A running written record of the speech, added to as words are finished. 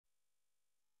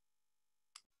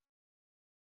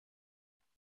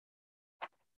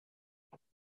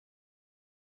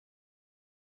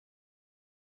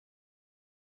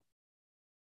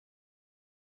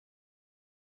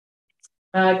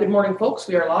Good morning, folks.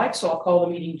 We are live, so I'll call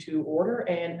the meeting to order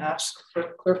and ask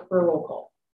for clerk for a roll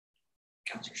call.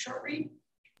 Councillor Shortreed.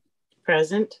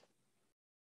 Present.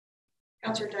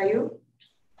 Councillor Dayu.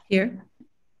 Here.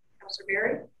 Councillor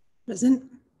Berry.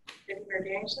 Present. Deputy Mayor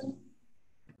Danielson.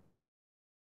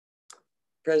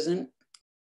 Present.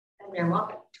 And Mayor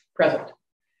Moffat. Present.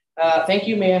 Thank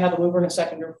you. May I have a mover and a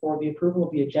seconder for the approval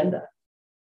of the agenda?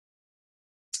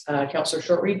 Councillor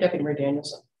Shortreed, Deputy Mayor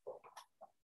Danielson.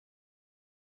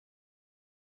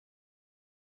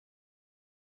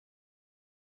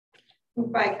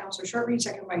 Moved by Councillor Shortreed,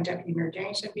 seconded by Deputy Mayor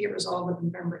Danielson. Be it resolved that the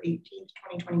November 18th,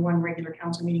 2021 regular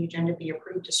council meeting agenda be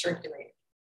approved to circulate.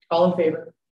 All in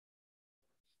favor?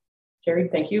 Carried.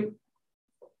 Thank you.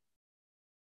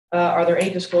 Are there any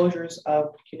disclosures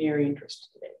of pecuniary interest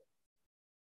today?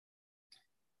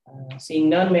 Seeing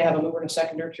none, may I have a mover and a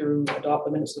seconder to adopt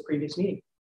the minutes of the previous meeting?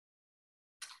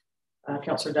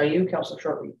 Councillor Dayu, Councillor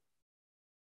Shortreed.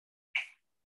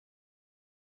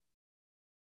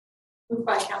 Moved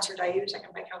by Councillor Dayu,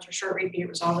 seconded by Councillor Shortreed. Be it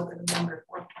resolved that the November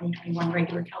 4th, 2021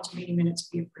 regular council meeting minutes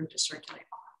be approved to circulate.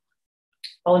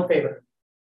 All in favor?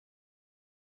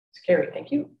 It's carried.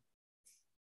 Thank you.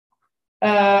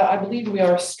 I believe we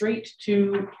are straight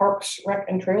to Parks, Rec,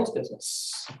 and Trails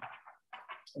business.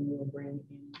 And we'll bring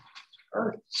in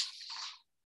Earth.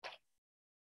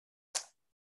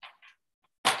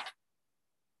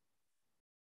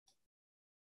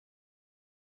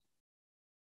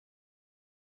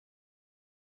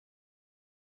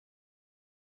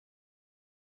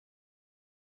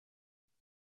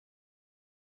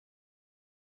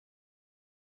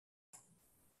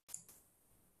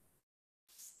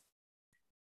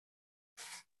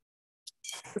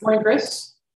 Good morning,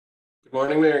 Chris. Good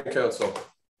morning, Mayor and Council.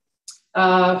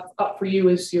 Up for you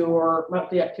is your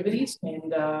monthly activities,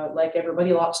 and like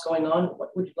everybody, lots going on. What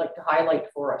would you like to highlight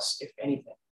for us, if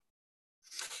anything?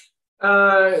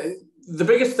 The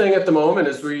biggest thing at the moment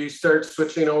is we start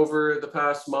switching over the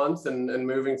past month and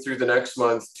moving through the next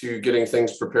month to getting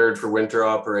things prepared for winter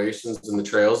operations in the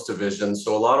Trails Division.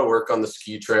 So a lot of work on the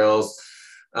ski trails.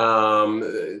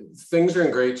 Things are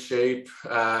in great shape.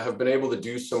 Have been able to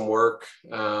do some work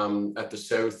at the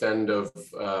south end of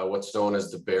what's known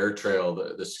as the Bear Trail,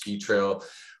 the ski trail,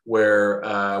 where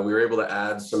we were able to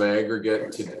add some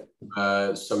aggregate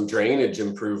to some drainage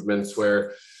improvements,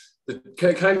 where the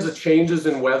kinds of changes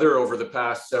in weather over the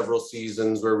past several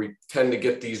seasons, where we tend to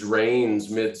get these rains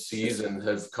mid-season,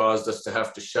 have caused us to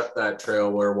have to shut that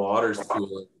trail where water's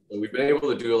cooling. So we've been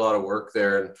able to do a lot of work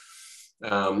there,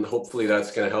 and hopefully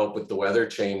that's going to help with the weather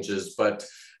changes. But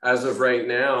as of right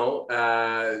now,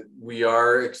 we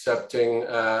are accepting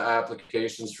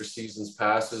applications for seasons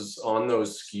passes on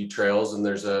those ski trails, and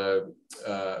there's a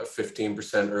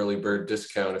 15% early bird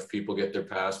discount if people get their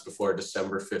pass before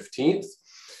December 15th.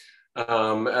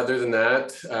 Other than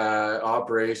that,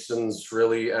 operations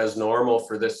really as normal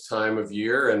for this time of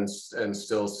year, and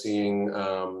still seeing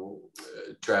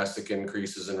drastic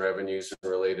increases in revenues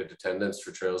and related attendance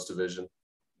for Trails Division.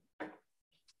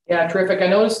 Yeah, terrific. I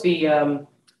noticed the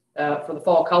for the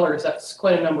fall colors, that's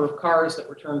quite a number of cars that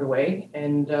were turned away.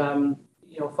 And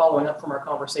you know, following up from our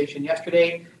conversation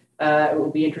yesterday, it will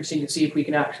be interesting to see if we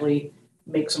can actually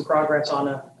make some progress on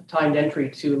a timed entry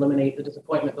to eliminate the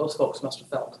disappointment those folks must have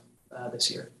felt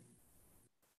this year.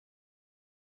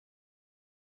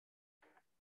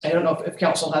 I don't know if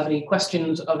council has any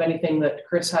questions of anything that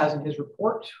Chris has in his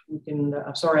report. We can,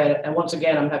 sorry, and once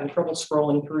again, I'm having trouble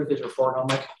scrolling through his report on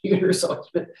my computer, so it's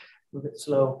a bit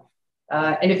slow.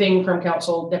 Anything from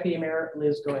council? Deputy Mayor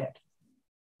Liz, go ahead.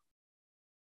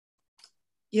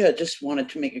 Yeah, just wanted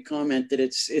to make a comment that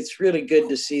it's really good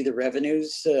to see the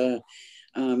revenues, you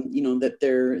know, that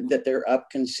they're up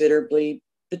considerably,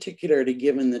 particularly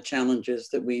given the challenges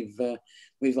that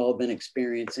we've all been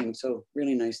experiencing. So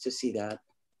really nice to see that.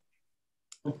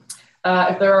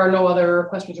 If there are no other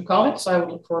questions or comments, I would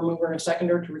look for a mover and a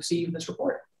seconder to receive this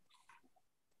report.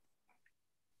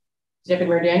 Deputy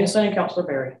Mayor Danielson and Councillor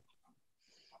Berry.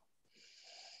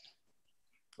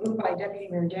 Moved by Deputy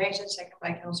Mayor Danielson, second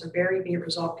by Councillor Berry. Be it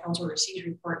resolved, council receives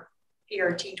report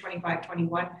PRT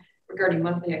 2521 regarding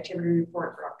monthly activity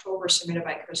report for October, submitted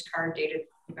by Chris Carr, dated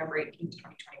November 18th,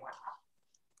 2021.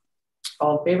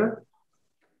 All in favor?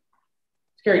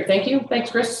 It's carried. Thank you.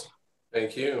 Thanks, Chris.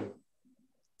 Thank you.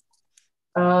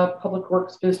 Public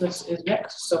Works business is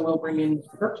next, so we'll bring in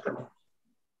Bergstrom.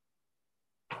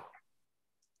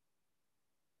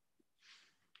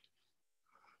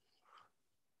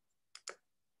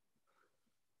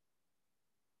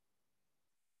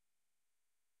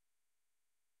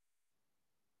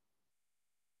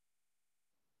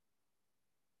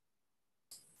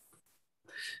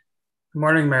 Good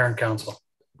morning, Mayor and Council.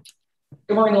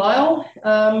 Good morning, Lyle.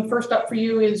 First up for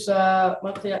you is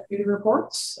monthly activity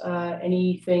reports.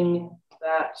 Anything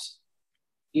that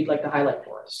you'd like to highlight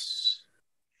for us?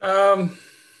 Not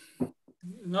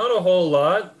a whole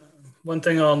lot. One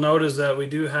thing I'll note is that we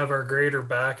do have our grader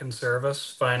back in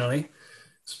service, finally.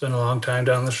 It's been a long time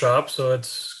down the shop, so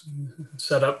it's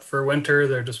set up for winter.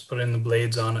 They're just putting the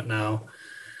blades on it now,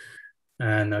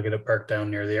 and I'll get it parked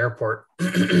down near the airport.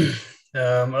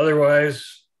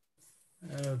 Otherwise,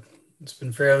 it's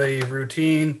been fairly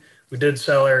routine. We did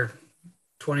sell our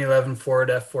 2011 Ford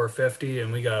F450,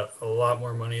 and we got a lot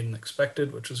more money than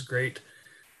expected, which was great.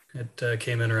 It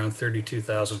came in around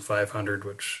 $32,500,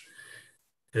 which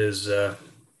is a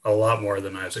lot more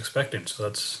than I was expecting. So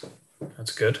that's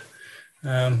good.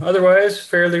 Otherwise,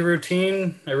 fairly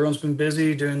routine. Everyone's been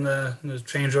busy doing the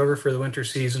changeover for the winter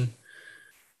season.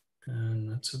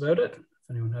 And that's about it. If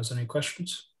anyone has any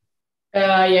questions.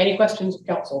 Yeah, any questions of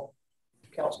council?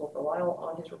 Council for Lyle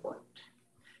on his report.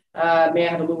 May I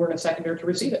have a mover and a seconder to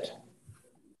receive it?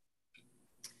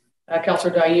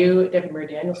 Councillor Dayu, Deputy Mayor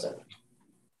Danielson.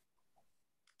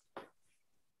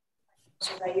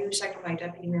 Councillor Dayu, second by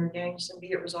Deputy Mayor Danielson.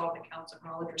 Be it resolved that Council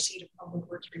acknowledge receipt of Public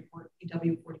Works Report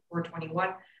PW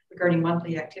 4421 regarding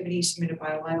monthly activities submitted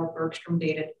by Lyle Bergstrom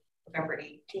dated November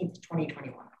 18th,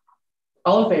 2021.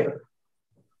 All in favor?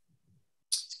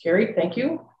 It's carried. Thank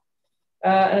you.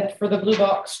 And for the Blue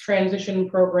Box transition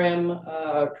program,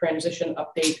 transition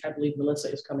update, I believe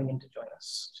Melissa is coming in to join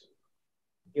us to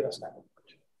give us that report.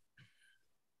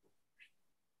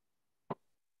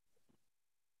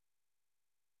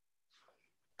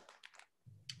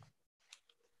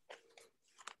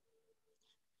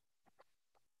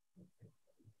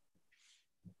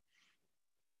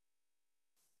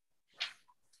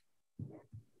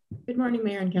 Good morning,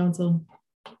 Mayor and Council.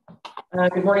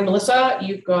 Good morning, Melissa.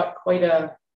 You've got quite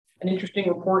an interesting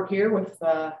report here with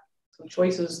some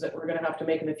choices that we're going to have to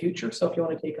make in the future. So if you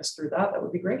want to take us through that, that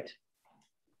would be great.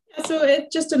 Yeah, so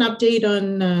it's just an update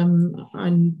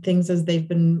on things as they've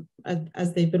been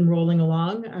rolling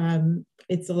along.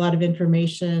 It's a lot of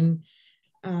information.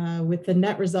 With the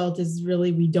net result is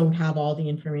really we don't have all the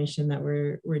information that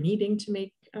we're needing to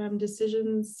make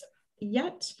decisions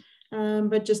yet.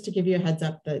 But just to give you a heads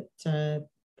up that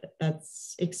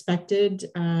that's expected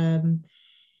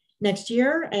next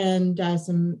year, and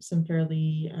some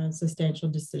fairly substantial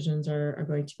decisions are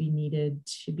going to be needed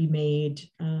to be made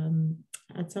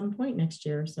at some point next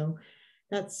year. So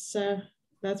that's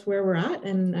where we're at,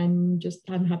 and I'm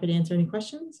happy to answer any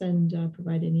questions and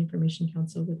provide any information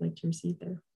council would like to receive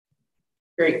there.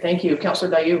 Great, thank you.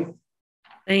 Councillor Dayu.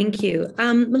 Thank you.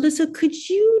 Melissa, could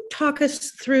you talk us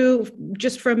through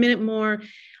just for a minute more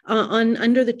on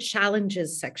under the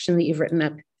challenges section that you've written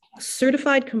up?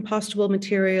 Certified compostable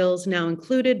materials now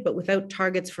included, but without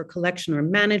targets for collection or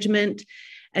management.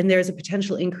 And there's a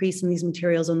potential increase in these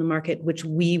materials on the market, which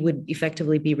we would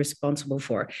effectively be responsible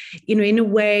for. You know, in a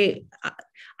way,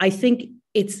 I think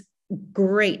it's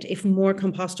great if more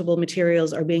compostable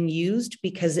materials are being used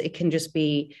because it can just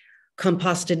be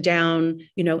composted down,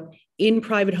 you know, in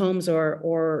private homes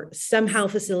or somehow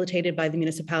facilitated by the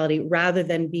municipality rather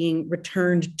than being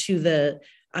returned to the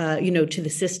to the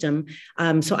system.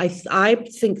 So I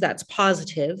think that's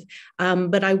positive,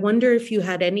 but I wonder if you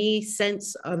had any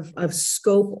sense of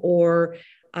scope or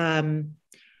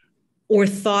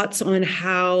thoughts on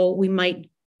how we might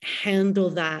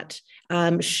handle that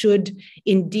should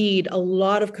indeed a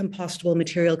lot of compostable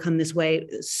material come this way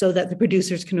so that the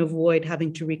producers can avoid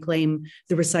having to reclaim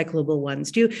the recyclable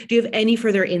ones. Do you have any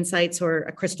further insights or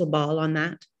a crystal ball on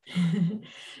that?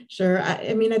 Sure.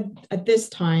 I mean, at this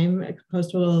time,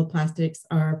 compostable plastics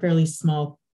are a fairly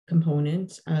small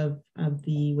component of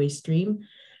the waste stream.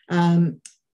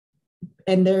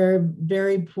 And they're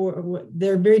very poor.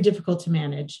 They're very difficult to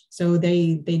manage. So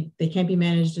they can't be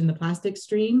managed in the plastic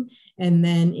stream, and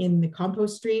then in the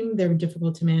compost stream, they're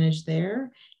difficult to manage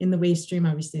there. In the waste stream,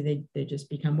 obviously, they just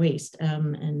become waste,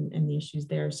 and the issues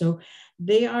there. So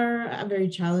they are a very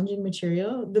challenging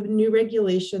material. The new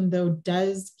regulation, though,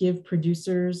 does give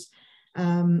producers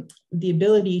the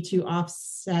ability to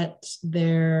offset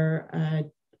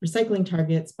their recycling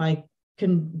targets by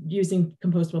using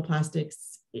compostable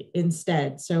plastics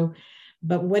instead. So,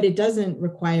 but what it doesn't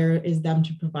require is them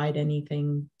to provide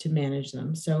anything to manage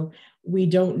them. So we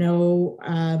don't know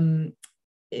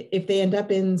if they end up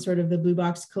in sort of the blue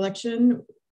box collection,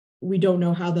 we don't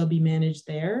know how they'll be managed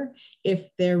there. If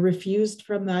they're refused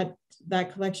from that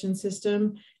collection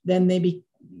system, then they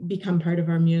become part of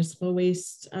our municipal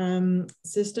waste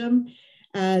system.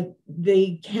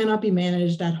 They cannot be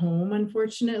managed at home,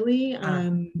 unfortunately.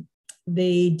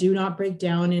 They do not break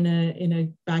down in a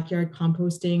backyard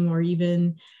composting, or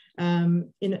even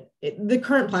the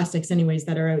current plastics anyways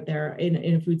that are out there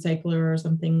in a food cycler or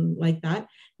something like that.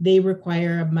 They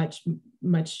require a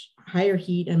much higher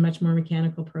heat and much more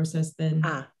mechanical process than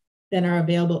are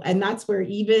available. And that's where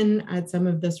even at some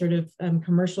of the sort of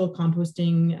commercial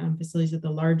composting facilities at the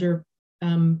larger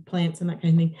plants and that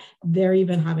kind of thing, they're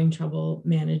even having trouble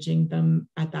managing them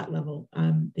at that level.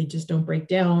 They just don't break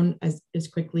down as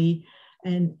quickly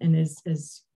and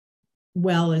as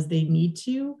well as they need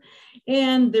to.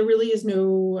 And there really is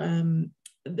no,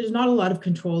 there's not a lot of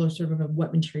control or sort of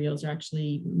what materials are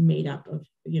actually made up of.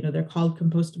 They're called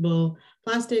compostable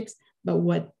plastics, but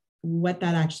what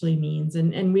that actually means.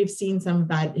 And we've seen some of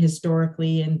that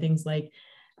historically in things like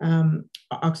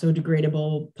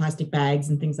oxo-degradable plastic bags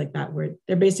and things like that, where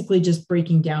they're basically just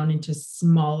breaking down into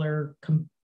smaller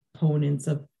components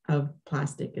of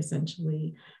plastic,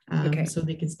 essentially. So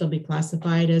they can still be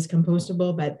classified as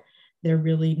compostable, but they're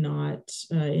really not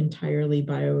entirely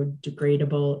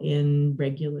biodegradable in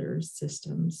regular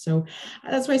systems. So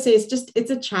that's why I say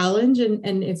it's a challenge,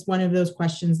 and it's one of those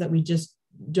questions that we just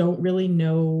don't really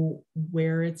know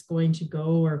where it's going to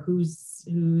go or whose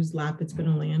lap it's going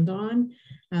to land on.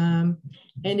 And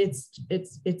it's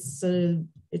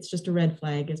just a red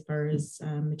flag as far as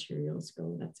materials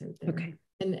go that's out there. Okay.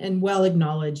 And well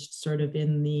acknowledged sort of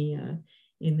in the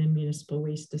municipal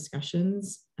waste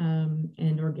discussions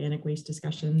and organic waste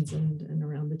discussions and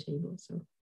around the table. So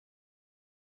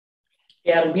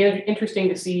yeah, it'll be interesting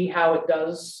to see how it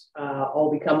does all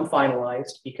become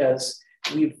finalized, because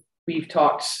we've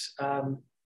talked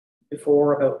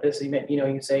before about this.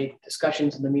 You say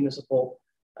discussions in the municipal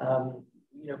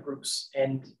groups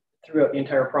and throughout the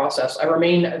entire process. I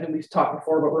think we've talked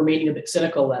before about remaining a bit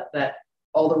cynical that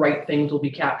all the right things will be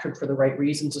captured for the right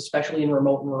reasons, especially in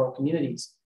remote and rural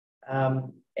communities.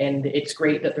 And it's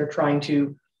great that they're trying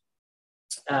to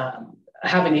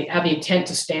have the intent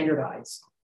to standardize.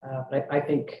 But I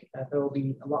think there will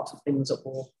be lots of things that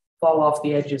will fall off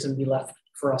the edges and be left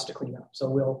for us to clean up. So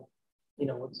we'll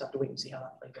just have to wait and see how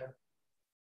that plays out.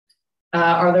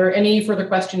 Are there any further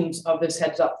questions of this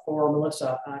heads up for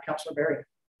Melissa? Councillor Berry.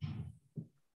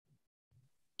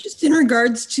 Just in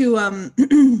regards to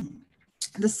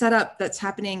the setup that's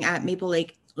happening at Maple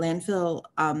Lake landfill,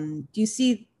 do you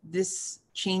see this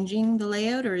changing the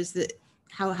layout, or is it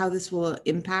how this will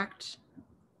impact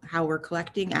how we're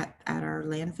collecting at our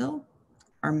landfill,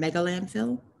 our mega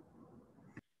landfill?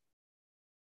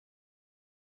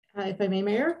 If I may,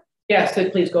 Mayor? Yes,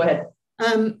 please go ahead.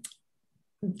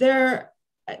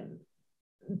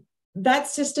 That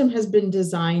system has been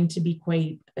designed to be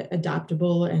quite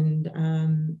adaptable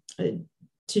and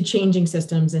to changing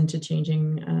systems and to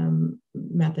changing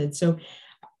methods. So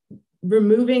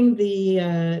removing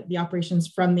the operations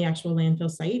from the actual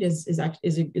landfill site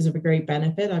is a great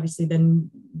benefit. Obviously, then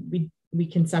we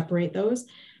can separate those.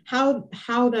 How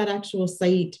that actual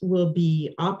site will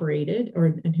be operated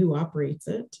and who operates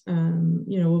it,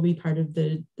 will be part of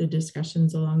the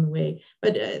discussions along the way.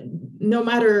 But no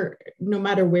matter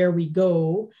where we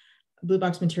go, blue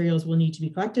box materials will need to be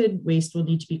collected, waste will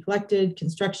need to be collected,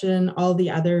 construction, all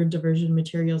the other diversion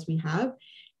materials we have.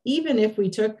 Even if we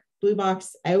took blue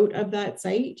box out of that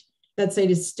site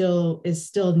is still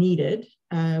needed.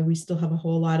 We still have a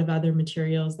whole lot of other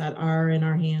materials that are in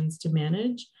our hands to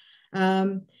manage.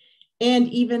 And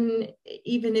even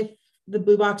if the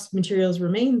blue box materials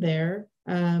remain there,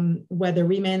 whether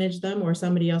we manage them or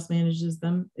somebody else manages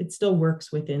them, it still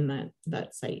works within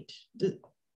that site.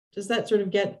 Does that sort of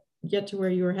get to where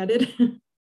you were headed?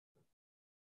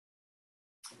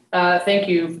 Thank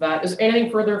you for that. Is there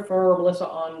anything further for Melissa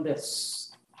on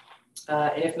this?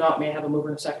 And if not, may I have a mover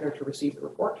and a seconder to receive the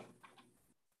report?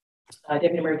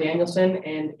 Deputy Mayor Danielson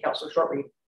and Councillor Shortreed.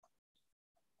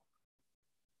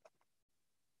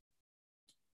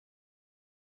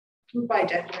 Moved by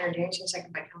Deputy Mayor Danielson,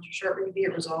 second by Councillor Shortreed. Be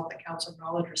it resolved that Council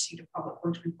acknowledge receipt of Public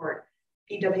Works Report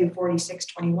PW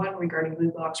 4621 regarding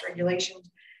blue box regulations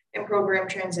and program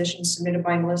transitions submitted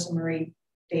by Melissa Murray,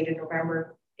 dated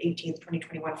November 18th,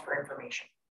 2021 for information.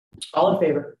 All in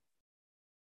favor?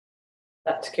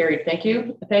 That's carried. Thank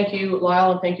you. Thank you,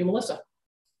 Lyle, and thank you, Melissa.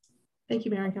 Thank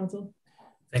you, Mayor and Council.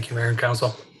 Thank you, Mayor and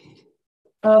Council.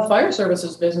 Fire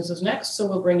Services business is next, so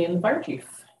we'll bring in the Fire Chief.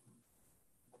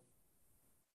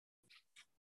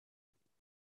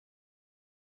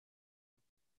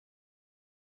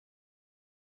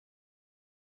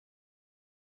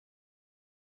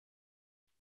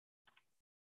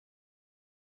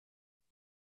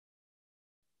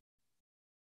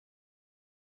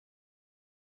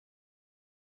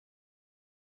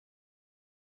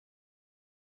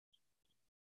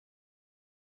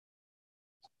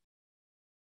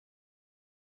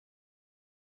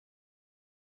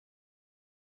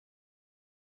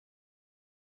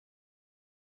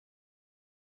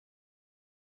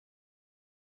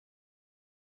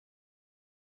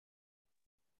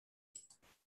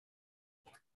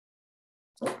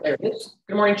 Oh, there it is.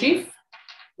 Good morning, Chief.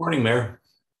 Morning, Mayor.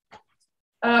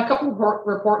 A couple of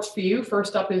reports for you.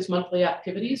 First up is monthly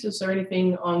activities. Is there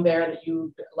anything on there that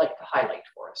you'd like to highlight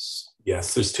for us?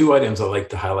 Yes, there's two items I'd like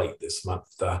to highlight this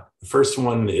month. The first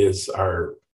one is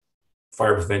our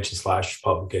fire prevention /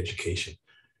 public education.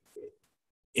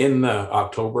 In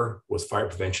October was Fire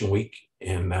Prevention Week,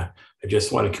 and I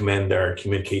just want to commend our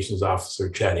communications officer,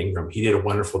 Chad Ingram. He did a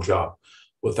wonderful job.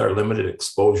 With our limited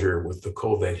exposure with the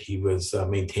COVID, he was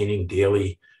maintaining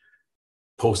daily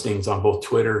postings on both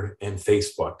Twitter and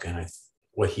Facebook, and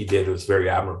what he did was very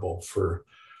admirable for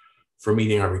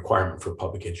meeting our requirement for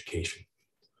public education.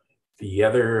 The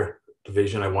other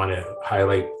division I want to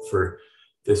highlight for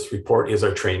this report is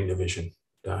our training division.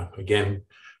 Again,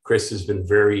 Chris has been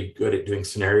very good at doing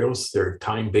scenarios. They're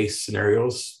time-based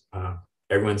scenarios.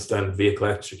 Everyone's done vehicle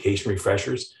education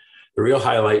refreshers. The real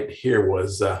highlight here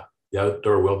was the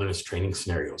outdoor wilderness training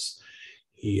scenarios.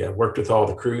 He worked with all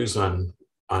the crews on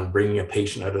bringing a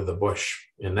patient out of the bush.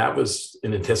 And that was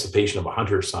in anticipation of a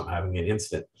hunter or something having an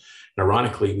incident. And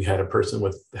ironically, we had a person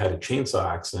had a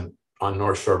chainsaw accident on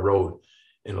North Shore Road.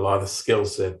 And a lot of the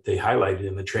skills that they highlighted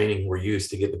in the training were used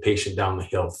to get the patient down the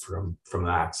hill from the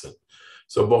accident.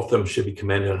 So both of them should be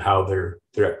commended on how their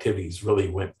activities really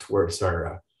went towards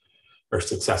our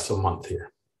successful month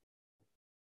here.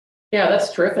 Yeah,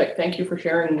 that's terrific. Thank you for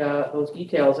sharing those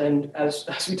details. And as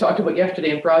we talked about yesterday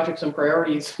in projects and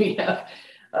priorities, we have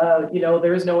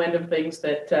there is no end of things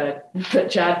that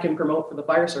Chad can promote for the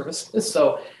fire service.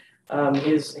 So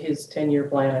his 10-year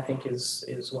plan, I think,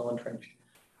 is well entrenched.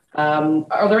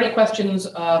 Are there any questions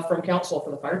from council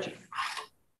for the fire chief?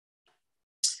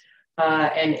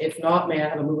 And if not, may I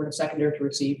have a mover and a seconder to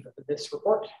receive this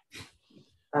report?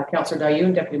 Councillor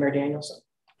Dayun, Deputy Mayor Danielson.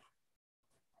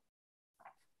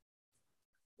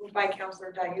 Moved by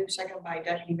Councillor Dayun, seconded by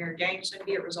Deputy Mayor Danielson.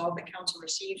 Be it resolved that council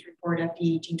receives report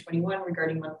FD 1821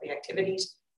 regarding monthly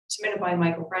activities submitted by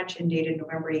Michael French and dated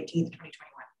November 18th, 2021.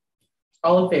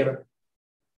 All in favor?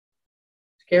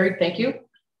 Carried. Thank you.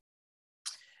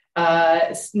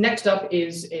 Next up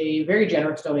is a very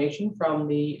generous donation from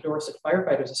the Dorset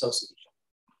Firefighters Association.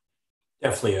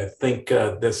 Definitely, I think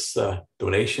this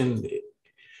donation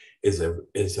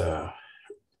is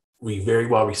we very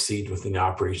well received within the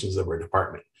operations of our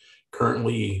department.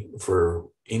 Currently, for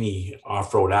any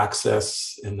off-road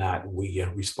access in that, we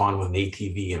respond with an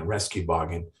ATV and a rescue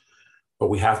boggin, but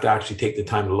we have to actually take the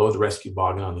time to load the rescue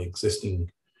boggin on the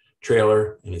existing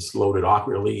trailer, and it's loaded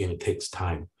awkwardly and it takes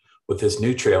time. With this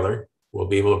new trailer, we'll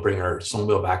be able to bring our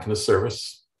snowmobile back into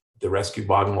service. The rescue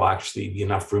boggin will actually be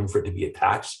enough room for it to be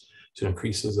attached, so it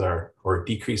increases or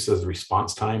decreases the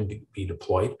response time to be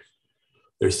deployed.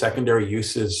 Their secondary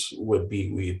uses would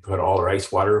be, we put all our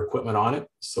ice water equipment on it.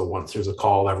 So once there's a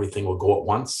call, everything will go at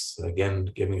once,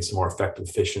 again, giving us a more effective,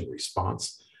 efficient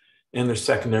response. And there's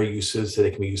secondary uses that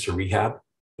it can be used for rehab.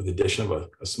 With the addition of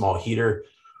a small heater,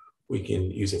 we can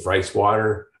use it for ice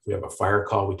water. If we have a fire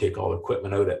call, we take all the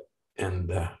equipment out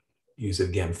and use it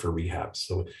again for rehab.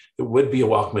 So it would be a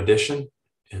welcome addition.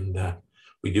 And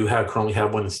we do currently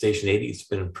have one in Station 80. It's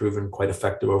been proven quite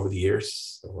effective over the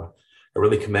years. So I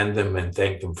really commend them and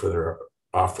thank them for their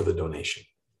offer the donation.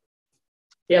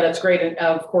 Yeah, that's great. And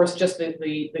of course, just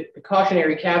the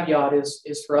cautionary caveat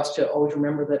is for us to always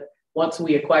remember that once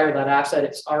we acquire that asset,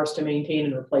 it's ours to maintain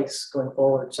and replace going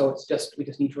forward. So we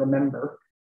just need to remember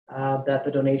that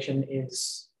the donation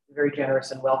is very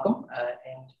generous and welcome,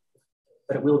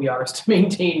 but it will be ours to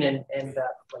maintain and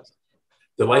replace.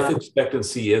 The life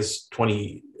expectancy is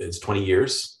 20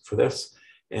 years for this,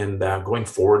 and going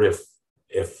forward,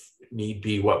 if need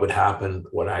be, what would happen,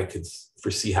 what I could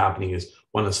foresee happening is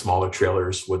one of the smaller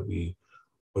trailers would be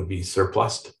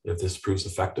surplused if this proves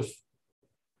effective.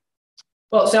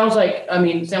 Well, it sounds like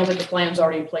the plan's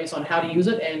already in place on how to use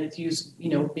it, and it's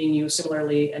being used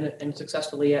similarly and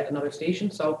successfully at another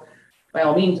station. So by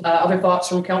all means, other thoughts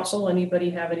from council? Anybody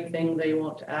have anything they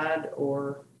want to add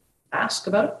or ask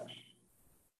about it?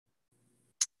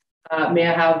 May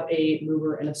I have a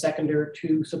mover and a seconder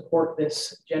to support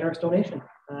this generous donation?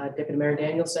 Deputy Mayor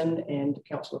Danielson and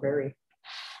Councillor Berry.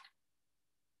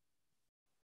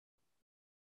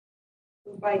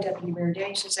 Moved by Deputy Mayor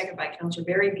Danielson, second by Councillor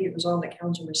Berry. Be it resolved that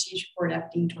council receives report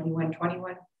FD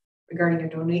 2121 regarding a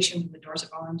donation from the Dorset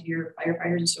Volunteer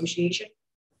Firefighters Association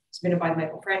submitted by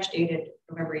Michael French, dated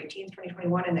November 18th,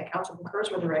 2021, and that council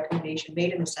concurs with the recommendation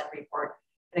made in the said report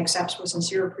and accepts with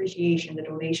sincere appreciation the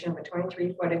donation of a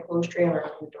 23-foot enclosed trailer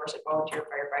from the Dorset Volunteer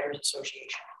Firefighters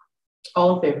Association.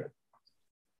 All in favor?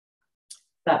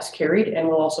 That's carried, and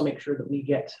we'll also make sure that we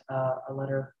get a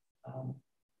letter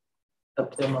up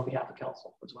to them on behalf of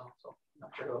council as well. So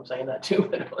Not sure who I'm saying that to,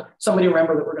 but somebody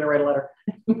remember that we're going to write a letter.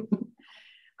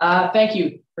 Thank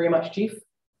you very much, Chief.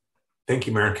 Thank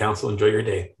you, Mayor and Council. Enjoy your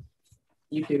day.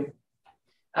 You too.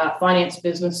 Finance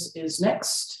business is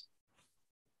next.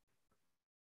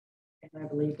 And I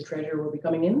believe the treasurer will be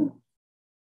coming in.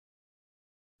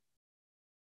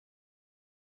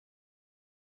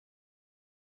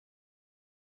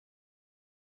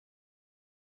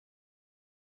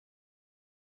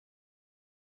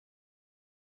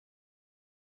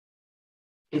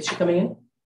 Is she coming in?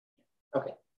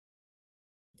 Okay.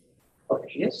 Okay,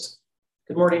 she is.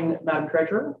 Good morning, Madam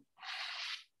Treasurer.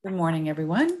 Good morning,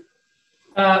 everyone.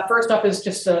 First up is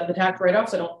just the tax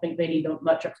write-offs. I don't think they need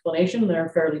much explanation. They're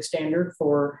fairly standard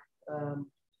for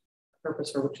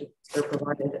purpose for which they're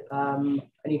provided.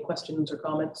 Any questions or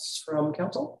comments from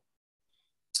council?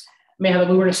 May I have a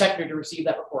mover and a seconder to receive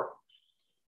that report?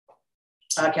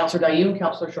 Councillor Dayu and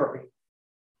Councillor Shortley.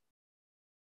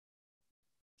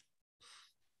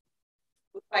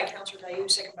 By Councillor Dayu,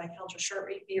 second by Councillor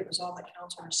Shortley. Be it resolved that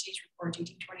Council receives report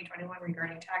DT 2021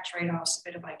 regarding tax write-offs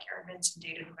submitted by Karen Vincent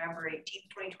dated November 18,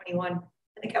 2021, and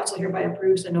the Council hereby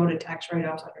approves the noted tax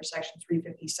write-offs under Section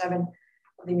 357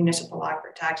 of the Municipal Act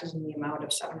for taxes in the amount of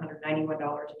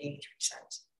 $791.83.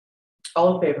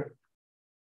 All in favor?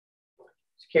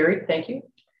 It's carried. Thank you.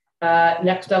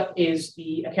 Next up is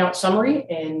the account summary,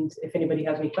 and if anybody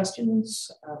has any questions,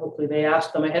 hopefully they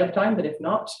ask them ahead of time, but if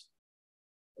not,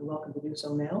 you're welcome to do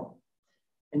so now.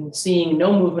 And seeing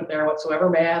no movement there whatsoever,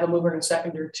 may I have a mover and a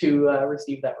seconder to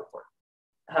receive that report?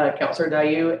 Councillor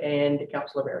Dayu and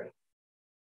Councillor Berry.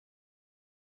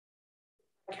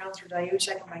 Councillor Dayu,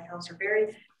 second by Councillor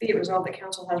Berry. Be it resolved that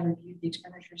Council has reviewed the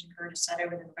expenditures incurred as set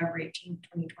out in the November 18,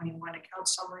 2021 account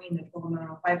summary in the total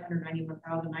amount of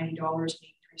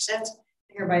 $591,090.83, and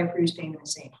hereby approves payment the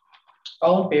same.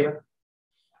 All in favor?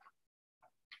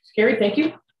 It's carried. Thank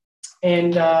you.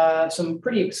 And some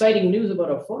pretty exciting news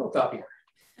about a photocopier.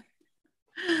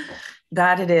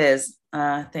 That it is.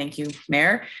 Thank you,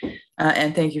 Mayor,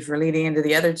 and thank you for leading into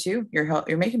the other two.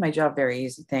 You're making my job very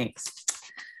easy. Thanks.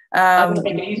 I'm going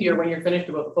to make it easier when you're finished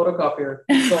about the photocopier.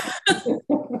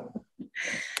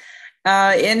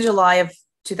 In July of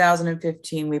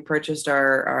 2015, we purchased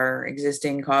our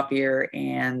existing copier,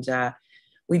 and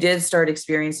we did start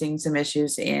experiencing some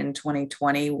issues in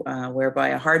 2020, whereby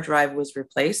a hard drive was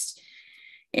replaced,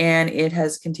 and it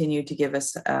has continued to give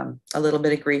us a little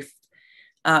bit of grief.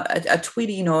 A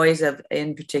tweety noise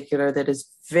in particular that is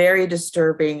very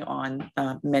disturbing on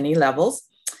many levels.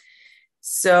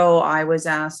 So I was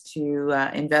asked to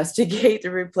investigate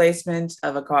the replacement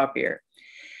of a copier.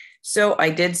 So I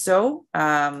did so.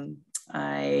 I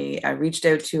reached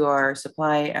out to our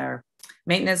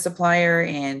maintenance supplier,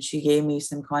 and she gave me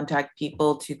some contact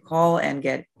people to call and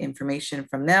get information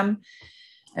from them.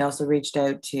 I also reached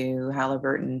out to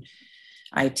Halliburton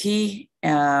IT,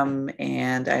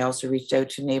 and I also reached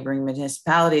out to neighboring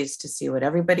municipalities to see what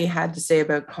everybody had to say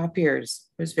about copiers.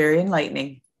 It was very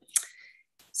enlightening.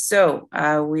 So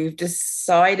we've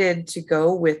decided to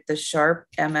go with the Sharp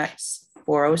MX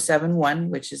 4071,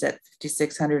 which is at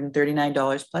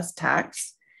 $5,639 plus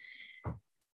tax.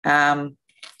 All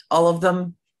of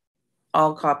them,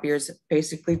 all copiers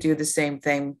basically do the same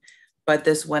thing, but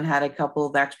this one had a couple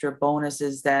of extra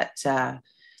bonuses that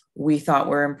we thought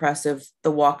were impressive.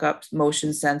 The walk-up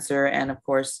motion sensor, and of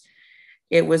course,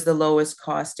 it was the lowest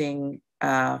costing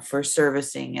for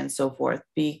servicing and so forth.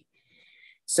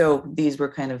 So these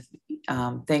were kind of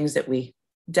things that we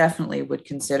definitely would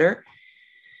consider.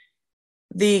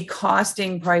 The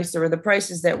costing price, or the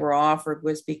prices that were offered,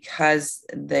 was because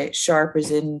the Sharp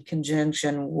is in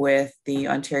conjunction with the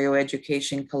Ontario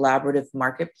Education Collaborative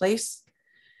Marketplace,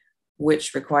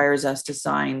 which requires us to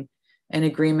sign an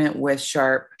agreement with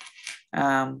Sharp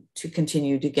to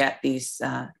continue to get these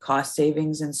cost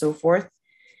savings and so forth.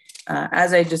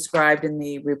 As I described in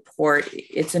the report,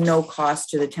 it's a no cost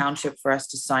to the township for us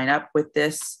to sign up with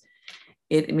this.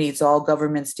 It meets all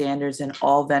government standards, and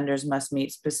all vendors must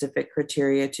meet specific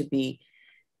criteria to be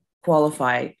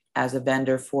qualified as a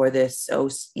vendor for this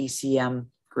ECM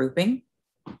grouping.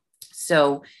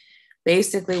 So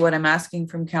basically what I'm asking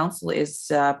from council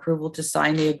is approval to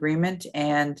sign the agreement.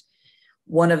 And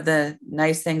one of the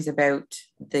nice things about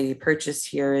the purchase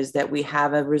here is that we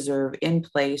have a reserve in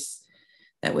place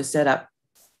that was set up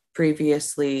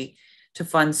previously to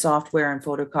fund software and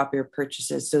photocopier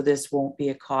purchases. So this won't be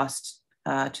a cost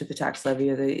to the tax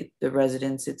levy or the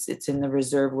residents. It's in the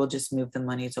reserve. We'll just move the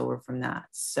monies over from that.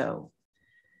 So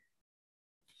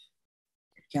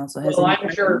council has. Well,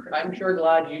 I'm sure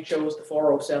glad you chose the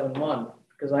 4071,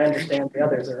 because I understand the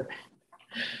others are.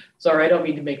 Sorry, I don't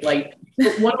mean to make light.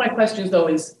 But one of my questions though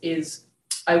is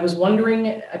I was wondering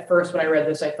at first when I read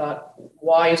this, I thought,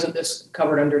 why isn't this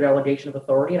covered under delegation of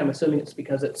authority? And I'm assuming it's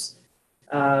because it's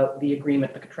the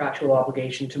agreement, the contractual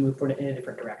obligation to move in a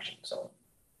different direction. So,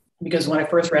 because when I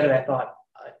first read it, I thought,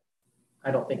 I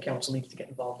don't think council needs to get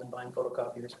involved in buying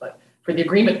photocopiers, but for the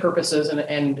agreement purposes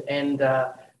and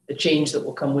the change that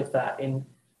will come with that in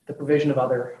the provision of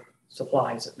other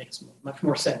supplies, it makes much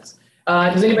more sense.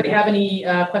 Does anybody have any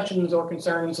questions or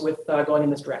concerns with going in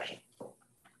this direction?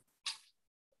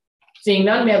 Seeing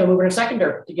none, may I have a mover and a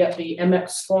seconder to get the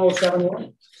MX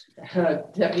 4071,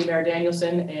 Deputy Mayor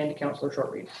Danielson and Councillor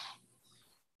Shortreed.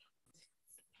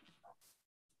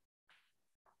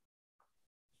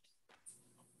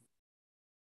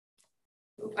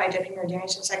 Moved by Deputy Mayor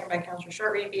Danielson, second by Councillor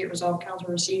Shortreed. Be it resolved, Council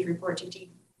receives report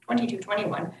TT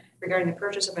 2221 regarding the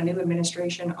purchase of a new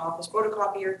administration office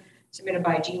photocopier submitted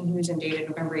by Jean Hughes and dated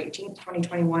November 18th,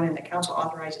 2021, and the council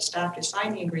authorizes staff to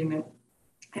sign the agreement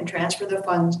and transfer the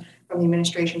funds from the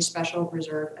administration special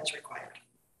reserve as required.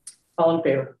 All in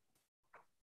favor?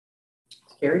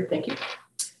 Carried, thank you.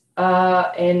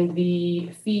 And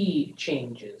the fee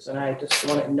changes, and I just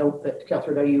want to note that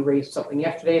Councillor W raised something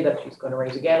yesterday that she's going to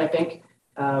raise again, I think,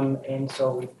 and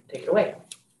so we take it away.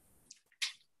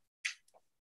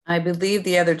 I believe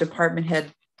the other department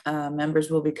head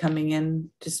members will be coming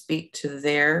in to speak to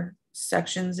their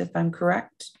sections, if I'm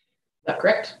correct. Is that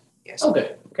correct? Yes. Oh,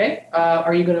 good. Okay.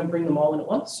 Are you going to bring them all in at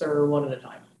once or one at a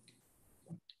time?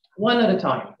 One at a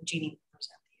time. Jeannie.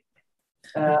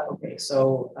 Okay,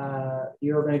 so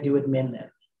you're going to do admin then.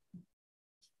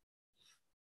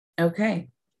 Okay.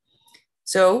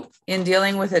 So in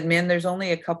dealing with admin, there's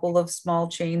only a couple of small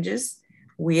changes.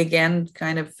 We again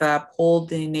kind of polled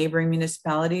the neighboring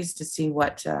municipalities to see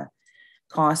what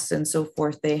costs and so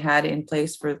forth they had in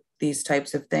place for these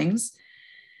types of things.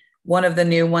 One of the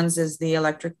new ones is the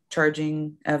electric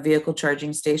charging vehicle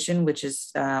charging station, which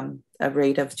is a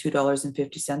rate of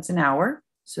 $2.50 an hour.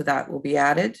 So that will be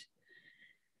added.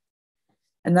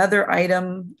 Another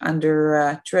item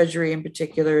under Treasury in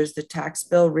particular is the tax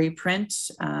bill reprint.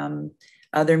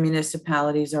 Other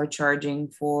municipalities are charging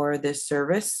for this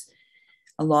service.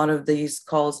 A lot of these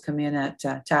calls come in at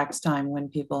tax time when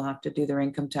people have to do their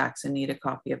income tax and need a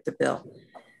copy of the bill.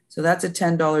 So that's a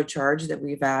 $10 charge that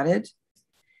we've added.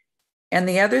 And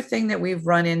the other thing that we've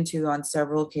run into on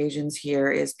several occasions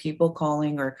here is people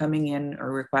calling or coming in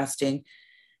or requesting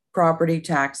property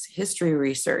tax history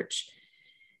research.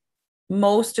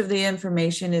 Most of the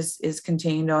information is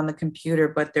contained on the computer,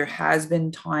 but there has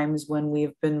been times when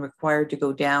we've been required to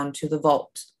go down to the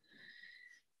vault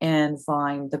and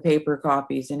find the paper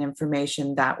copies and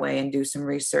information that way and do some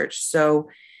research. So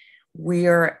we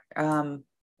are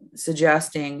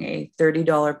suggesting a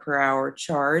 $30 per hour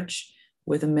charge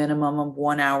with a minimum of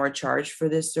 1 hour charge for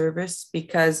this service,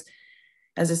 because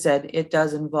as I said, it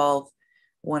does involve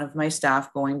one of my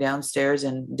staff going downstairs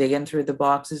and digging through the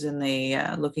boxes and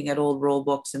looking at old roll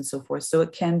books and so forth. So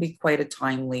it can be quite a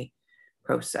timely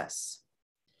process.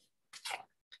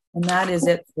 And that is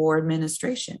it for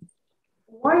administration.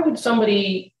 Why would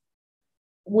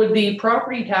the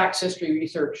property tax history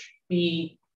research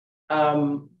be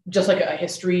just like a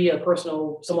history,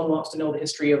 someone wants to know the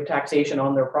history of taxation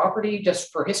on their property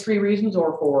just for history reasons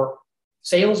or for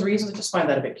sales reasons? I just find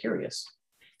that a bit curious.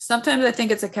 Sometimes I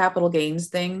think it's a capital gains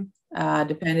thing,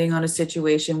 depending on a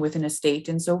situation with an estate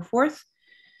and so forth.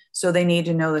 So they need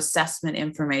to know assessment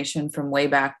information from way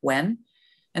back when.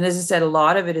 And as I said, a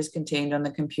lot of it is contained on the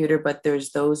computer, but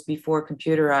there's those before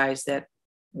computerized that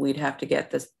we'd have to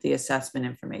get the assessment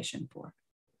information for.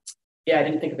 Yeah, I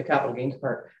didn't think of the capital gains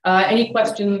part. Any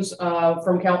questions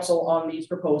from council on these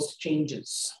proposed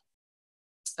changes?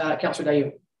 Councillor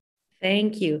Dayu.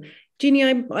 Thank you. Jeannie,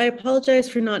 I apologize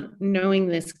for not knowing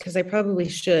this because I probably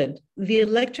should. The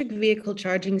electric vehicle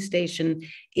charging station,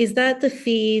 is that the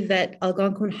fee that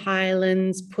Algonquin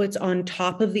Highlands puts on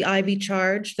top of the IV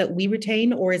charge that we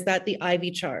retain, or is that the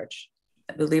IV charge?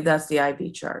 I believe that's the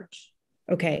IV charge.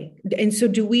 Okay, and so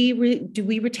do we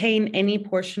retain any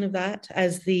portion of that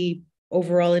as the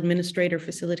overall administrator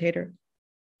facilitator?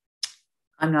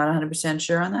 I'm not 100%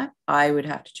 sure on that. I would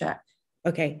have to check.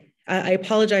 Okay. I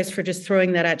apologize for just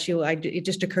throwing that at you. It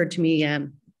just occurred to me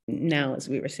now as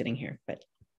we were sitting here, but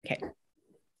okay.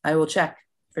 I will check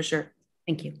for sure.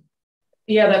 Thank you.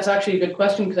 Yeah, that's actually a good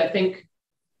question, because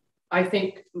I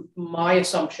think my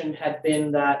assumption had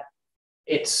been that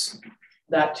it's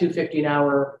that $2.50 an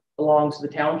hour belongs to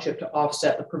the township to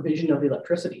offset the provision of the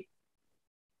electricity.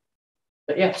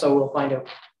 But yeah, so we'll find out.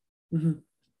 Mm-hmm.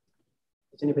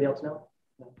 Does anybody else know?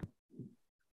 No.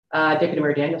 Deputy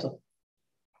Mayor Danielson.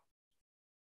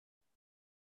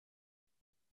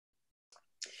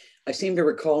 I seem to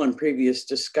recall in previous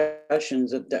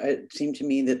discussions that it seemed to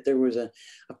me that there was a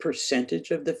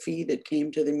percentage of the fee that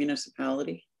came to the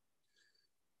municipality.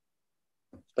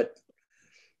 But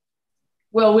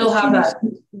well, we'll have that.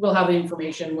 We'll have the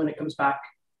information when it comes back,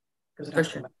 because it has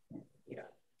to come back. Yeah.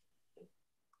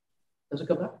 Does it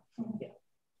come back? Yeah.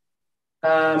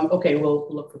 Okay, we'll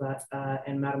look for that.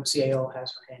 And Madam CAO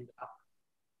has her hand up.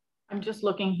 I'm just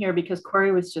looking here because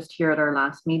Corey was just here at our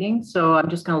last meeting, so I'm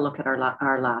just going to look at our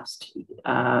last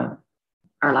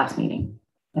meeting.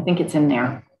 I think it's in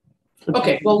there.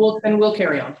 Okay, well, we'll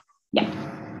carry on.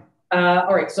 Yeah.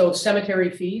 All right. So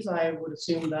cemetery fees. I would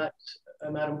assume that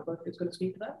Madam Clerk is going to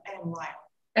speak to that. And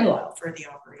Lyle for the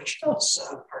operations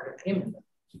part of it.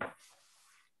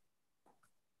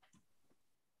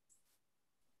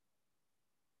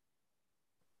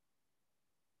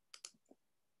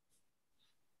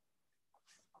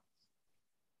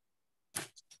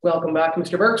 Welcome back,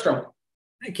 Mr. Bergstrom.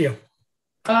 Thank you.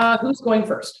 Who's going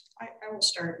first? I will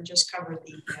start and just cover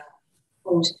the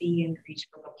proposed fee increase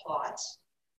for the plots.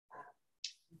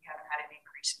 We haven't had an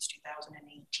increase since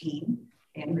 2018,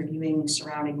 and reviewing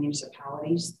surrounding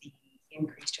municipalities, the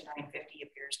increase to $9.50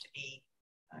 appears to be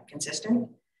consistent.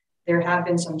 There have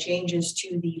been some changes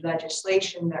to the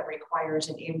legislation that requires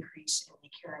an increase in the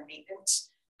care and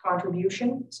maintenance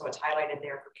contribution. So it's highlighted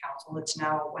there for council. It's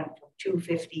now went from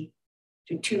 $250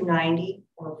 to $290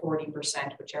 or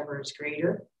 40%, whichever is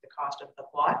greater, the cost of the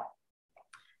plot.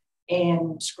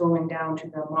 And scrolling down to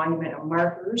the monument and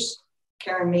markers,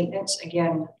 care and maintenance,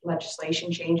 again,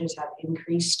 legislation changes have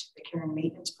increased the care and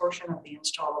maintenance portion of the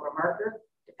install of a marker,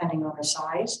 depending on the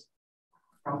size,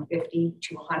 from 50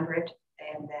 to 100.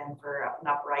 And then for an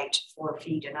upright 4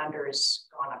 feet and under is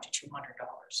gone up to $200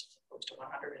 as opposed to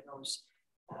 100. And those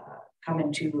come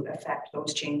into effect,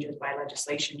 those changes by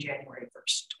legislation, January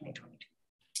 1st, 2022.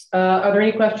 Are there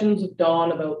any questions of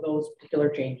Dawn about those particular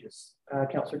changes?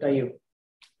 Councillor Dayu.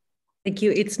 Thank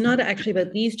you. It's not actually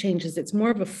about these changes. It's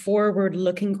more of a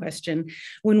forward-looking question.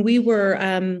 When we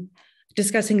were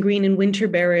discussing green and winter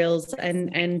burials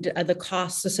and the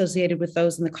costs associated with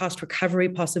those and the cost recovery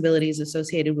possibilities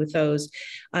associated with those,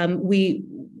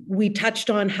 we touched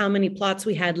on how many plots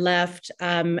we had left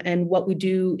and what we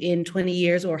do in 20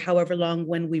 years or however long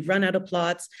when we run out of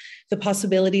plots, the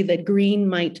possibility that green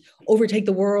might overtake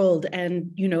the world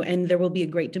and, and there will be a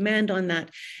great demand on that.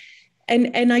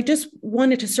 And I just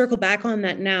wanted to circle back on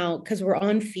that now because we're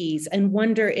on fees and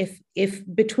wonder if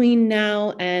between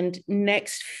now and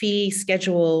next fee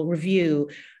schedule review,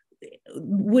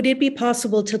 would it be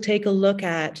possible to take a look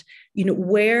at,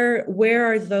 where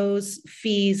are those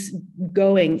fees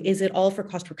going? Is it all for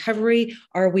cost recovery?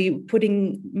 Are we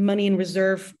putting money in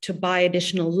reserve to buy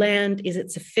additional land? Is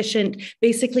it sufficient?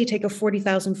 Basically take a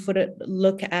 40,000 foot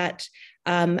look at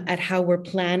how we're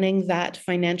planning that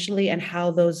financially and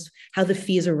how the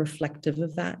fees are reflective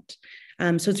of that.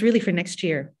 So it's really for next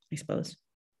year, I suppose.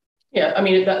 Yeah, I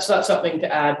mean, that's something to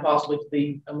add possibly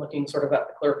to I'm looking sort of at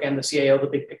the clerk and the CAO, the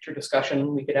big picture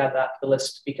discussion. We could add that to the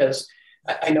list because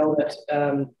I know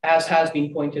that as has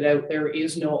been pointed out, there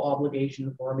is no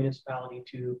obligation for a municipality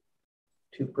to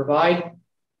provide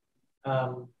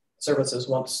services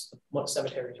once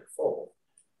cemeteries are full.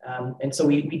 And so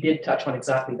we did touch on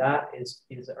exactly that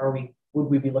would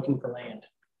we be looking for land?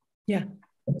 Yeah.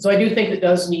 So I do think it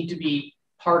does need to be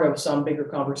part of some bigger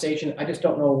conversation. I just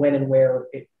don't know when and where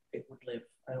it would live.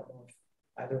 I don't know if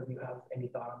either of you have any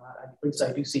thought on that. Lisa,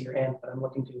 I do see your hand, but I'm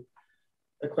looking to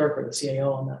the clerk or the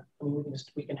CAO on that. I mean,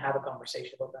 we can have a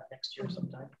conversation about that next year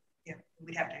sometime. Yeah,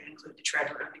 we'd have to include the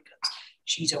treasurer because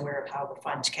she's aware of how the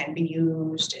funds can be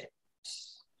used and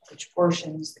which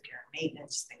portions, the care and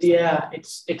maintenance, things like that.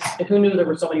 It's who knew there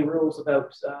were so many rules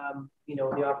about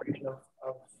the operation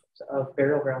of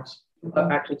burial grounds,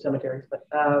 actually cemeteries, but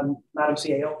Madam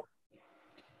CAO.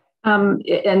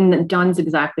 And Don's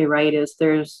exactly right, is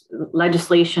there's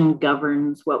legislation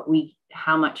governs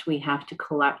how much we have to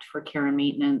collect for care and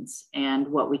maintenance and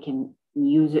what we can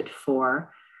use it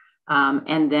for.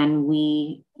 And then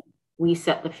we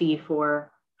set the fee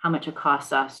for how much it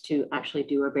costs us to actually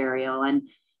do a burial. And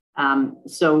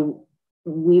so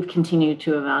we've continued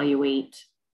to evaluate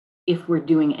if we're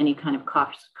doing any kind of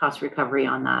cost recovery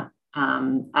on that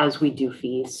as we do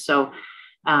fees. So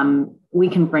we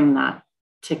can bring that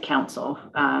to council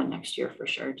next year for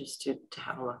sure, just to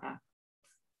have a look at.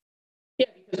 Yeah,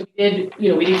 because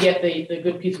we did get the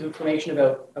good piece of information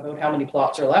about how many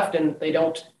plots are left, and they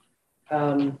don't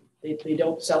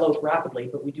sell out rapidly.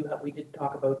 But we did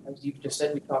talk about, as you just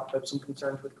said, we talked about some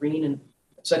concerns with green, and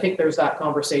so I think there's that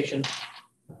conversation.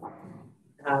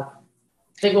 I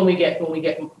think when we get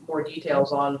more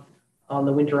details on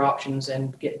the winter options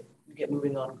and get get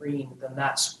moving on green, then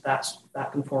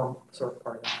that can form sort of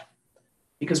part of that.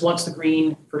 Because once the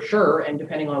green, for sure, and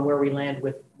depending on where we land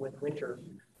with winter,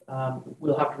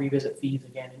 we'll have to revisit fees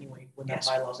again anyway when that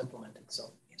bylaw is implemented.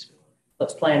 So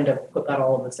let's plan to put that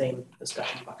all in the same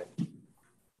discussion bucket.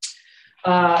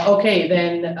 Okay,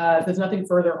 then if there's nothing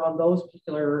further on those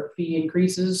particular fee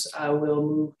increases, we'll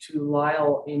move to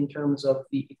Lyle in terms of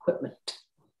the equipment.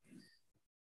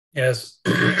 Yes,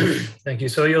 thank you.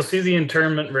 So you'll see the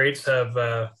internment rates have,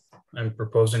 I'm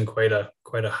proposing quite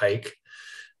a hike.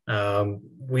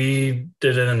 We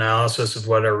did an analysis of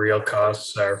what our real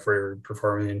costs are for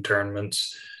performing the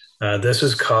internments. This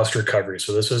is cost recovery.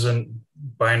 So this isn't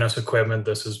buying us equipment.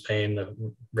 This is paying a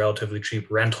relatively cheap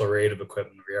rental rate of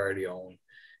equipment we already own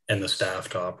and the staff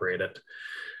to operate it.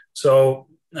 So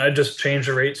I just changed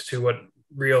the rates to what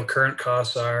real current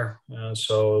costs are.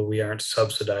 So we aren't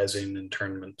subsidizing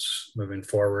internments moving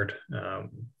forward.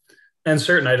 And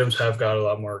certain items have got a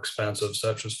lot more expensive,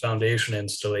 such as foundation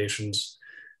installations.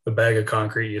 The bag of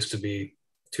concrete used to be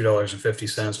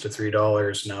 $2.50 to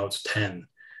 $3. Now it's 10.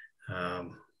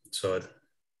 So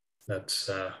that's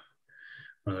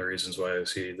one of the reasons why I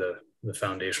see the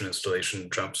foundation installation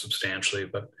jump substantially.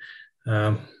 But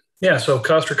yeah, so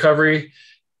cost recovery,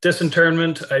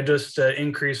 disinterment, I just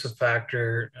increased the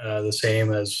factor the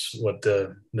same as what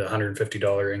the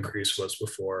 $150 increase was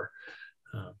before.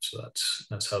 So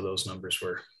that's how those numbers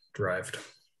were derived.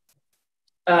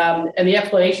 And the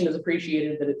explanation is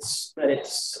appreciated that it's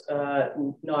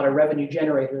not a revenue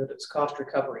generator, that it's cost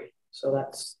recovery. So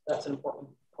that's an important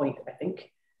point, I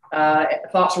think.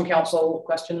 Thoughts from council,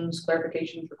 questions,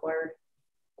 clarifications required?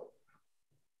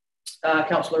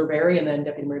 Councillor Barry and then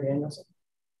Deputy Mayor Danielson.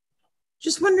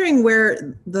 Just wondering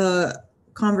where the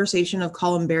conversation of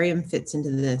columbarium fits into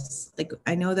this. Like,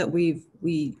 I know that we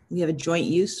have a joint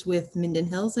use with Minden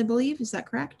Hills, I believe. Is that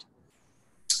correct?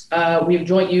 We have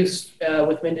joint use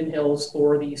with Minden Hills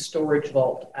for the storage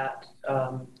vault at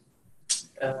 12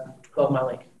 Mile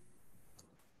Lake.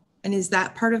 And is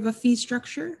that part of a fee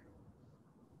structure?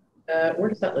 Where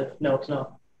does that live? No, it's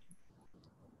not.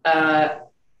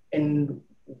 And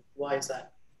why is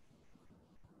that?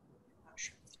 I'm not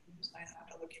sure. I have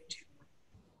to look into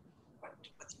what the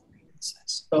agreement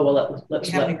says. Oh, well, let's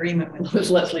have an agreement with let's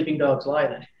let sleeping dogs lie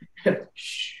then.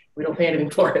 We don't pay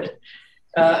anything for it.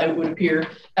 It would appear.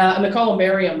 And the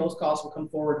columbarium, those costs will come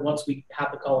forward once we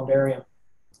have the columbarium.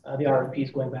 The RFP is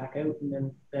going back out,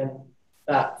 and then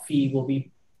that fee will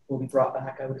be brought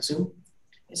back, I would assume.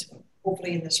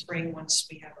 Hopefully in the spring, once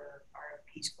we have our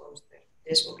RFPs closed,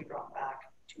 this will be brought back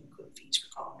to include fees for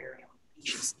columbarium.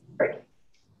 Right.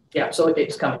 Yeah, so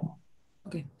it's coming.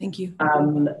 Okay, thank you.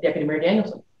 Deputy Mayor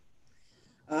Danielson.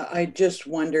 I just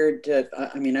wondered,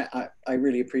 I mean, I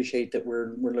really appreciate that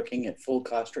we're looking at full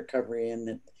cost recovery and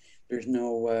that there's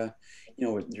no,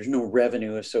 there's no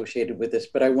revenue associated with this,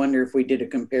 but I wonder if we did a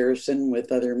comparison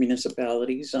with other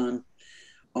municipalities on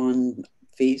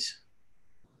fees.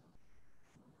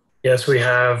 Yes, we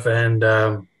have,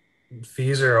 and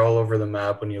fees are all over the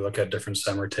map when you look at different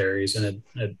cemeteries, and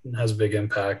it has a big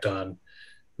impact on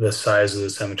the size of the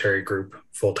cemetery group,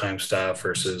 full-time staff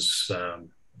versus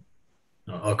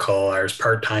I'll call ours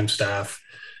part-time staff,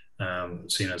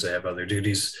 seeing as they have other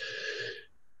duties.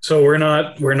 So we're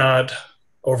not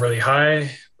overly high,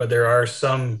 but there are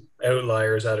some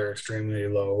outliers that are extremely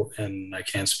low, and I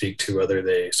can't speak to whether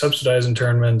they subsidize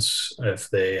internments,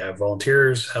 if they have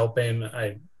volunteers helping.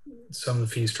 Some of the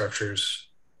fee structures,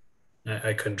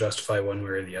 I couldn't justify one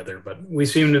way or the other, but we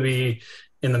seem to be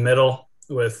in the middle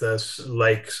with this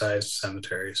like-sized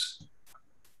cemeteries.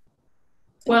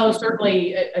 Well,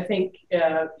 certainly, I think,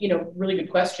 really good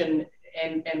question,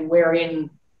 and wherein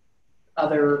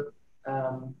other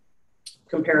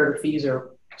comparative fees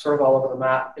are sort of all over the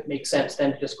map, it makes sense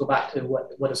then to just go back to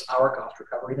what is our cost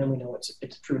recovery. Then we know it's a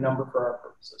true number for our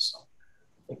purposes. So I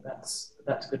think that's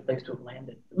a good place to have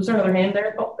landed. Was there another hand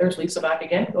there? Oh, there's Lisa back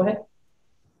again. Go ahead.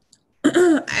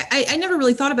 I never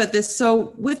really thought about this.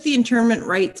 So with the internment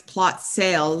rights plot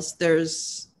sales,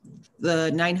 there's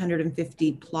the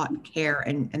 950 plot care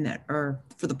and that, or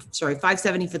for the, sorry,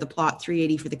 570 for the plot,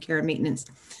 380 for the care and maintenance.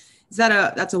 Is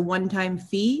that that's a one-time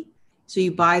fee? So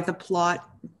you buy the plot,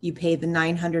 you pay the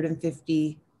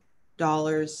 $950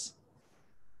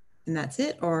 and that's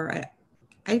it? Or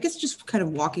I guess just kind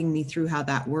of walking me through how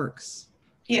that works.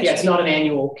 Yes, yeah, it's not an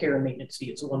annual care and maintenance fee.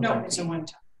 It's a one-time. No, it's a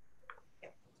one-time.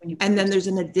 Yeah. And then there's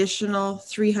an additional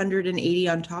 380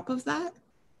 on top of that?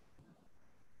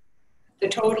 The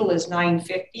total is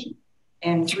 950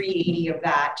 and 380 of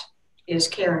that is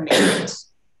care and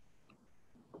maintenance.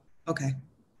 Okay.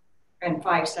 And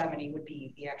 570 would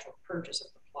be the actual purchase of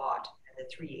the plot. and the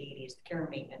 380 is the care and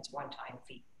maintenance one-time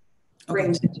fee. Okay.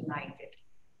 Brings it to 950.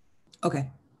 Okay.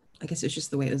 I guess it's just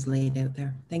the way it was laid out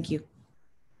there. Thank you.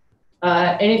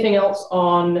 Anything else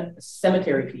on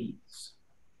cemetery fees?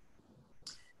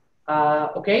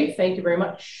 Okay, thank you very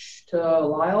much to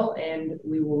Lyle, and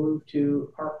we will move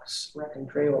to Parks, Rec, and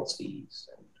Trails fees.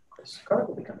 And Chris Carr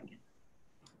will be coming in.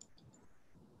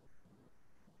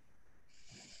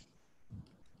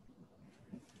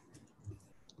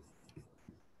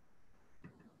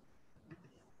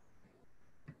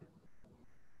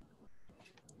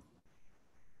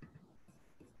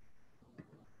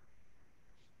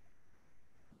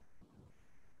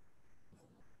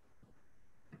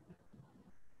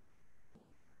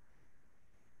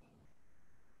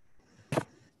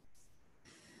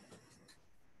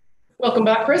 Welcome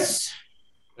back, Chris.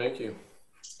 Thank you.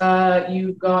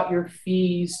 You've got your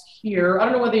fees here. I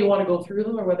don't know whether you want to go through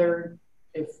them or whether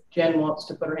if Jen wants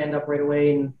to put her hand up right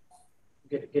away and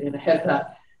get in ahead of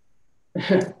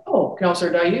that. Oh,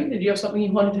 Councillor Dayu, did you have something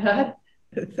you wanted to add?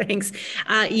 Thanks.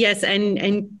 Yes,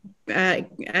 and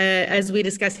as we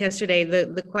discussed yesterday,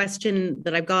 the question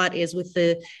that I've got is with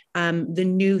the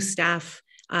new staff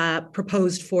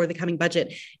proposed for the coming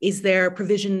budget. Is there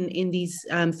provision in these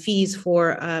fees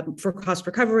for cost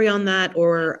recovery on that,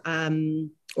 or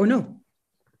no?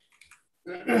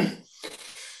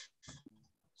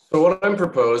 So what I'm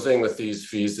proposing with these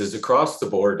fees is across the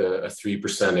board a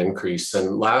 3% increase.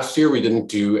 And last year we didn't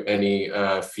do any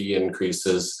fee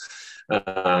increases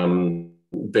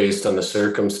based on the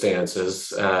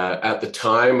circumstances. At the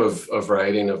time of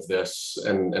writing of this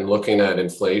and looking at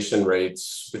inflation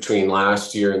rates between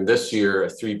last year and this year, a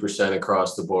 3%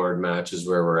 across the board matches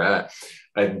where we're at.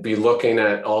 I'd be looking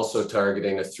at also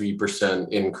targeting a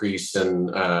 3% increase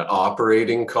in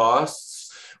operating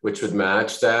costs, which would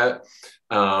match that.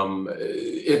 When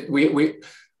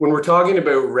we're talking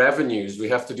about revenues, we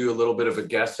have to do a little bit of a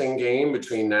guessing game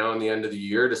between now and the end of the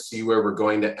year to see where we're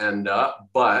going to end up.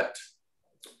 But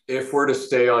if we're to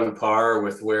stay on par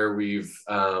with where we've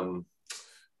ended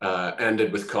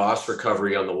with cost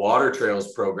recovery on the water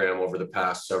trails program over the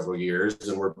past several years,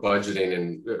 and we're budgeting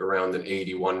in around an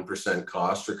 81%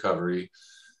 cost recovery,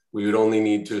 we would only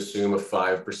need to assume a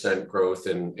 5% growth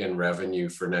in revenue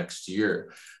for next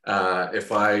year.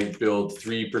 If I build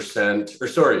 3%, or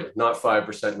sorry, not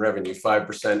 5% revenue,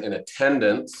 5% in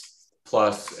attendance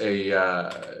plus a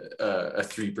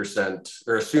 3%,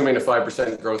 or assuming a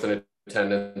 5% growth in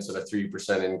attendance and a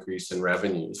 3% increase in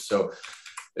revenues. So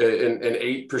an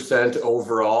 8%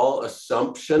 overall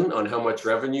assumption on how much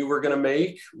revenue we're going to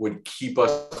make would keep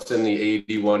us in the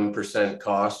 81%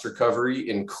 cost recovery,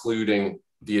 including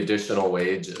the additional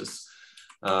wages.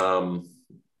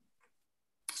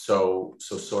 So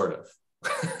sort of.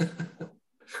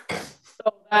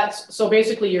 So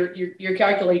basically your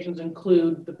calculations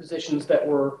include the positions that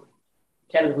were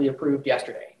tentatively approved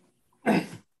yesterday.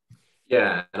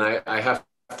 Yeah, and I have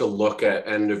to look at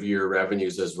end of year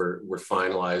revenues as we're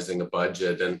finalizing the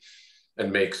budget and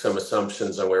make some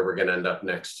assumptions on where we're going to end up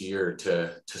next year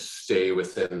to stay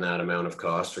within that amount of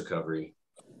cost recovery.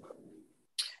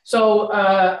 So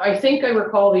I think I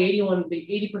recall the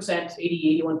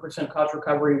 81% cost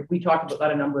recovery. We talked about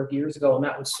that a number of years ago, and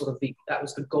that was sort of the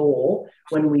goal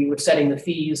when we were setting the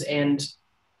fees and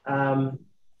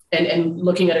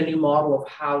looking at a new model of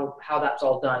how that's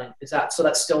all done. So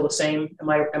that's still the same? Am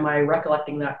I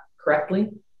recollecting that correctly?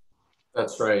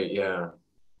 That's right. Yeah.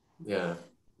 Yeah.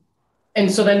 And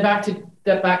so then back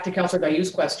to Councillor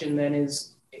Dayu's question then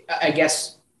is, I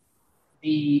guess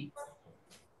the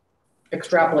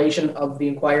extrapolation of the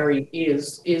inquiry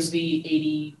is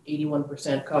the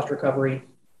 81% cost recovery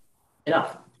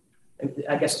enough?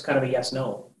 I guess it's kind of a yes,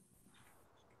 no.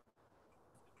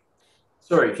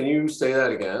 Sorry, can you say that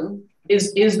again?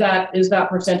 Is that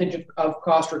percentage of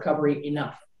cost recovery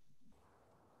enough?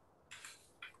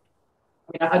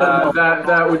 I mean, I don't know.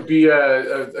 That would be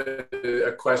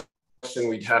a question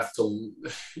we'd have to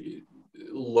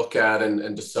look at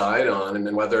and decide on, and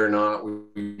then whether or not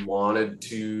we wanted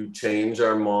to change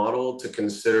our model to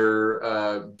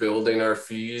consider building our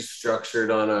fees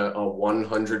structured on a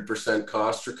 100%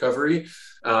 cost recovery.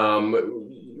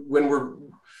 When we're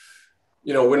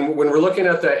looking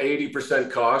at that 80%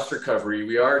 cost recovery,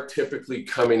 we are typically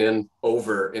coming in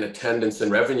over in attendance and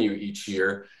revenue each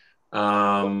year.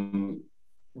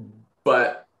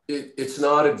 But it's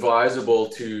not advisable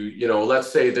to,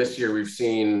 let's say this year we've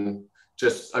seen,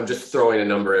 I'm just throwing a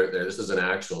number out there. This isn't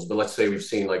actuals, but let's say we've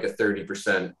seen like a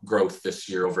 30% growth this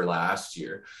year over last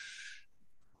year.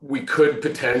 we could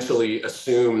potentially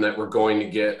assume that we're going to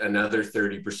get another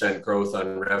 30% growth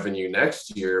on revenue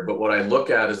next year. But what I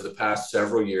look at is the past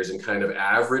several years and kind of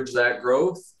average that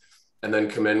growth and then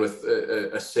come in with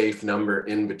a safe number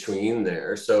in between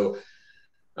there. So,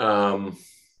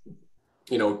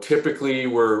 you know, typically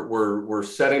we're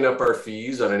setting up our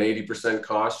fees on an 80%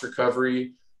 cost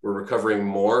recovery. We're recovering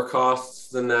more costs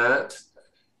than that.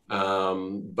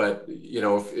 But you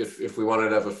know, if we wanted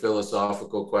to have a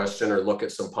philosophical question or look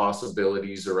at some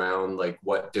possibilities around like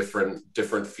what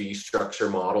different fee structure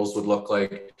models would look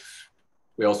like,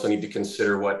 we also need to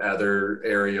consider what other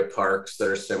area parks that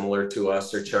are similar to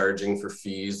us are charging for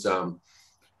fees.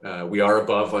 We are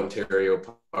above Ontario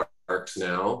parks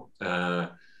now.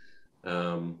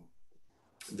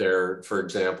 There, for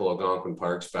example, Algonquin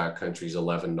Park's backcountry is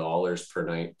 $11 per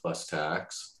night plus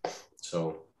tax.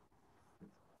 So.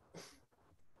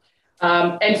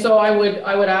 And so I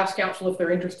would ask council if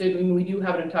they're interested. I mean, we do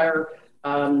have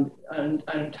an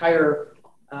entire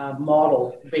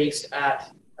model based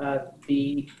at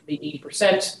the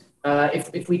 80%.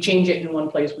 If we change it in one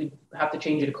place, we have to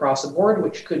change it across the board,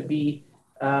 which could be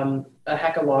a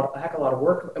heck of a lot of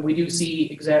work. We do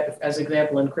see, as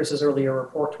example in Chris's earlier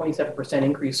report, 27%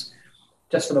 increase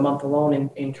just for the month alone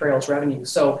in trails revenue.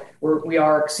 So we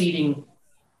are exceeding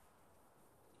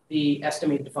the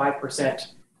estimated 5%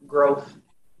 growth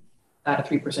at a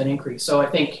 3% increase. So I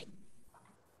think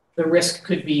the risk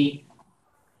could be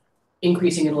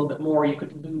increasing it a little bit more. You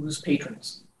could lose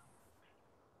patrons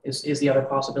is the other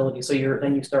possibility. So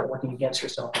then you start working against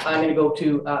yourself. I'm going to go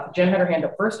to Jen had her hand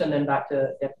up first and then back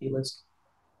to Deputy Liz.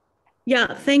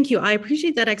 Yeah, thank you. I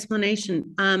appreciate that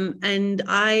explanation. And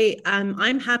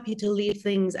I'm happy to leave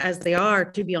things as they are,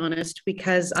 to be honest,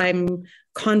 because I'm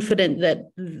confident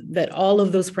that all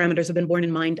of those parameters have been borne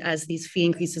in mind as these fee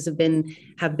increases have been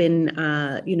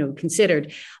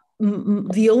considered.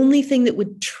 The only thing that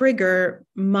would trigger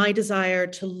my desire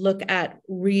to look at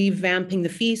revamping the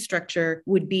fee structure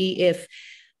would be if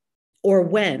or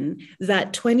when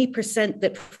that 20%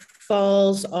 that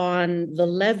falls on the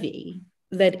levy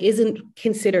that isn't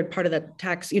considered part of the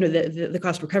tax, the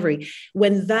cost recovery,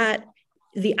 when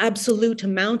the absolute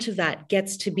amount of that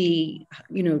gets to be,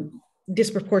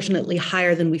 disproportionately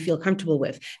higher than we feel comfortable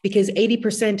with, because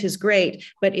 80% is great,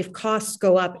 but if costs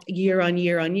go up year on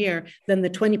year on year, then the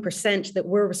 20% that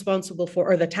we're responsible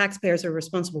for, or the taxpayers are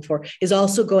responsible for, is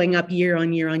also going up year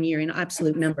on year on year in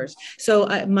absolute numbers. So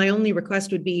my only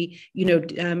request would be, to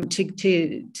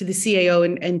the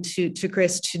CAO and to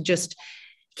Chris to just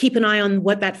keep an eye on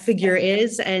what that figure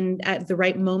is, and at the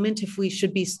right moment, if we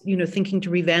should be, thinking to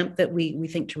revamp, that we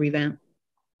think to revamp.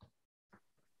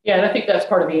 Yeah, and I think that's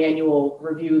part of the annual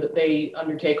review that they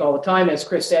undertake all the time. As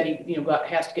Chris said, he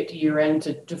has to get to year end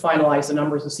to finalize the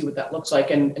numbers and see what that looks like.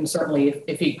 And certainly,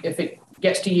 if it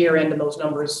gets to year end and those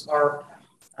numbers are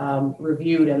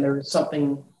reviewed and there's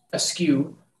something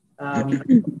askew,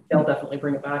 they'll definitely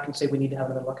bring it back and say we need to have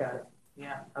another look at it.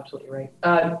 Yeah, absolutely right.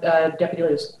 Deputy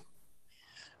Liz.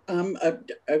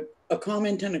 A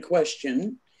comment and a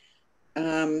question.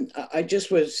 I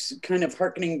just was kind of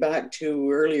hearkening back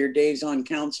to earlier days on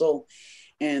council,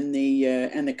 and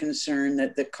the concern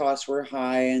that the costs were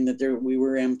high and that we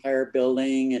were empire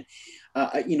building, and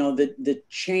the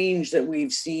change that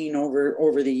we've seen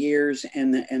over the years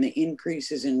and the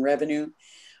increases in revenue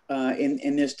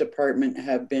in this department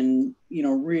have been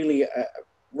really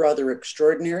rather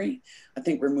extraordinary. I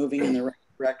think we're moving in the right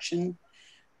direction,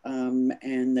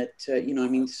 and that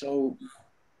so.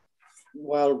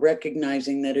 While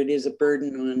recognizing that it is a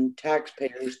burden on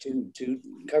taxpayers to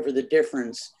cover the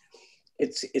difference,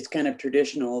 it's kind of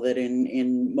traditional that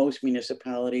in most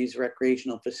municipalities,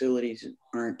 recreational facilities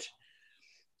aren't,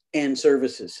 and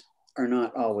services are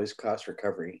not always cost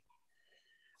recovery.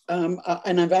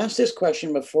 And I've asked this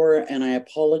question before, and I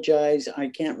apologize, I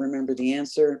can't remember the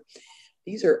answer.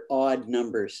 These are odd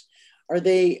numbers. Are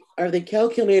they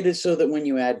calculated so that when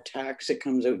you add tax, it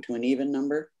comes out to an even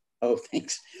number? Oh,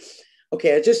 thanks.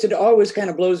 Okay, it always kind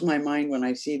of blows my mind when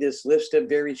I see this list of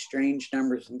very strange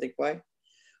numbers and think, why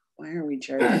are we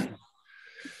charging?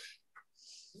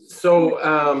 So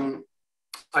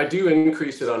I do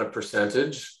increase it on a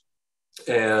percentage,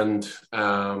 and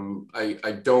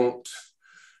I don't,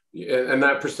 and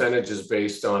that percentage is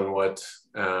based on what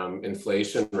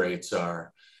inflation rates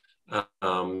are.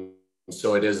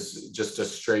 So it is just a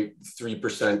straight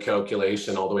 3%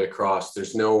 calculation all the way across.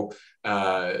 There's no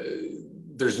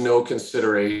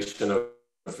consideration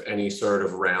of any sort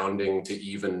of rounding to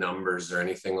even numbers or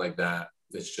anything like that.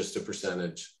 It's just a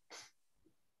percentage.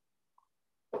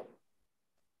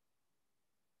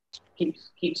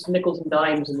 Keeps nickels and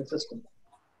dimes in the system.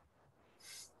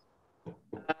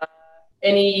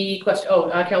 Any question?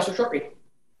 Councillor Shortreed.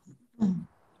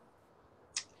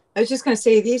 I was just going to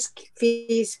say these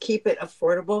fees keep it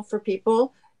affordable for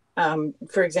people.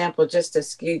 For example, just a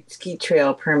ski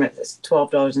trail permit is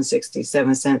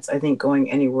 $12.67. I think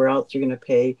going anywhere else, you're going to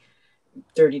pay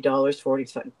 $30,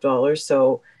 $45.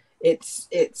 So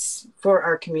it's for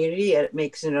our community. It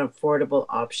makes it an affordable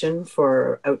option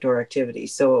for outdoor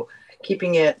activities. So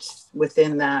keeping it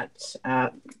within that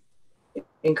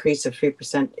increase of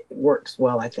 3% works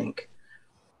well, I think.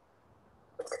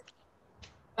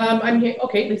 I'm here.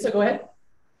 Okay, Lisa, go ahead.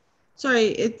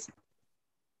 Sorry,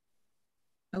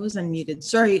 I was unmuted.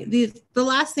 Sorry. The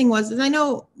last thing was, I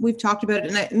know we've talked about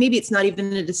it, and maybe it's not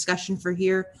even a discussion for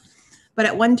here, but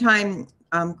at one time,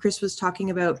 Chris was talking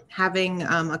about having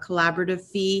a collaborative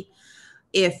fee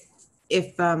if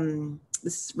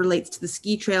this relates to the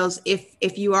ski trails.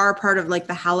 If you are a part of like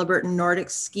the Halliburton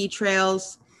Nordic ski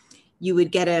trails, you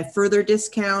would get a further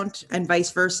discount, and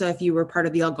vice versa. If you were part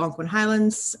of the Algonquin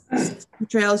Highlands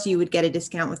trails, you would get a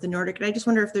discount with the Nordic. And I just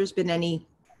wonder if there's been any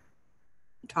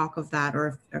talk of that,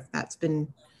 or if that's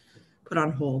been put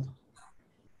on hold.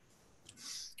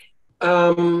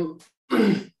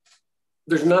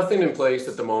 There's nothing in place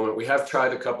at the moment. We have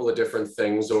tried a couple of different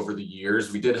things over the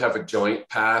years. We did have a joint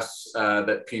pass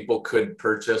that people could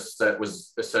purchase that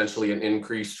was essentially an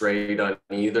increased rate on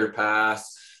either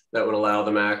pass that would allow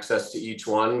them access to each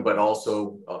one, but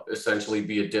also essentially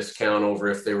be a discount over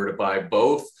if they were to buy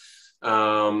both.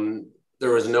 There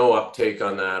was no uptake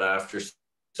on that after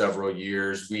several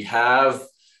years. We have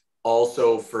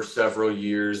also for several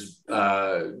years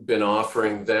been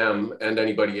offering them and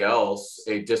anybody else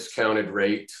a discounted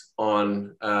rate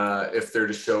on if they're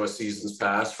to show a season's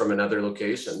pass from another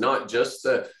location, not just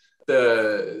the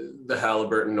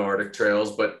Halliburton Nordic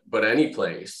trails, but any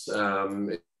place.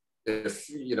 If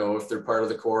they're part of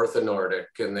the Kawartha Nordic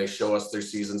and they show us their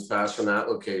season's pass from that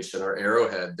location, or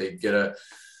Arrowhead, they'd get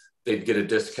a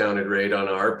discounted rate on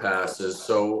our passes.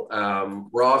 So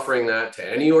we're offering that to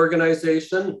any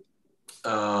organization,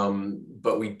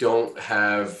 but we don't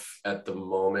have at the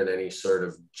moment any sort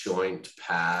of joint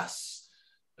pass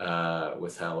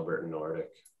with Halliburton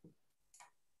Nordic.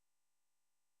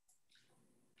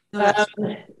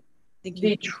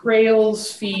 The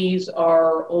trails fees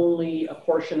are only a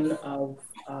portion of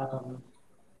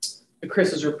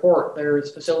Chris's report.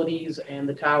 There's facilities and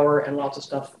the tower and lots of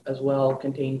stuff as well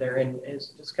contained therein.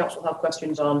 Does council have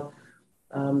questions on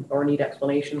or need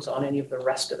explanations on any of the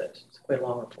rest of it? It's quite a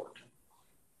long report.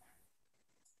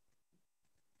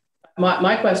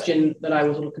 My question that I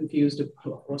was a little confused,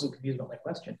 well, I wasn't confused about my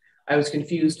question. I was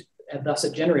confused, and thus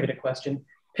it generated a question.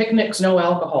 Picnics, no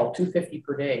alcohol, $2.50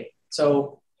 per day.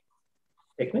 So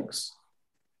picnics.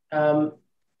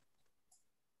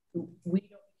 We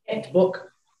can't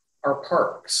book our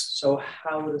parks. So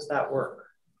how does that work?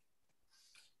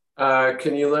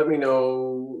 Can you let me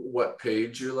know what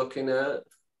page you're looking at?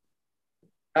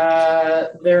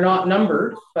 They're not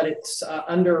numbered, but it's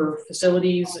under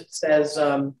facilities. It says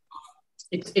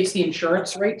it's the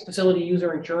insurance rates, facility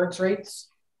user insurance rates.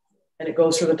 And it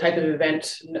goes through the type of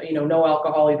event, no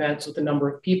alcohol events with the number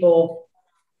of people.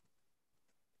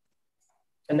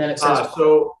 And then it says,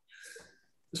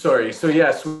 So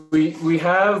yes, we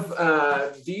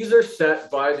have, these are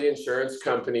set by the insurance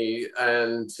company.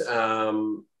 And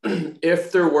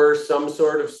if there were some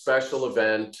sort of special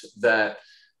event that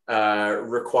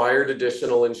required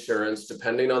additional insurance,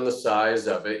 depending on the size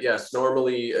of it, yes,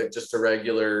 normally just a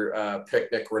regular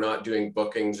picnic, we're not doing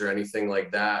bookings or anything like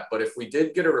that. But if we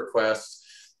did get a request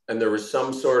and there was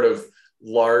some sort of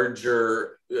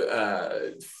larger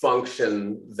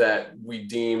function that we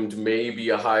deemed maybe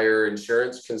a higher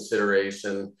insurance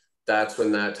consideration, that's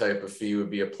when that type of fee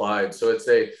would be applied. So it's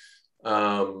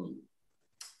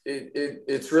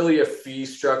it's really a fee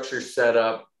structure set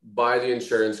up by the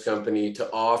insurance company to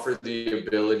offer the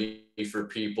ability for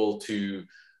people to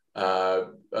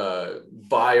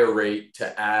buy a rate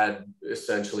to add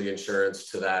essentially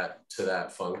insurance to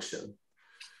that function.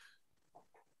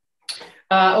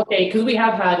 Okay, because we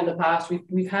have had in the past,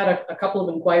 we've had a couple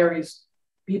of inquiries,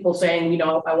 people saying,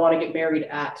 I want to get married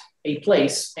at a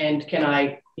place, and can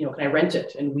I rent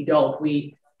it? And we don't.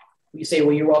 We say,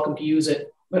 well, you're welcome to use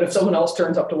it, but if someone else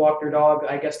turns up to walk their dog,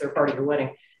 I guess they're part of your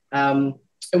wedding. And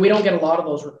we don't get a lot of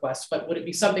those requests. But would it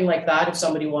be something like that if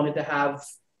somebody wanted to have,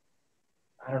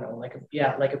 I don't know,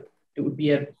 it would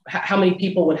be how many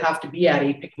people would have to be at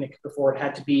a picnic before it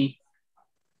had to be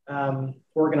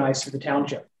organized through the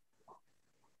township?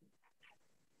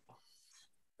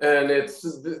 And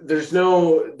there's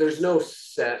no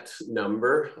set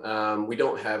number. We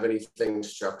don't have anything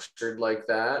structured like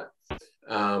that.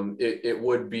 it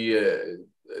would be an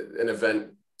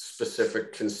event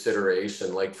specific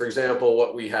consideration. Like, for example,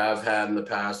 what we have had in the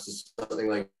past is something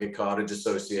like a cottage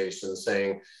association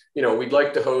saying, you know, we'd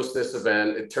like to host this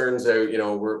event. It turns out, you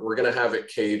know, we're going to have it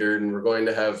catered and we're going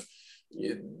to have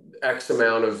X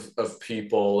amount of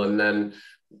people. And then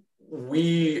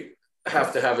we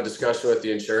have to have a discussion with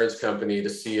the insurance company to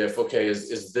see if, okay,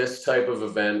 is this type of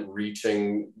event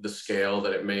reaching the scale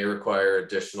that it may require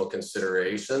additional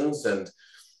considerations? And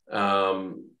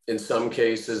in some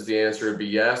cases, the answer would be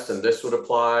yes, and this would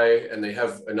apply. And they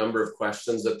have a number of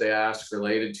questions that they ask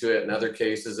related to it. In other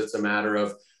cases, it's a matter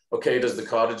of, okay, does the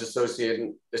cottage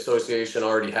association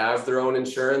already have their own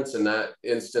insurance? In that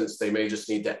instance, they may just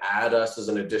need to add us as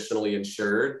an additionally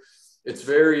insured. It's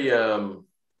very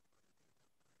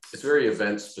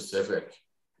event specific.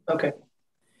 Okay.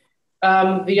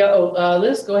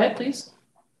 Liz, go ahead, please.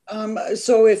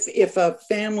 So if a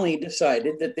family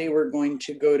decided that they were going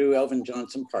to go to Elvin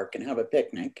Johnson Park and have a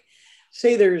picnic,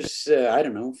 say there's, I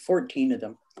don't know, 14 of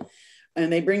them,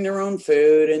 and they bring their own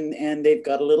food and they've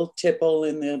got a little tipple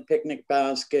in the picnic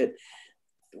basket,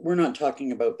 we're not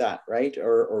talking about that, right?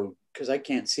 Or because I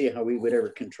can't see how we would ever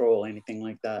control anything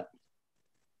like that.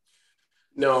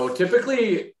 No,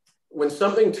 typically when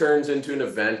something turns into an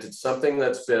event, it's something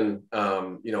that's been,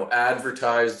 you know,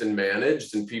 advertised and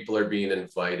managed, and people are being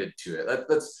invited to it.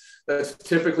 That's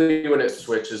typically when it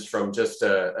switches from just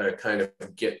a kind of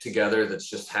get together that's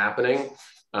just happening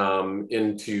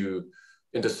into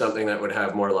something that would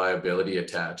have more liability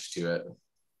attached to it.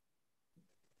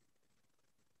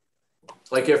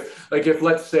 Like if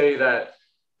let's say that,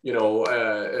 you know,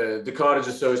 the cottage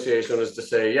association was to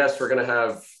say, yes, we're going to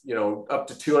have, you know, up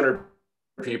to 200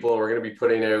 people, we're going to be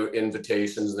putting out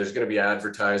invitations, there's going to be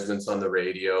advertisements on the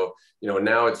radio, you know,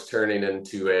 now it's turning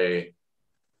into a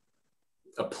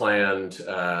planned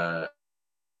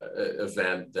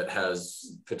event that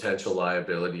has potential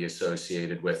liability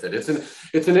associated with it.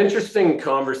 It's an interesting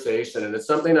conversation, and it's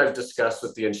something I've discussed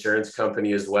with the insurance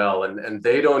company as well, and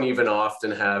they don't even often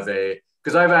have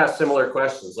because I've asked similar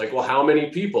questions like, well, how many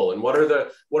people and what are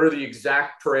the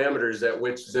exact parameters at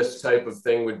which this type of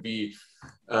thing would be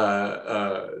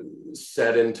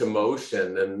set into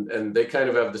motion, and they kind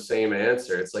of have the same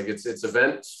answer. It's like it's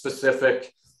event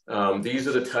specific. These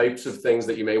are the types of things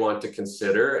that you may want to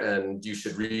consider, and you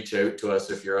should reach out to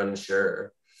us if you're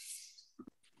unsure.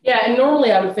 Yeah, and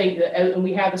normally I would think that, and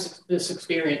we had this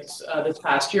experience this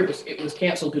past year, it was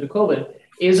canceled due to COVID,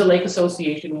 is a lake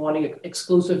association wanting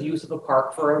exclusive use of a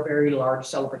park for a very large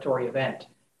celebratory event.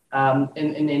 And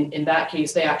in that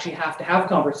case, they actually have to have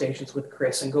conversations with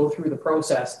Chris and go through the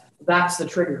process. That's the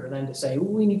trigger then to say,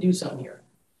 we need to do something here.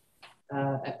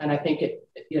 And I think like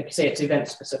you say, it's event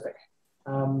specific.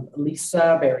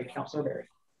 Lisa Berry, Councillor Berry.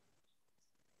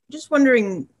 Just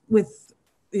wondering, with,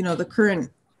 you know, the current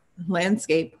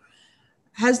landscape,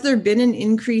 has there been an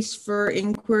increase for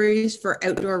inquiries for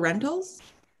outdoor rentals?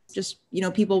 Just, you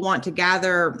know, people want to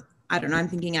gather, I don't know, I'm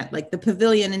thinking at like the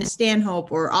Pavilion in Stanhope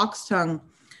or Oxtongue,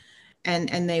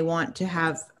 and they want to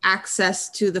have access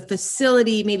to the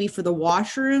facility, maybe for the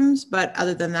washrooms, but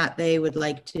other than that, they would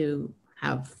like to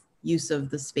have use of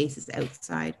the spaces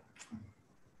outside.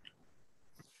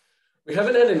 We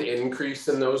haven't had an increase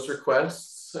in those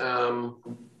requests.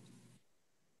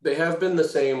 They have been the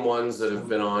same ones that have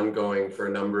been ongoing for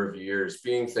a number of years,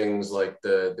 being things like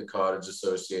the Cottage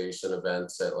Association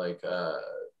events at like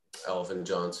Elvin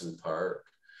Johnson Park.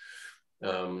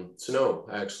 So no,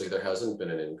 actually there hasn't been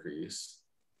an increase.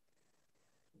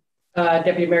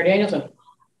 Deputy Mayor Danielson.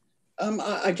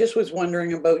 I just was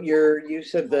wondering about your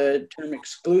use of the term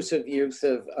exclusive use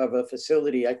of a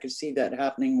facility. I could see that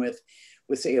happening with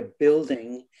say a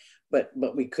building, but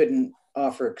we couldn't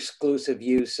offer exclusive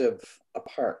use of a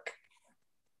park.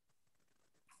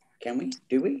 Can we?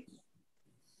 Do we?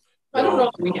 I don't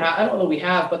know if we have. I don't know we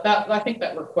have, but I think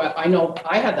that request. I know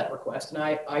I had that request, and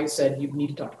I said you need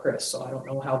to talk to Chris. So I don't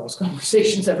know how those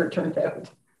conversations ever turned out.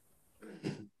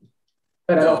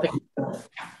 But I don't think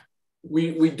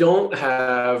we don't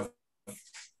have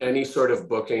any sort of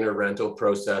booking or rental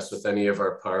process with any of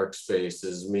our park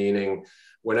spaces. Meaning,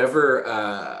 whenever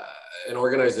an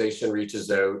organization reaches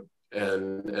out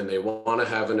and they want to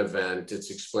have an event,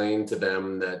 it's explained to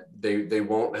them that they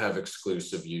won't have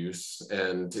exclusive use,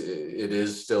 and it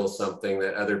is still something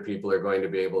that other people are going to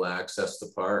be able to access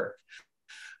the park.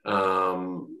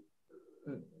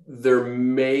 There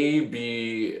may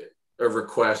be a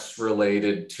request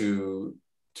related to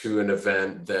an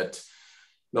event that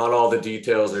not all the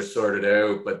details are sorted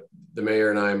out, but the mayor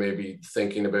and I may be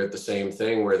thinking about the same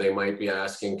thing, where they might be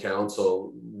asking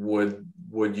council, would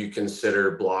would you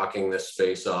consider blocking this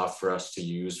space off for us to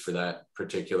use for that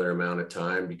particular amount of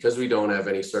time? Because we don't have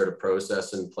any sort of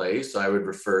process in place, I would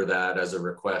refer that as a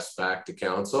request back to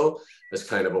council as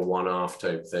kind of a one-off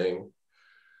type thing.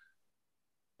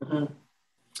 Mm-hmm.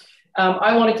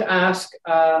 I wanted to ask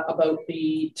about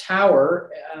the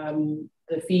tower,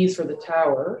 the fees for the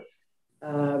tower.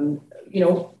 You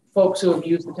know, folks who have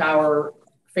used the tower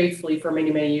faithfully for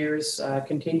many, many years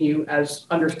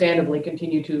understandably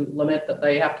continue to lament that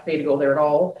they have to pay to go there at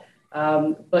all.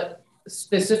 But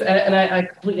specific, and I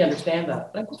completely understand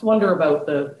that. But I just wonder about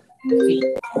the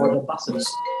fee for the buses.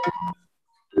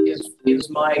 Is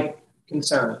my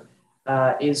concern.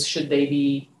 Should they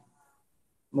be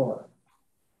more?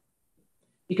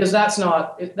 Because that's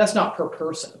not per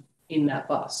person in that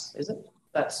bus, is it?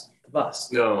 That's the bus.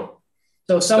 No.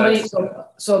 So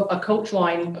so a coach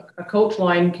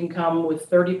line can come with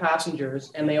 30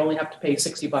 passengers and they only have to pay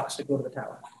 $60 to go to the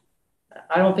tower.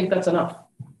 I don't think that's enough,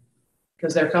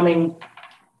 because they're coming,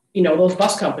 you know, those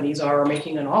bus companies are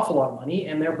making an awful lot of money,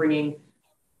 and they're bringing,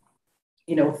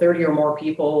 you know, 30 or more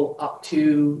people up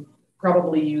to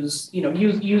probably use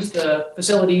the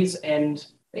facilities, and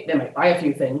they might buy a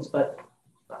few things, but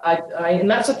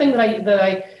and that's the thing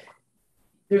that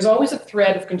there's always a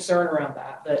thread of concern around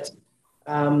that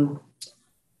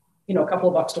you know, a couple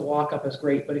of bucks to walk up is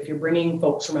great, but if you're bringing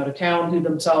folks from out of town who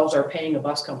themselves are paying a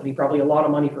bus company probably a lot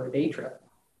of money for a day trip,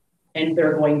 and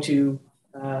they're going to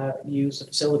use the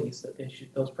facilities, that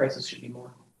those prices should be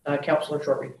more. Councillor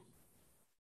Shortreed.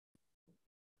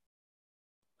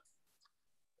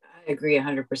 I agree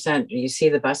 100%. You see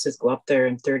the buses go up there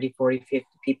and 30, 40, 50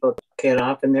 people get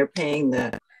off, and they're paying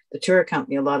the tour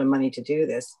company a lot of money to do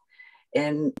this.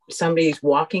 And somebody's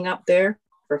walking up there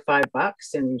for $5,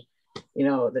 and you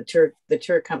know, the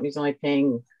tour company's only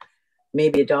paying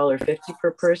maybe $1.50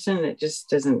 per person. It just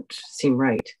doesn't seem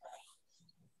right.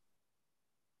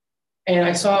 And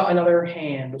I saw another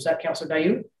hand. Was that Councillor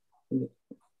Dayoud?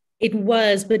 It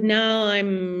was, but now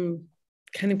I'm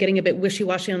kind of getting a bit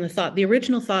wishy-washy on the thought. The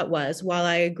original thought was, while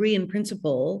I agree in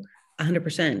principle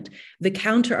 100%, the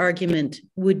counter argument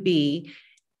would be,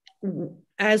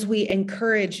 as we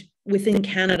encourage within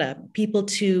Canada people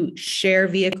to share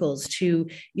vehicles, to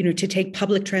take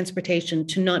public transportation,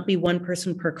 to not be one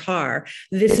person per car,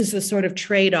 this is the sort of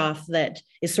trade-off that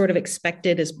is sort of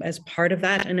expected as part of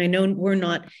that. And I know we're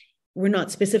not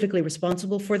specifically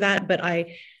responsible for that, but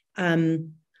I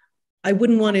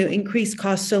wouldn't want to increase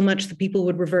costs so much that people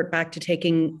would revert back to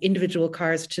taking individual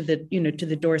cars to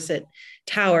the Dorset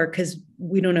Tower, because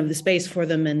we don't have the space for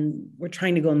them, and we're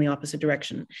trying to go in the opposite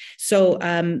direction.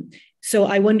 So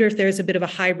I wonder if there's a bit of a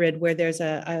hybrid where there's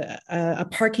a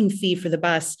parking fee for the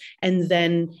bus, and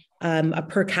then a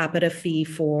per capita fee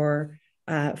for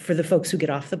the folks who get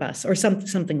off the bus, or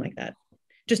something like that,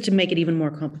 just to make it even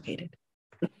more complicated.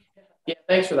 Yeah,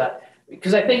 thanks for that.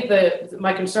 Because I think that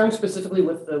my concern specifically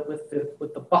with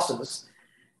the buses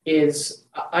is,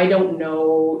 I don't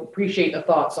know, appreciate the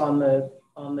thoughts on the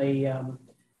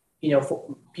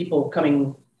for people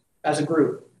coming as a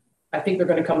group. I think they're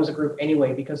going to come as a group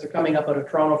anyway, because they're coming up out of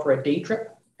Toronto for a day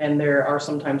trip, and there are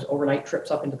sometimes overnight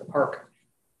trips up into the park,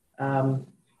 and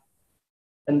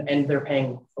they're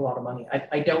paying a lot of money.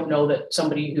 I don't know that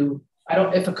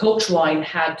if a coach line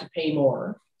had to pay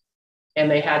more and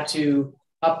they had to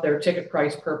up their ticket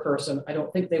price per person, I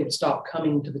don't think they would stop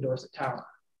coming to the Dorset Tower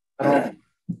at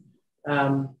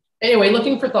all. Anyway,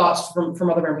 looking for thoughts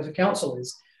from other members of council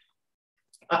is,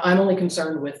 I'm only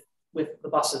concerned with the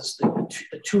buses,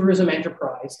 the tourism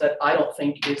enterprise that I don't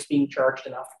think is being charged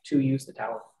enough to use the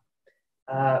tower.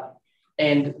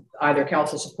 And either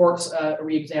council supports a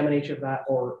re-examination of that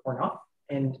or not.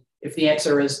 And if the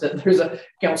answer is that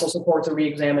council supports a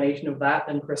re-examination of that,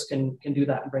 then Chris can do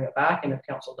that and bring it back. And if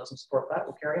council doesn't support that,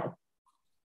 we'll carry on.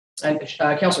 And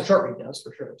Councillor Shortreed does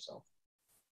for sure. So,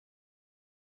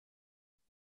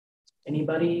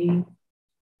 anybody?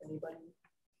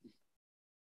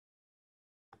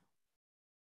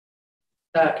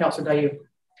 Councillor Dayoud.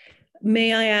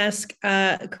 May I ask,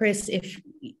 Chris,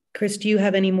 do you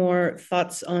have any more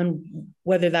thoughts on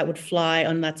whether that would fly,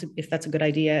 if that's a good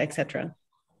idea, etc.?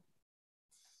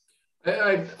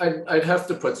 I'd have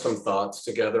to put some thoughts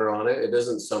together on it. It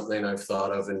isn't something I've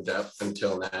thought of in depth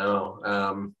until now.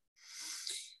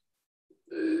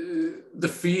 The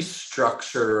fee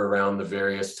structure around the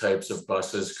various types of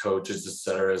buses, coaches,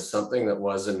 etc., is something that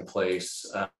was in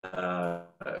place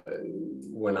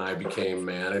when I became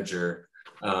manager.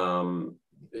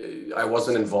 I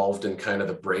wasn't involved in kind of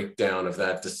the breakdown of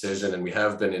that decision, and we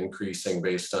have been increasing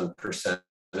based on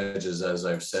percentages, as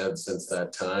I've said, since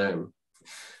that time.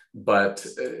 But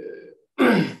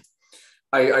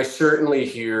I certainly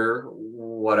hear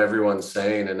what everyone's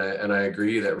saying, and I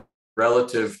agree that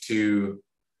relative to,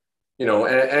 you know,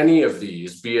 any of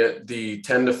these, be it the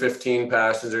 10 to 15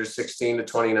 passengers, 16 to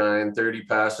 29, 30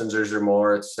 passengers or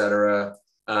more, et cetera,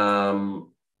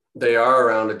 they are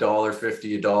around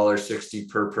 $1.50, $1.60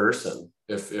 per person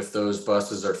if those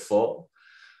buses are full.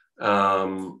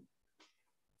 The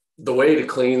way to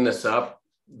clean this up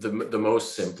the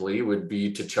most simply would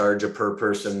be to charge a per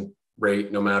person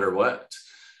rate no matter what,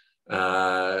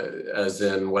 as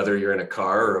in whether you're in a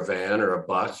car or a van or a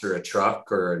bus or a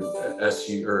truck or an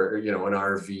SU or, you know, an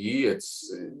RV.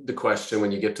 It's the question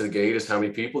when you get to the gate is how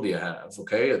many people do you have?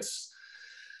 Okay, it's,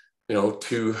 you know,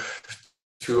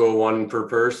 201 per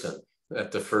person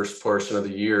at the first portion of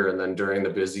the year, and then during the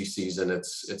busy season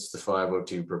it's the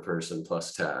 502 per person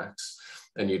plus tax.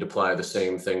 And you'd apply the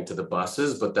same thing to the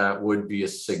buses, but that would be a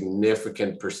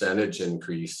significant percentage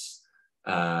increase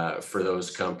for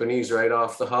those companies right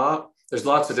off the hop. There's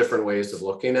lots of different ways of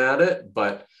looking at it,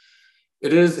 but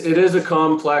it is a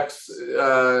complex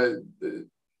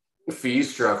fee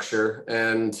structure,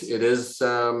 and it is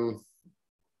the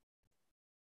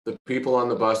people on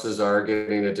the buses are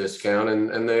getting a discount,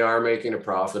 and they are making a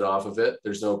profit off of it.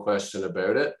 There's no question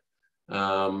about it.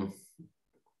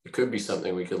 It could be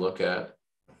something we could look at.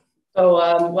 So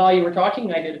while you were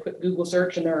talking, I did a quick Google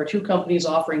search, and there are 2 companies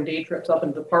offering day trips up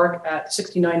into the park at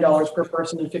 $69 per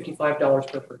person and $55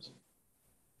 per person.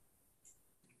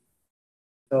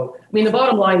 So, I mean, the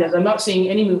bottom line is I'm not seeing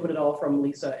any movement at all from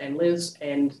Lisa and Liz.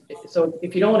 And so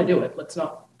if you don't want to do it, let's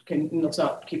not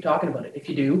keep talking about it. If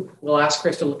you do, we'll ask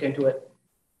Chris to look into it.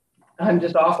 I'm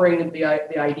just offering the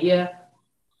idea.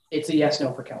 It's a yes,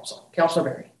 no for council. Councillor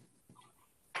Berry.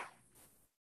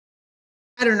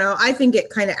 I don't know. I think it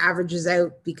kind of averages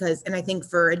out because, and I think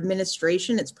for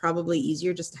administration, it's probably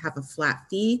easier just to have a flat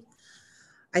fee.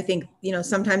 I think, you know,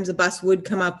 sometimes a bus would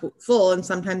come up full and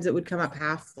sometimes it would come up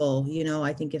half full. You know,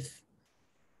 I think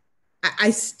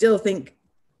I still think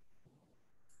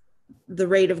the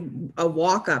rate of a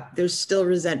walk up, there's still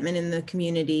resentment in the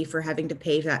community for having to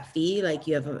pay that fee. Like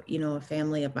you have a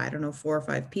family of, I don't know, 4 or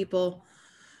 5 people.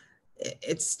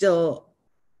 It's still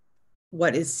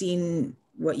what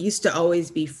used to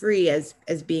always be free as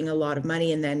being a lot of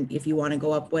money. And then if you want to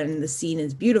go up when the scene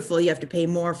is beautiful, you have to pay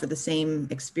more for the same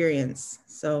experience.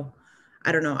 So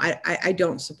I don't know. I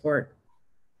don't support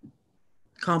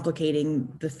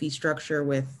complicating the fee structure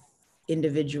with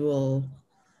individual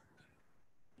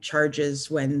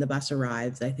charges when the bus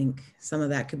arrives. I think some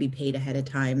of that could be paid ahead of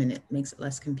time and it makes it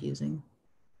less confusing.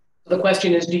 The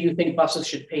question is, do you think buses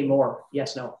should pay more?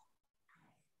 Yes, no.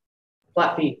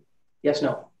 Flat fee? Yes,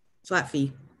 no. Flat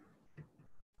fee.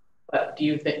 But do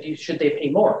you think, should they pay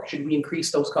more? Should we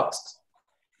increase those costs?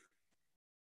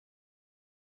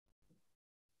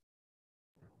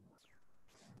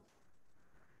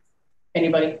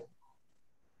 Anybody?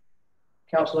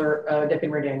 Councillor Deputy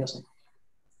Mayor Danielson.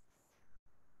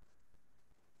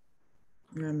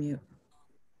 You're on mute.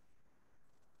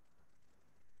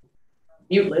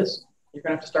 Mute, Liz. You're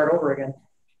gonna have to start over again.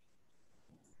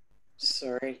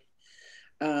 Sorry.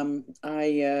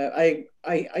 I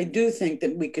do think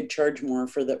that we could charge more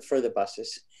for the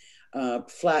buses.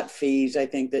 Flat fees, I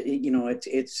think that, you know,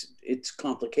 it's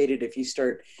complicated if you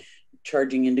start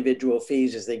charging individual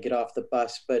fees as they get off the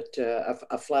bus, but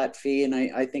a flat fee, and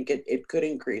I think it could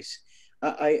increase.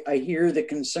 I hear the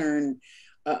concern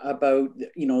about,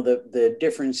 you know, the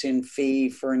difference in fee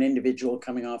for an individual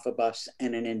coming off a bus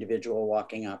and an individual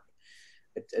walking up.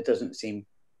 It doesn't seem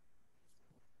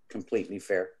completely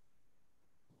fair.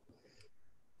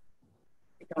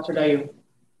 Councillor Dayu.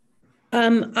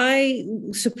 I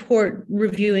support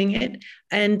reviewing it,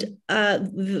 and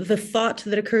the thought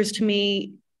that occurs to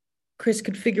me, Chris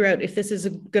could figure out if this is a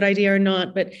good idea or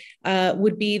not, but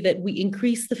would be that we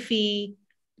increase the fee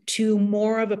to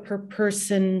more of a per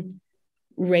person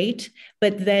rate,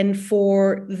 but then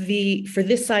for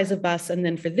this size of bus and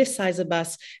then for this size of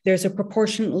bus, there's a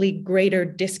proportionately greater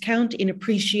discount in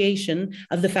appreciation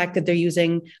of the fact that they're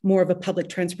using more of a public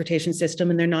transportation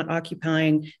system and they're not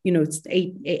occupying, you know,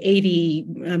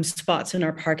 80 spots in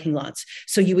our parking lots.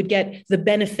 So you would get the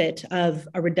benefit of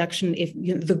a reduction if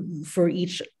for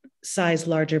each size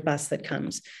larger bus that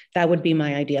comes. That would be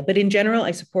my idea. But in general,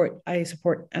 I support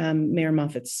Mayor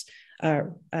Moffat's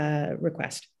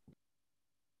request.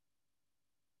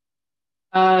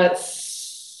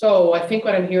 So I think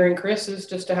what I'm hearing, Chris, is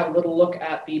just to have a little look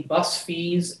at the bus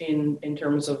fees in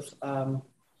terms of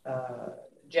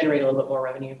generate a little bit more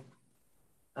revenue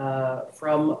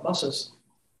from buses.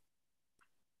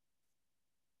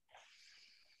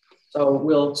 So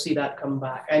we'll see that come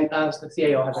back. And the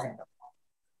CAO has a hand up.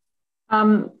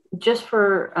 Just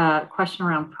for a question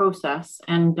around process,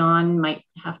 and Dawn might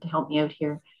have to help me out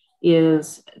here,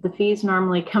 is the fees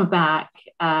normally come back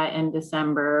in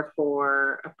December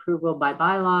for approval by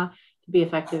bylaw to be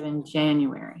effective in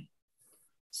January.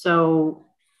 So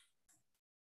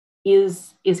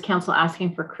is council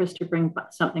asking for Chris to bring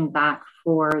something back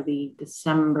for the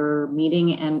December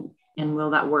meeting, and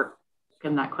will that work?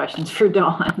 And that question's for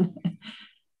Dawn.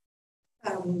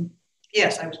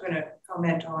 Yes, I was going to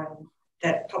comment on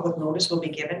that. Public notice will be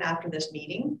given after this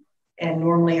meeting, and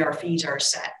normally our fees are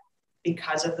set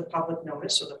because of the public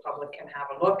notice, so the public can have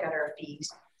a look at our fees.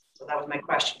 So that was my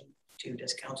question too.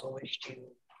 Does council wish to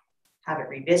have it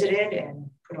revisited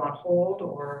and put on hold,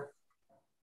 or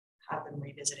have them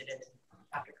revisited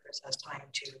after Chris has time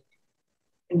to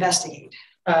investigate?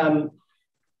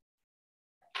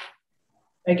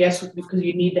 I guess because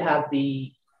you need to have okay,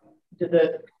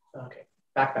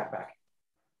 back.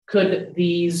 Could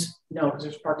these, no, because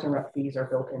there's parks and rec fees are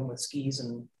built in with skis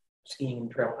and skiing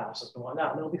and trail passes and whatnot,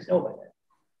 and there'll be snow by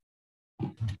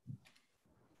then.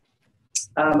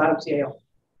 Madam CAO,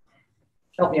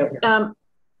 help me out here.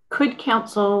 Could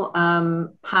council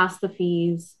pass the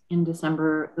fees in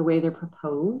December the way they're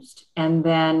proposed, and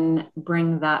then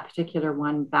bring that particular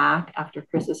one back after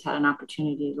Chris has had an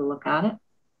opportunity to look at it?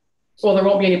 Well, there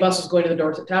won't be any buses going to the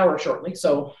Dorset Tower shortly,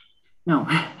 so. No.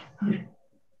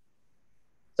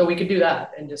 So we could do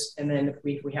that, and then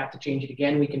if we have to change it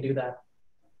again, we can do that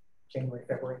January,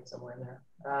 February, somewhere in there.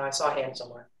 I saw a hand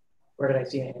somewhere. Where did I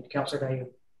see a hand? Councillor Dayu.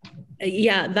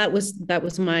 Yeah, that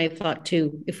was my thought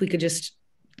too. If we could just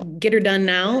get her done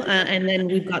now, and then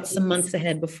we've got some months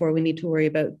ahead before we need to worry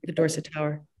about the Dorset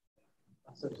Tower.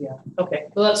 So, yeah. Okay.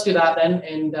 Well, let's do that then,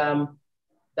 and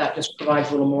that just provides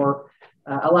a little more.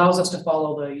 Allows us to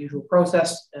follow the usual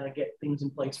process, get things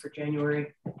in place for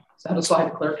January. Satisfy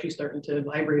the clerk, she's starting to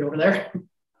vibrate over there.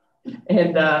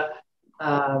 And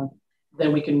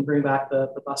then we can bring back the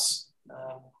bus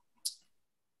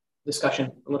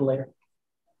discussion a little later.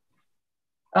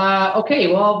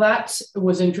 Okay, well, that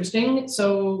was interesting.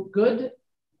 So good.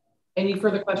 Any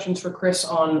further questions for Chris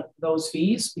on those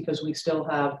fees? Because we still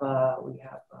have,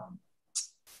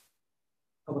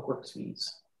 public works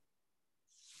fees.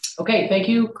 Okay, thank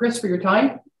you, Chris, for your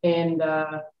time, and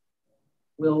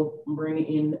we'll bring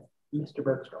in Mr.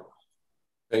 Bergstrom.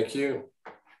 Thank you.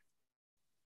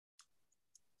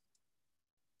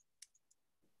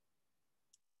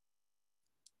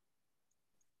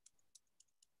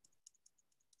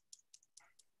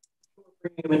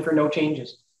 Bring him in for no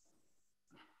changes.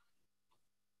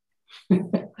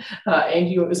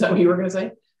 Angie, is that what you were going to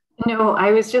say? No,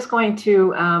 I was just going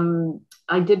to.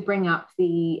 I did bring up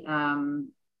the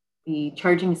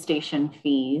charging station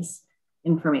fees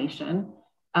information,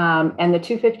 and the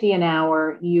 $2.50 an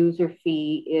hour user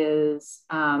fee is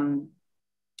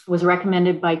was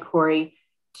recommended by Corey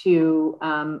to.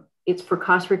 It's for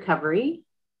cost recovery,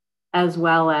 as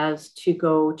well as to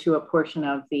go to a portion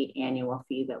of the annual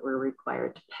fee that we're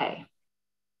required to pay.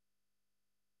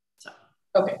 So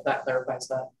okay, that clarifies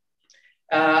that.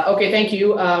 Okay, thank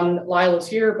you. Lyle is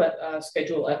here, but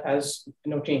Schedule F has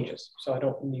no changes, so I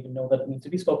don't even know that it needs to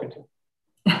be spoken to.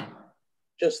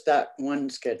 Just that one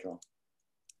schedule.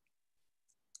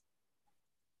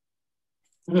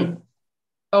 Mm-hmm.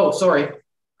 Oh, sorry.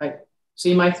 I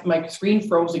see my screen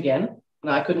froze again,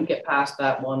 and I couldn't get past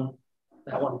that one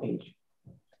page.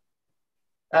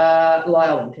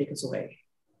 Lyle, take us away.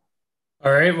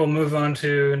 All right, we'll move on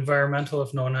to environmental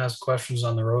if no one has questions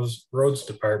on the roads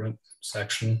department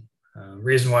section.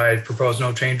 Reason why I propose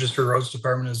no changes for roads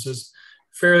department is this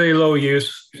fairly low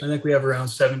use. I think we have around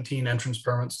 17 entrance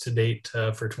permits to date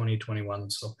for 2021.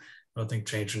 So I don't think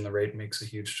changing the rate makes a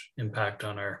huge impact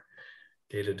on our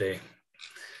day-to-day.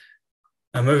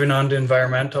 Moving on to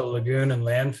environmental, lagoon and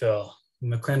landfill.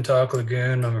 McClintock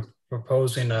Lagoon, I'm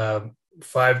proposing a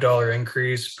 $5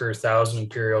 increase per 1,000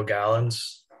 imperial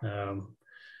gallons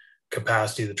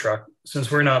capacity of the truck.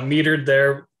 Since we're not metered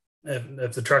there,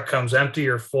 if the truck comes empty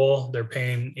or full, they're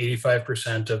paying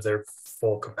 85% of their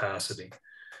full capacity.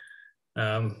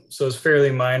 So it's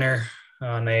fairly minor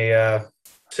on a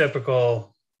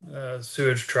typical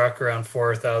sewage truck, around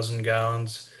 4,000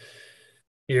 gallons.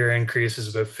 Your increase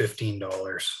is about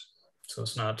 $15. So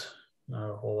it's not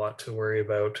a whole lot to worry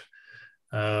about.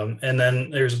 And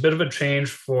then there's a bit of a change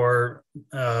for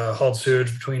hauled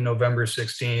sewage between November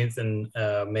 16th and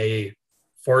May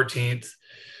 14th.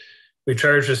 We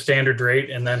charged a standard rate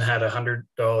and then had a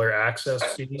 $100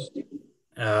 access fee.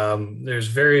 There's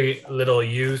very little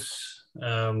use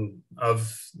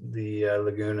of the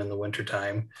lagoon in the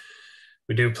wintertime.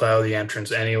 We do plow the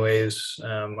entrance anyways.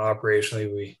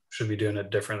 Operationally, we should be doing it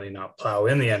differently, not plow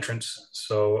in the entrance.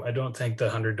 So I don't think the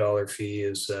 $100 fee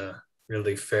is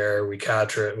really fair. We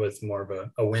capture it with more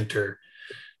of a winter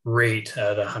rate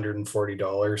at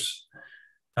 $140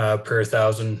 per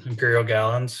 1,000 imperial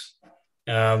gallons.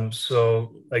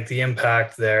 So like the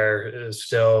impact there is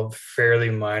still fairly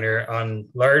minor. On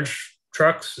large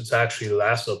trucks, it's actually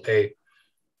less. They'll pay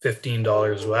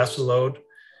 $15 less a load.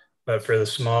 But for the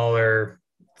smaller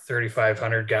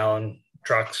 3,500 gallon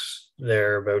trucks,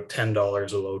 they're about $10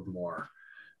 a load more.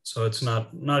 So it's not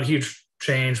a huge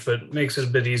change, but makes it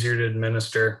a bit easier to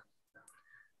administer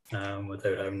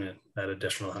without having that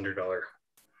additional $100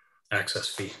 access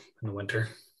fee in the winter.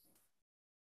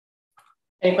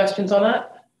 Any questions on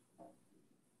that?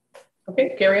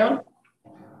 Okay, carry on.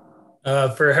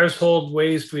 For household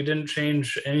waste, we didn't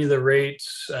change any of the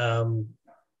rates.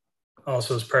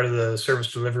 Also, as part of the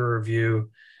service delivery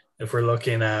review, if we're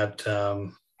looking at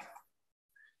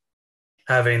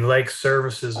having like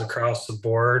services across the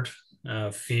board,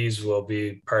 fees will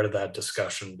be part of that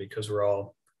discussion because we're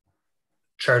all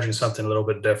charging something a little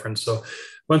bit different. So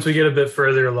once we get a bit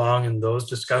further along in those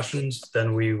discussions,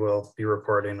 then we will be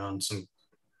reporting on some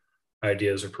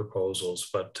ideas or proposals,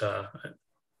 but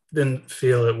didn't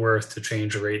feel it worth to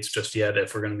change the rates just yet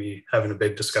if we're going to be having a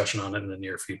big discussion on it in the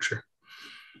near future.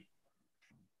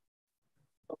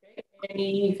 Okay,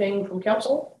 anything from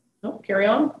council? No, carry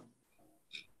on.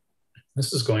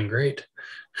 This is going great.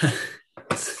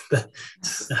 The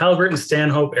Halliburton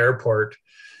Stanhope Airport.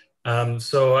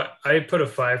 So I put a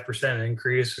 5%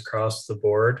 increase across the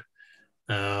board.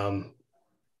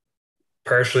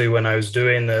 Partially when I was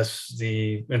doing this,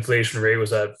 the inflation rate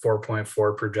was at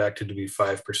 4.4, projected to be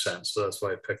 5%. So that's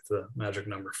why I picked the magic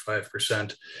number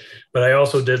 5%. But I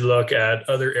also did look at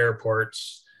other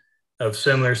airports of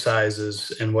similar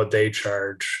sizes and what they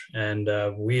charge. And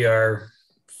we are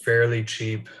fairly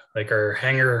cheap, like our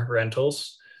hangar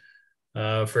rentals.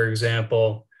 For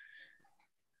example,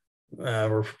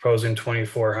 we're proposing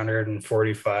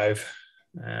 $2,445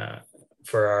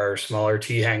 for our smaller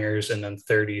T hangars, and then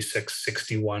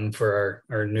 $3,661 for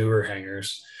our newer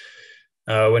hangars.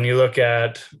 When you look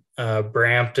at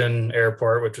Brampton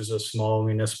Airport, which is a small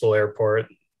municipal airport,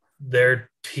 their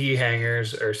T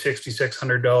hangars are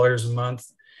 $6,600 a month,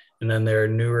 and then their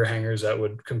newer hangars that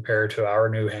would compare to our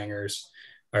new hangars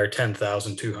are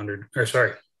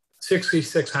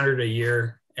 $6,600 a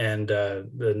year, and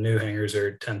the new hangars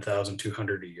are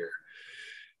 $10,200 a year.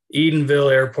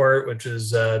 Edenville Airport, which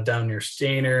is down near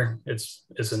Stainer, it's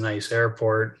a nice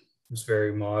airport. It's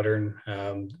very modern.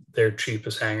 Their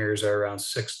cheapest hangars are around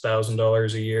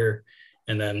 $6,000 a year,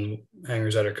 and then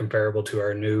hangars that are comparable to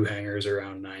our new hangars are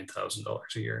around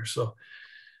 $9,000 a year. So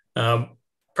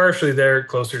partially they're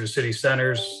closer to city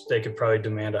centers. They could probably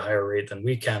demand a higher rate than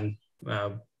we can,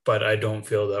 but I don't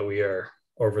feel that we are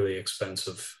overly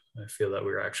expensive. I feel that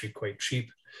we're actually quite cheap.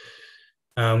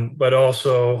 But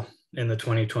also in the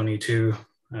 2022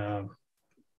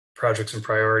 projects and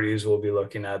priorities, we'll be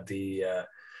looking at the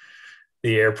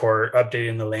airport,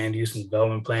 updating the land use and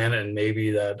development plan, and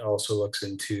maybe that also looks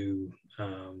into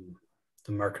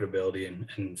the marketability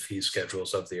and fee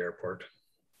schedules of the airport.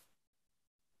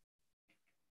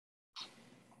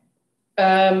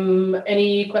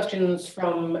 Any questions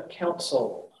from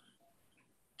council?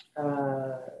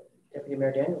 Deputy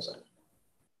Mayor Danielson.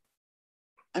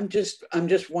 I'm just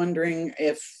wondering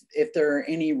if there are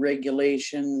any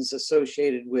regulations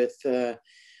associated with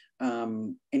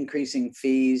increasing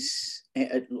fees,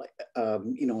 a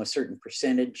certain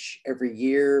percentage every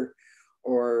year,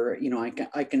 or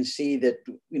I can see that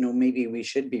maybe we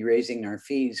should be raising our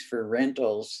fees for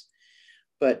rentals,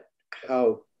 but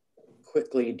how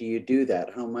quickly do you do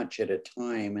that? How much at a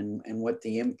time, and what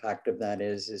the impact of that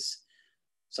is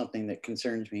something that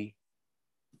concerns me.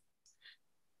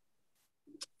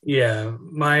 Yeah,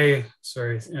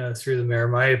 through the mayor,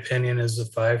 my opinion is the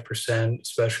 5%,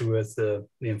 especially with the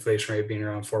inflation rate being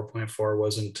around 4.4,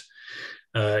 wasn't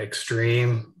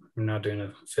extreme. We're not doing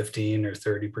a 15 or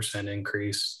 30%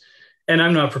 increase. And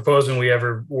I'm not proposing we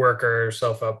ever work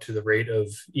ourselves up to the rate of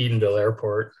Edenville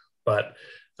Airport, but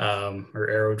or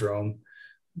Aerodrome.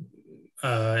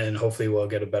 And hopefully we'll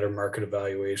get a better market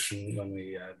evaluation when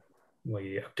we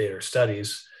update our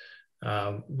studies.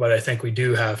 But I think we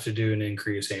do have to do an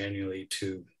increase annually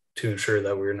to ensure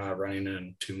that we're not running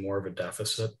into more of a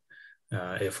deficit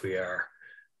if we are.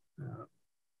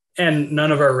 And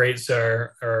none of our rates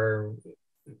are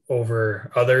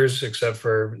over others except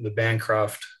for the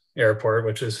Bancroft Airport,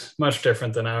 which is much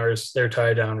different than ours. Their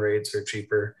tie-down rates are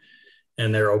cheaper,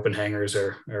 and their open hangars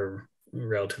are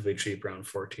relatively cheap, around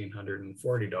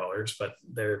 $1,440, but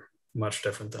they're much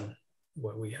different than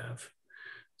what we have.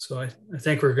 So I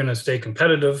think we're going to stay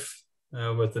competitive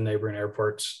with the neighboring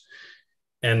airports.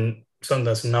 And something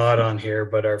that's not on here,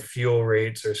 but our fuel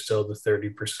rates are still the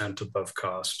 30% above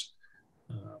cost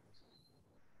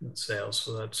sales.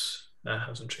 So that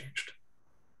hasn't changed.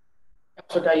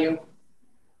 So Dayu.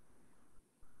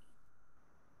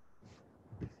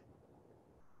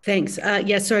 Thanks.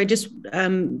 Yes, sorry, just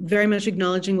very much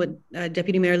acknowledging what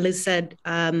Deputy Mayor Liz said.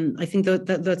 I think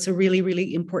that's a really,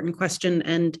 really important question.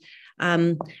 And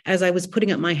as I was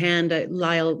putting up my hand,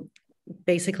 Lyle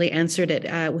basically answered it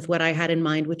with what I had in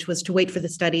mind, which was to wait for the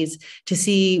studies to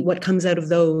see what comes out of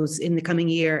those in the coming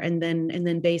year, and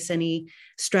then base any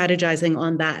strategizing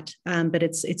on that. But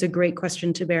it's a great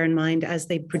question to bear in mind as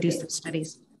they produce the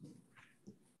studies.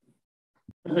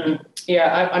 Mm-hmm.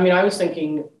 Yeah, I mean, I was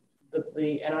thinking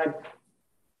and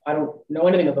I don't know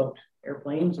anything about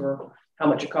airplanes or how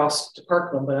much it costs to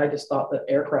park them, but I just thought that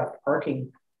aircraft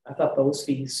parking, I thought those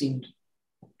fees seemed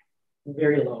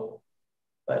very low.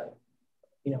 But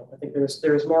you know, I think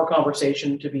there's more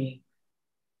conversation to be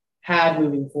had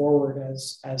moving forward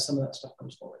as some of that stuff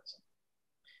comes forward.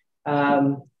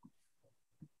 So,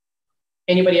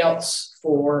 anybody else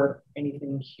for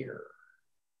anything here?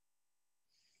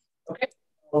 Okay.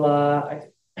 Well, I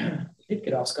did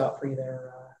get off scot-free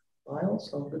there, Lyle,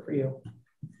 so good for you.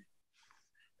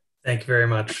 Thank you very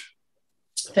much.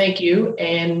 Thank you.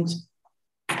 And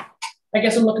I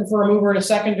guess I'm looking for a mover and a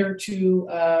seconder to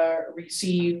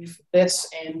receive this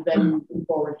and then move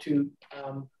forward to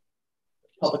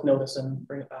public notice and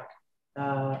bring it back.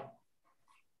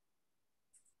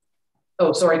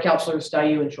 Oh, sorry, Councillors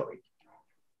Dayu and Shorey.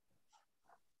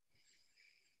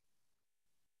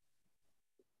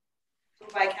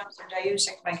 Moved by Councillor Dayu,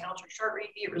 second by Councillor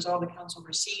Shortreed. Be it resolved, the council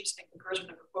receives and concurs with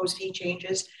the proposed fee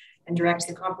changes and directs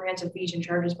the comprehensive fees and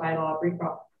charges bylaw be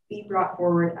brought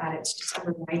forward at its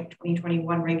December 9th,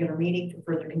 2021 regular meeting for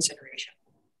further consideration.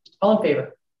 All in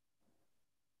favor?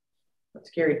 That's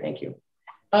carried. Thank you.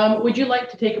 Would you like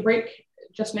to take a break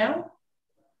just now?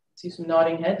 See some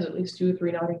nodding heads, at least 2 or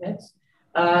 3 nodding heads.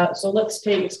 So let's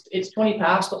take, it's 20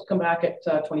 past. Let's come back at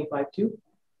 25 to.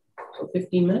 So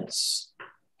 15 minutes.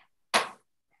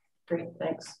 Great,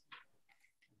 thanks.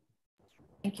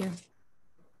 Thank you.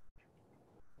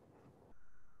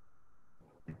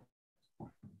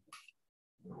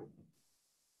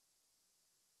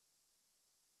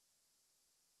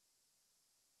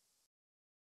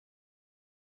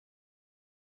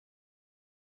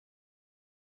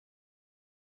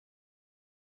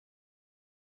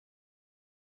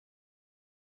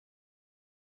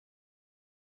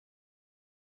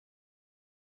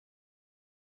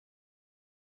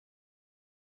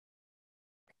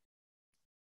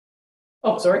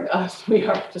 Oh, sorry. We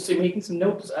are just making some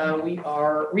notes. We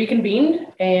are reconvened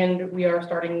and we are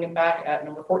starting back at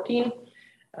number 14,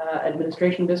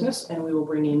 administration business, and we will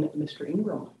bring in Mr.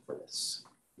 Ingram for this.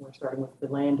 We're starting with the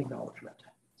land acknowledgement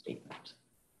statement.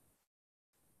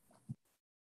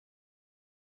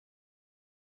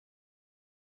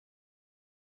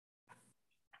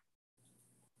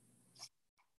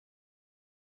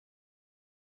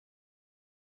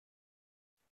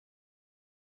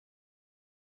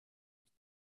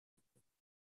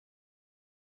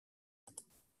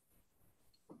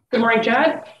 Good morning,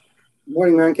 Chad. Good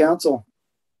morning, Mayor and Council.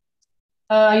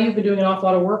 You've been doing an awful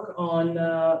lot of work on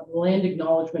the land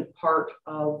acknowledgement part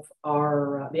of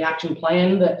our the action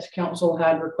plan that Council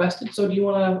had requested. So do you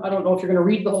want to, I don't know if you're going to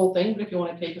read the whole thing, but if you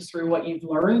want to take us through what you've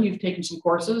learned. You've taken some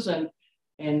courses and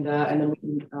then we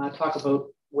can talk about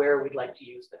where we'd like to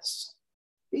use this.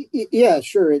 Yeah,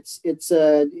 sure. It's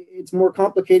more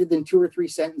complicated than 2 or 3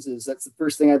 sentences. That's the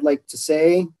first thing I'd like to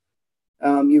say.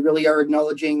 You really are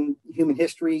acknowledging human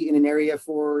history in an area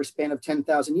for a span of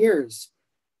 10,000 years.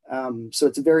 So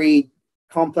it's a very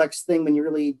complex thing when you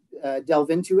really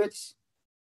delve into it.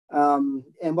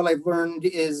 And what I've learned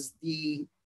is the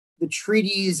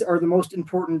treaties are the most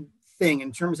important thing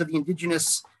in terms of the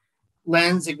Indigenous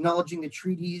lands. Acknowledging the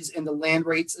treaties and the land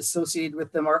rights associated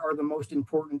with them are the most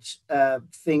important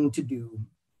thing to do.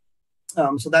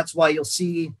 So that's why you'll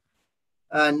see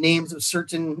names of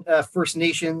certain First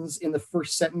Nations in the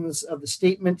first sentence of the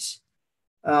statement.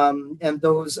 And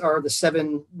those are the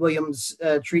 7 Williams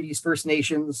Treaties First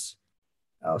Nations.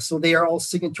 So they are all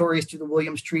signatories to the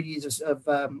Williams Treaties of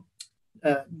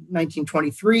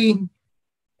 1923.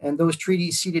 And those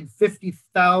treaties ceded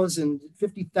 50,000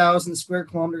 square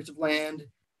kilometers of land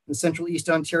in central East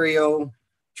Ontario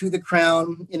to the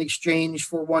Crown in exchange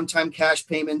for one-time cash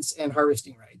payments and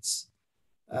harvesting rights.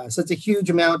 So it's a huge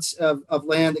amount of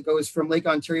land that goes from Lake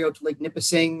Ontario to Lake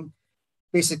Nipissing,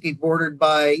 basically bordered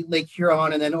by Lake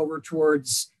Huron and then over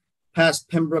towards past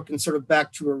Pembroke and sort of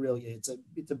back to Aurelia.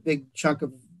 It's a big chunk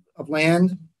of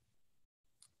land.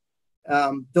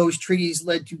 Those treaties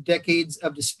led to decades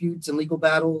of disputes and legal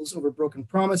battles over broken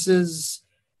promises,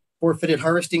 forfeited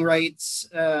harvesting rights.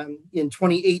 In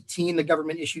 2018, the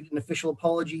government issued an official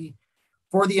apology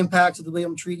for the impacts of the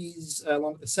William treaties,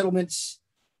 along with the settlements.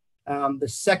 The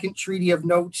second treaty of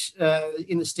note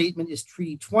in the statement is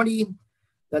Treaty 20.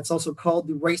 That's also called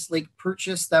the Rice Lake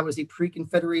Purchase. That was a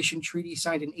pre-Confederation treaty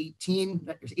signed in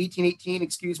 1818,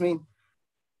 excuse me.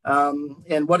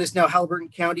 And what is now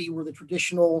Haliburton County were the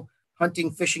traditional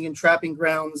hunting, fishing, and trapping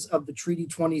grounds of the Treaty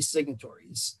 20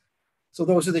 signatories. So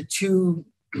those are the two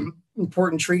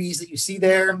important treaties that you see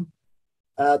there.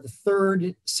 The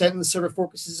third sentence sort of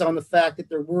focuses on the fact that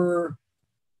there were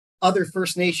other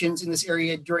First Nations in this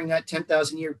area during that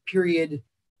 10,000 year period.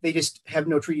 They just have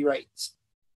no treaty rights.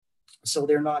 So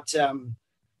they're not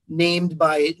named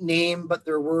by name, but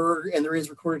there were, and there is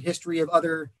recorded history of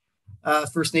other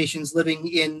First Nations living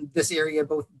in this area,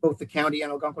 both the county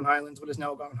and Algonquin Highlands, what is now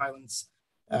Algonquin Highlands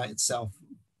itself.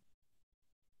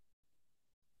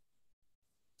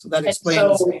 So that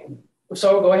explains.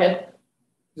 So go ahead. I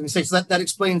was going to say, so that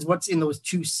explains what's in those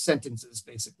two sentences,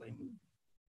 basically.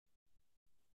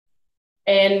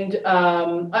 And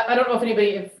I don't know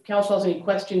if council has any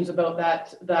questions about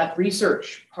that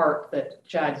research part that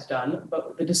Chad's done,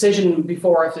 but the decision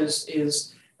before us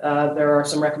is there are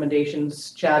some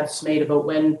recommendations Chad's made about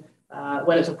when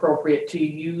it's appropriate to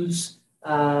use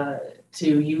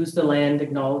the land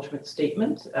acknowledgement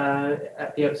statement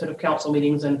at the outset of council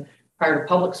meetings and prior to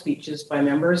public speeches by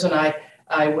members. And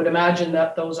I would imagine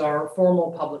that those are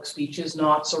formal public speeches,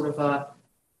 not sort of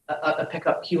a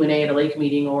pickup Q&A at a lake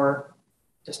meeting or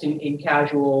just in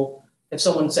casual. If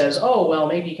someone says, oh, well,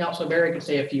 maybe Councillor Berry could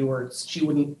say a few words, she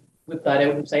wouldn't whip that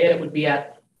out and say it. It would be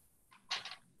at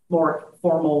more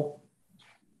formal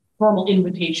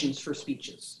invitations for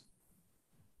speeches.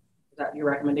 Is that your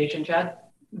recommendation, Chad?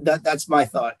 That's my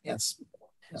thought, yes.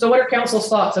 So what are council's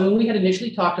thoughts? I mean, we had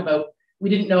initially talked about, we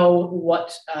didn't know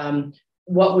what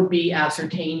would be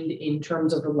ascertained in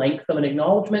terms of the length of an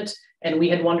acknowledgement. And we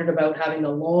had wondered about having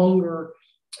a longer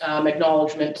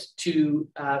acknowledgement to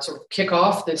sort of kick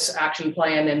off this action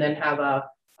plan and then have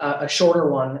a shorter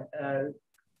one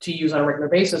to use on a regular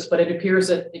basis. But it appears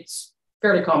that it's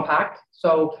fairly compact.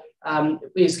 So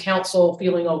is council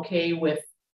feeling okay with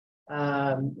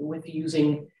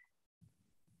using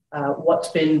what's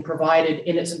been provided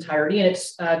in its entirety? And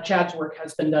it's Chad's work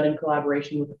has been done in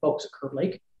collaboration with the folks at Curve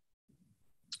Lake.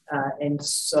 And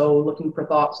so looking for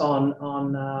thoughts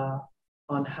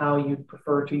on how you'd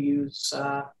prefer to use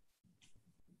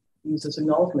this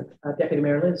acknowledgement. Deputy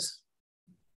Mayor Liz.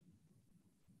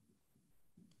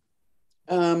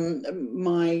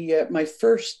 My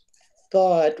first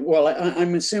thought, well,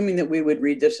 I'm assuming that we would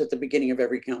read this at the beginning of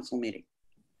every council meeting.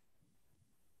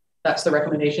 That's the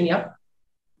recommendation, yeah.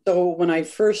 So when I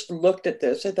first looked at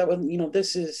this, I thought, well, you know,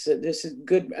 this is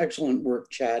good, excellent work,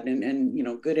 Chad, and you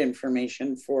know, good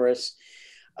information for us.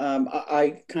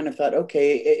 I kind of thought,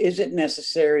 okay, is it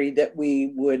necessary that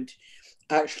we would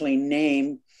actually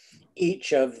name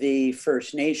each of the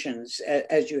First Nations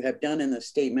as you have done in the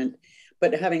statement?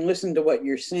 But having listened to what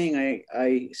you're saying,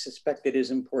 I suspect it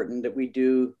is important that we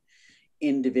do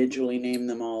individually name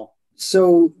them all.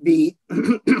 So the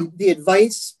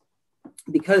advice,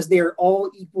 because they are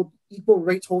all equal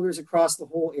rights holders across the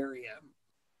whole area.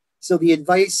 So the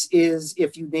advice is,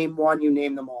 if you name one, you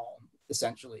name them all.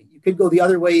 Essentially, you could go the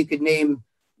other way. You could name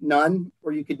none,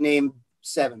 or you could name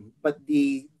 7. But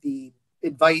the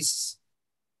advice,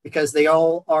 because they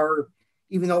all are,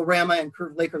 even though Rama and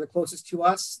Curve Lake are the closest to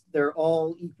us, they're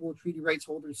all equal treaty rights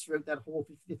holders throughout that whole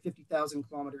 50,000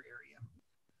 kilometer area.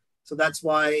 So that's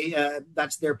why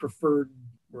that's their preferred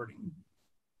wording.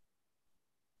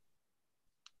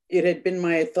 It had been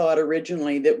my thought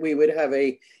originally that we would have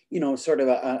a, you know, sort of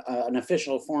an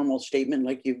official formal statement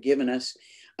like you've given us,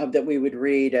 that we would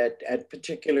read at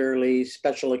particularly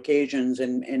special occasions,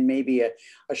 and maybe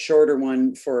a shorter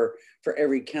one for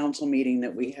every council meeting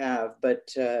that we have.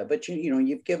 But you know,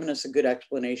 you've given us a good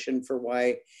explanation for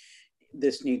why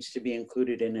this needs to be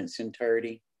included in its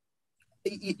entirety.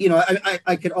 You know,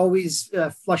 I could always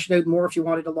flush it out more if you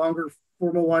wanted a longer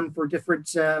formal one for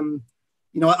different.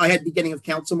 You know, I had beginning of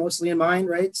council mostly in mind,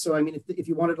 right? So I mean, if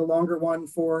you wanted a longer one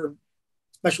for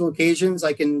special occasions,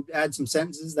 I can add some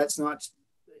sentences. That's not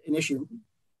an issue.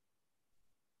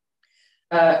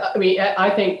 I mean, I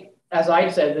think, as I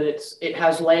said, that it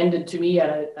has landed to me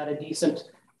at a decent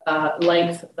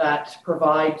length that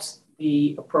provides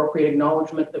the appropriate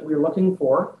acknowledgement that we're looking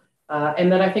for,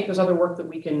 and then I think there's other work that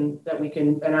we can,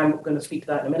 and I'm going to speak to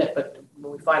that in a minute. But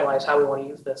when we finalize how we want to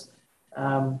use this,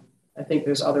 I think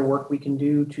there's other work we can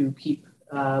do to keep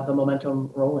the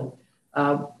momentum rolling.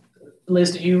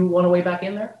 Liz, did you want to weigh back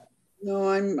in there? No,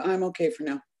 I'm okay for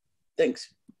now.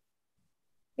 Thanks.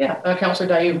 Yeah, Councillor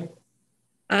Dayu.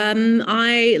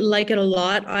 I like it a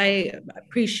lot. I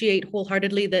appreciate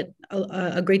wholeheartedly that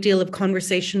a great deal of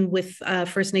conversation with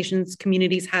First Nations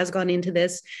communities has gone into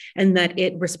this, and that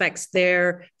it respects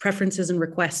their preferences and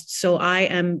requests. So I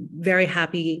am very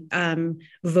happy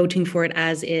voting for it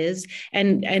as is,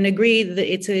 and agree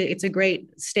that it's a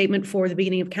great statement for the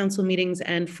beginning of council meetings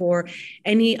and for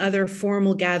any other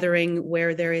formal gathering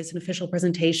where there is an official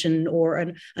presentation or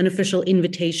an official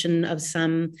invitation of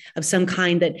some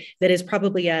kind that is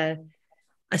probably a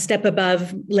step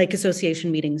above Lake Association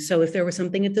meetings. So if there was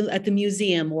something at the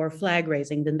museum or flag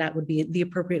raising, then that would be the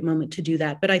appropriate moment to do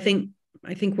that. But I think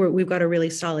we've got a really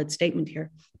solid statement here.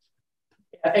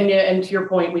 And to your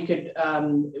point, we could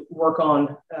work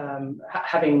on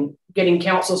getting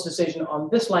council's decision on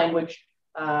this language.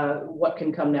 What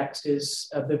can come next is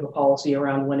a bit of a policy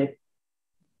around when it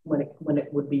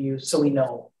would be used, so we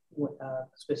know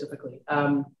specifically.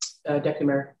 Deputy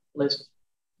Mayor Liz.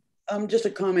 Just a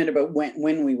comment about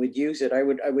when we would use it. I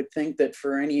would think that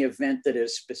for any event that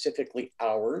is specifically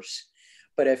ours,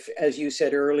 but if, as you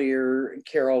said earlier,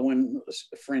 Carol, when,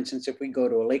 for instance, if we go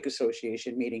to a Lake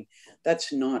Association meeting,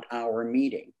 that's not our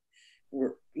meeting.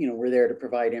 We're there to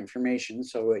provide information.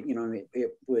 So,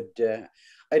 it would,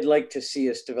 I'd like to see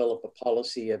us develop a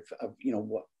policy of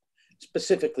what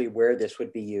specifically where this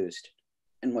would be used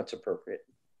and what's appropriate.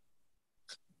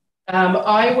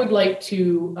 I would like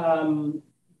to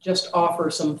just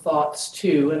offer some thoughts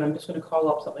too, and I'm just going to call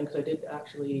up something because I did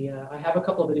actually, I have a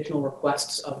couple of additional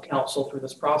requests of council through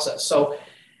this process. So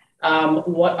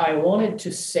what I wanted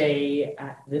to say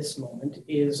at this moment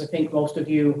is, I think most of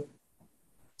you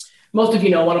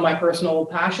know one of my personal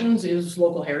passions is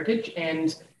local heritage,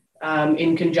 and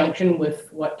in conjunction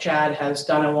with what Chad has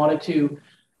done, I wanted to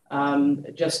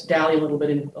just dally a little bit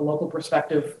in a local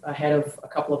perspective ahead of a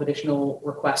couple of additional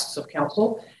requests of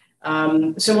council.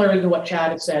 Similar to what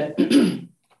Chad had said,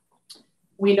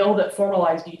 we know that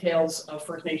formalized details of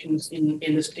First Nations in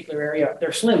this particular area,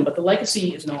 they're slim, but the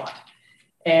legacy is not.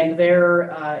 And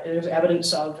there's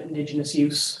evidence of Indigenous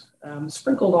use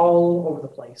sprinkled all over the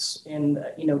place. And,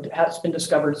 it has been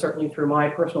discovered certainly through my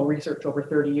personal research over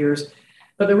 30 years,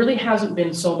 but there really hasn't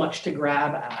been so much to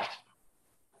grab at.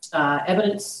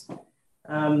 Evidence.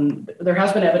 There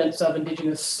has been evidence of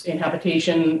Indigenous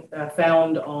inhabitation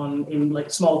found in like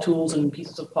small tools and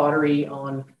pieces of pottery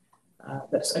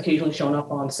that's occasionally shown up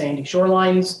on sandy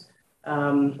shorelines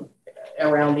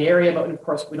around the area. But of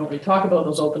course, we don't really talk about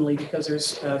those openly because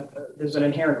there's an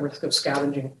inherent risk of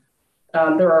scavenging.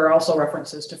 There are also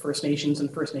references to First Nations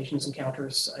and First Nations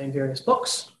encounters in various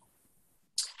books.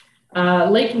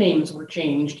 Lake names were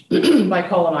changed by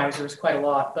colonizers quite a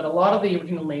lot, but a lot of the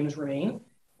original names remain.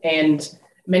 And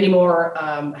many more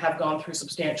have gone through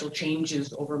substantial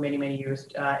changes over many, many years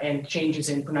and changes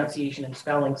in pronunciation and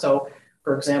spelling. So,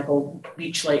 for example,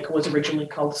 Beach Lake was originally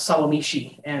called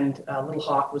Salamishi, and Little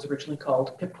Hawk was originally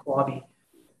called Pipquabi.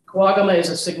 Kawagama is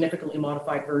a significantly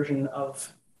modified version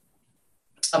of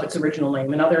its original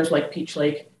name. And others like Peach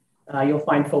Lake, you'll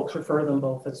find folks refer them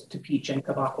both as to Peach and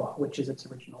Kabakwa, which is its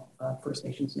original First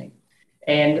Nations name.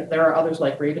 And there are others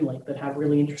like Raven Lake that have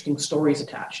really interesting stories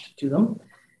attached to them.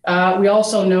 We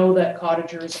also know that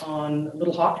cottagers on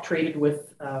Little Hawk traded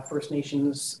with First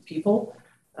Nations people.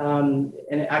 And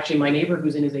actually my neighbor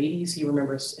who's in his 80s, he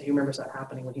remembers that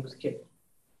happening when he was a kid.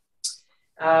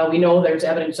 We know there's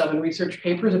evidence of in research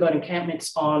papers about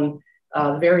encampments on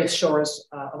the various shores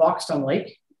of Oxton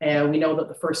Lake. And we know that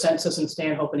the first census in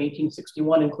Stanhope in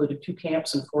 1861 included 2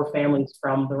 camps and 4 families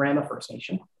from the Rama First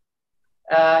Nation.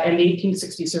 And the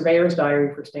 1860 Surveyor's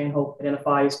Diary for Stanhope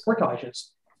identifies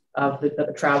portages that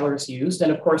the travelers used.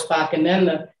 And of course, back in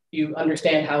then, you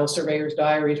understand how surveyors'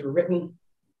 diaries were written.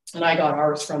 And I got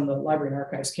ours from the Library and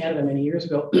Archives Canada many years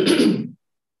ago. Those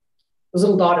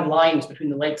little dotted lines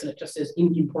between the lakes, and it just says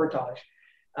Indian portage.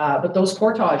 But those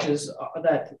portages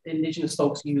that Indigenous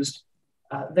folks used,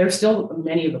 there's still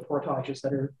many of the portages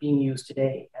that are being used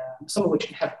today, some of which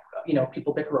have,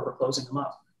 people bicker over closing them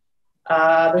up.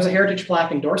 There's a heritage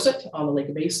plaque in Dorset on the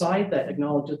Lake Bay side that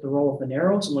acknowledges the role of the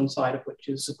Narrows, one side of which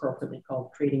is appropriately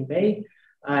called Trading Bay.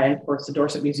 And of course, the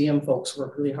Dorset Museum folks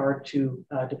worked really hard to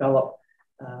develop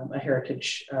a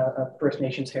heritage, a First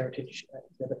Nations heritage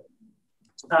exhibit.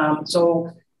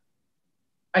 So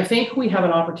I think we have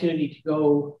an opportunity to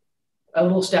go a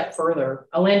little step further.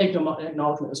 A land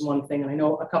acknowledgement is one thing, and I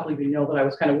know a couple of you know that I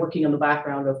was kind of working on the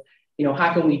background of,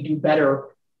 how can we do better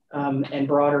and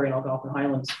broader in Algonquin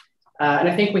Highlands. And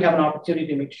I think we have an opportunity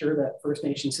to make sure that First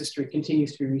Nations history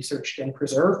continues to be researched and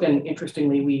preserved. And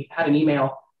interestingly, we had an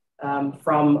email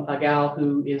from a gal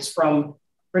who is from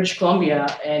British Columbia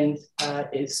and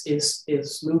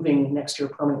is moving next year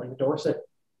permanently to Dorset.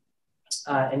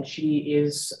 And she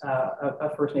is a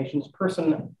First Nations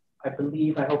person, I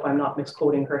believe. I hope I'm not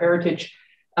misquoting her heritage,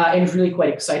 and is really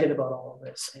quite excited about all of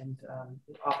this, and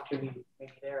the opportunity may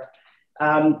be there.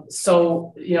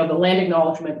 So, you know, the land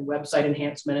acknowledgement and website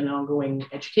enhancement and ongoing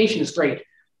education is great,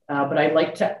 but I'd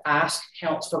like to ask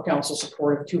for council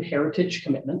support of 2 heritage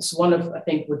commitments. One of, I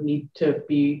think, would need to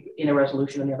be in a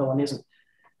resolution and the other one isn't.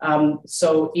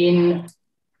 So in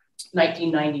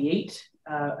 1998,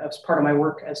 as part of my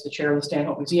work as the chair of the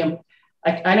Stanhope Museum,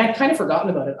 I'd kind of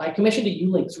forgotten about it. I commissioned a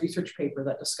ULinks research paper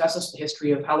that discusses the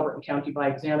history of Haliburton County by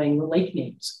examining the lake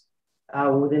names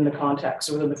within the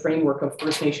context, within the framework of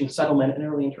First Nations settlement and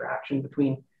early interaction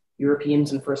between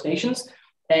Europeans and First Nations.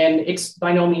 And it's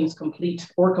by no means complete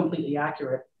or completely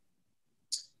accurate,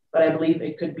 but I believe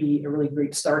it could be a really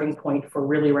great starting point for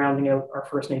really rounding out our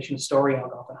First Nations story on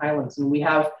Algonquin Highlands. And we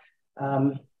have,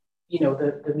 you know,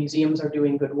 the museums are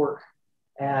doing good work.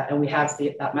 And we have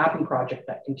that mapping project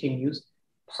that continues.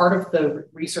 Part of the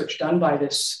research done by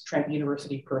this Trent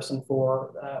University person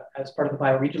as part of the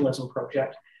bioregionalism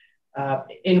project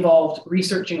involved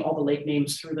researching all the lake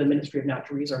names through the Ministry of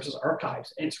Natural Resources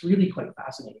archives. And it's really quite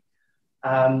fascinating.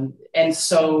 And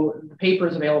so the paper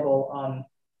is available on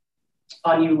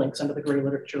ULinks under the Grey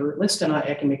Literature list, and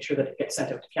I can make sure that it gets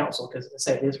sent out to council because, as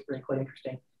I say, it is really quite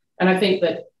interesting. And I think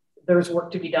that there's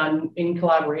work to be done in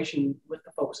collaboration with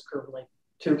the folks at Curve Lake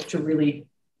to really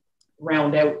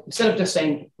round out, instead of just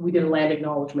saying we did a land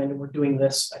acknowledgement and we're doing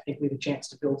this, I think we have a chance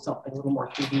to build something a little more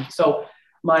 3D. So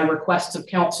my requests of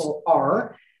council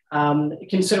are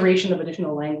consideration of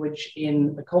additional language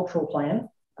in the cultural plan.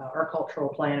 Our cultural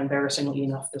plan, embarrassingly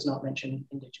enough, does not mention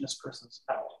Indigenous persons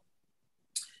at all.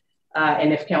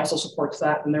 And if council supports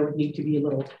that, then there would need to be a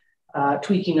little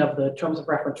tweaking of the terms of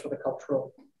reference for the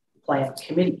cultural plan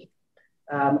committee.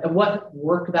 And what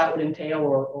work that would entail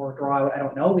or draw out, I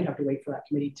don't know. We'd have to wait for that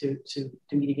committee to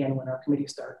meet again when our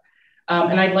committees start.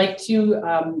 And I'd like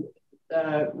to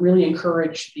really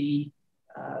encourage the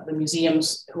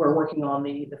museums who are working on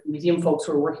the museum folks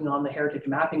who are working on the heritage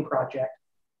mapping project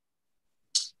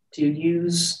to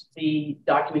use the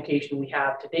documentation we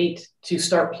have to date to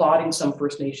start plotting some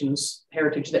First Nations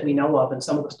heritage that we know of and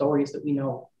some of the stories that we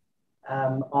know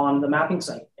on the mapping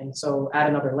site. And so add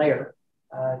another layer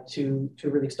to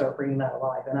really start bringing that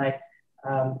alive.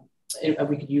 And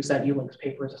we could use that ULinks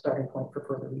paper as a starting point for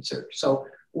further research. So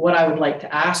what I would like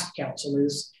to ask council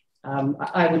is,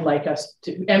 I would like us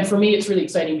to, and for me, it's really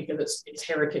exciting because it's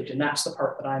heritage, and that's the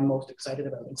part that I'm most excited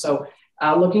about. And so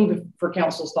looking for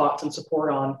council's thoughts and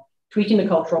support on tweaking the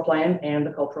cultural plan and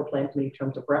the cultural plan committee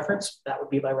terms of reference. That would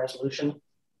be by resolution.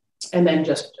 And then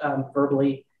just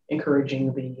verbally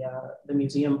encouraging the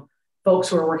museum folks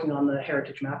who are working on the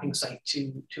heritage mapping site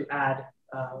to add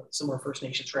some more First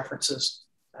Nations references.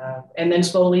 And then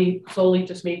slowly,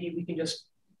 just maybe we can just,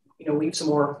 weave some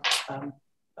more,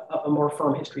 a more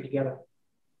firm history together.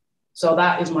 So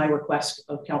that is my request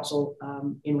of council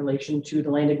in relation to the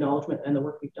land acknowledgement and the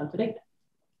work we've done to date.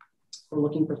 We're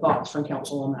looking for thoughts from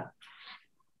council on that.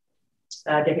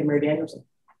 Deputy Mayor Danielson.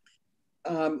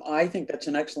 I think that's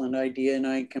an excellent idea, and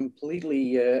I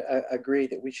completely agree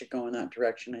that we should go in that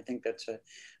direction. I think that's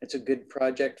a good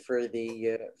project for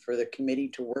the committee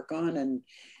to work on,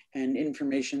 and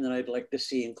information that I'd like to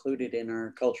see included in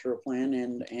our cultural plan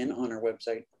and on our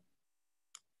website.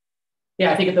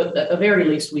 Yeah, I think at the very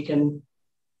least we can,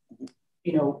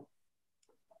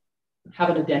 have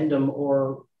an addendum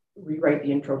or rewrite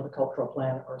the intro to the cultural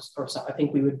plan, or something. I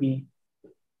think we would be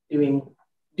doing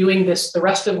this. The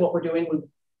rest of what we're doing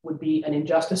would be an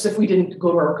injustice if we didn't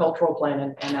go to our cultural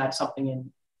plan and add something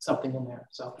in there.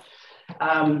 So,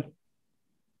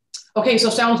 okay, so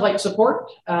sounds like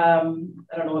support. I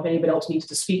don't know if anybody else needs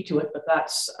to speak to it, but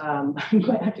that's I'm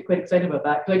actually quite excited about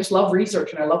that because I just love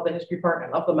research and I love the history part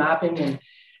and I love the mapping and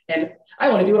I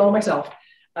want to do it all myself,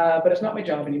 but it's not my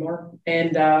job anymore.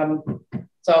 And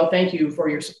so thank you for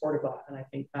your support of that. And I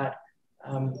think that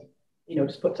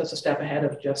just puts us a step ahead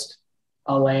of just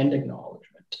a land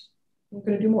acknowledgement. We're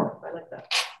going to do more. I like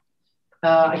that.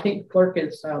 I think the clerk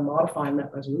is modifying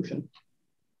that resolution.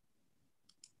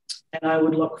 And I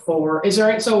would look for,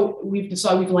 so we've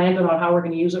decided, we've landed on how we're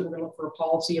going to use it. We're going to look for a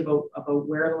policy about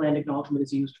where the land acknowledgement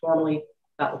is used formally.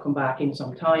 That will come back in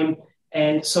some time.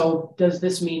 And so does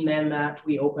this mean then that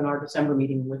we open our December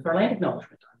meeting with our land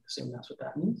acknowledgement? I'm assuming that's what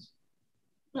that means.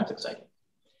 That's exciting.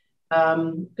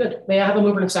 Good. May I have a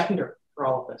mover and a seconder for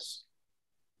all of this?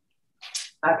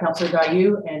 Councillor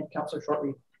Dayu and Councillor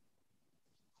Shortreed.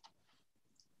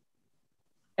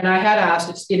 And I had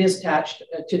asked, it is attached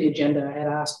to the agenda. I had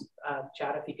asked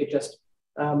Chad if he could just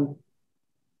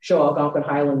show Algonquin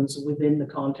Highlands within the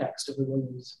context of the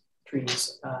Williams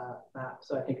trees map.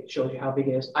 So I think it shows you how big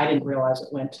it is. I didn't realize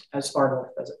it went as far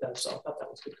north as it does, so I thought that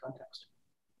was good context.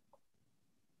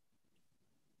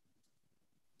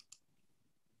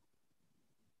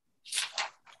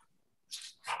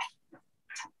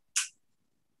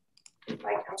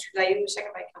 By Councillor Dayu,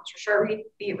 second by Councillor Shortreed.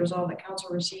 Be it resolved that Council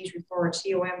receives report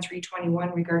COM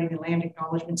 321 regarding the land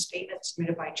acknowledgement statement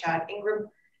submitted by Chad Ingram,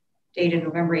 dated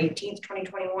November 18th,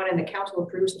 2021, and the Council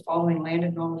approves the following land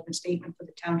acknowledgement statement for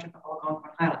the Township of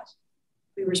Algonquin Highlands.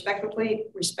 We respectfully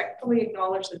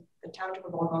acknowledge that the Township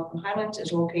of Algonquin Highlands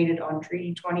is located on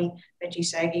Treaty 20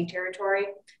 Michi-Sagi territory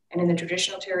and in the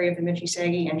traditional territory of the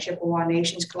Michi-Sagi and Chippewa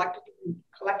Nations,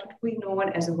 collectively known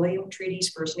as the William Treaties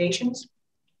First Nations,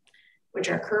 which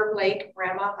are Curve Lake,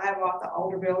 Rama, Hiawatha,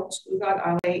 Alderville, Scugog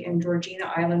Island, and Georgina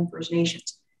Island First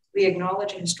Nations. We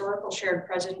acknowledge a historical shared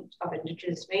presence of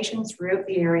Indigenous nations throughout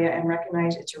the area and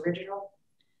recognize its original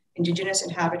Indigenous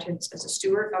inhabitants as a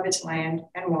steward of its land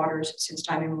and waters since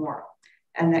time immemorial,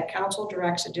 and that Council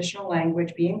directs additional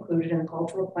language be included in the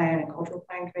Cultural Plan and Cultural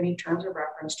Plan Committee terms of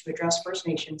reference to address First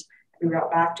Nations and be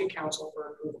brought back to Council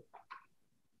for approval.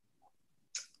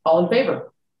 All in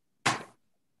favor?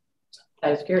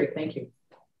 That is carried. Thank you.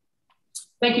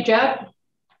 Thank you, Chad.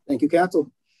 Thank you,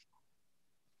 Council.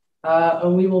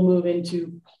 And we will move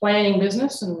into planning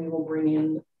business, and we will bring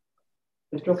in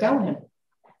Mr. O'Callaghan.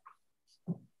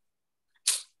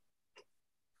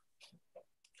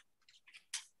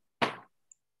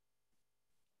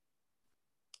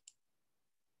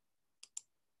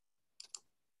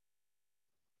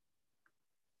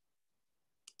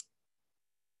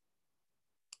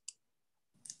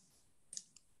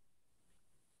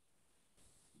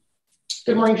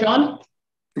 Good morning, John.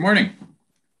 Good morning.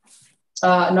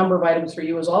 A number of items for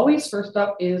you as always. First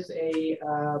up is a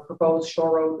proposed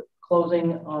shore road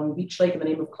closing on Beach Lake in the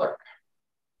name of Clark.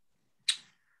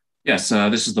 Yes,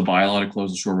 this is the bylaw to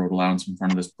close the shore road allowance in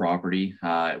front of this property.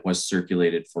 It was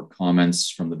circulated for comments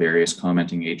from the various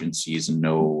commenting agencies and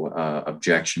no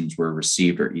objections were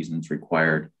received or easements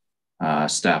required.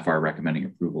 Staff are recommending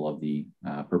approval of the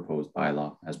proposed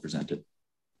bylaw as presented.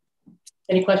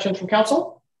 Any questions from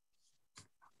council?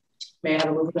 May I have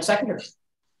a move and a seconder?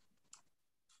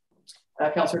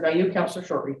 Councillor Dayu, Councillor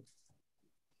Shortreed.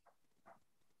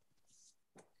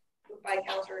 Moved by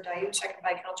Councillor Dayu, second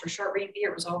by Councillor Shortreed. Be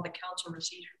it resolved that Council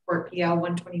receives report PL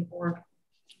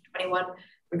 124/21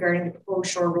 regarding the proposed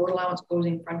shore road allowance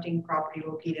closing fronting property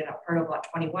located at part of lot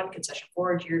 21, concession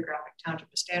 4, geographic township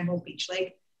of Stanhope, Beach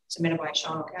Lake, submitted by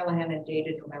Sean O'Callaghan and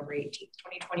dated November 18th,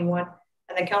 2021.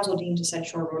 And the Council deems the said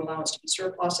shore road allowance to be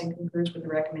surplus and concurs with the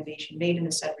recommendation made in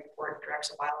the said report and directs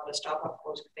a bylaw to stop up,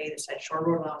 close, and pay the said shore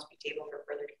road allowance be tabled for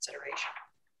further consideration.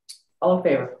 All in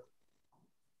favor?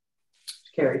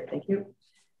 Carried. Thank you.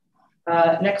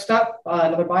 Next up,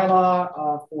 another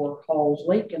bylaw for Halls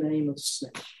Lake in the name of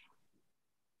Smith.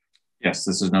 Yes,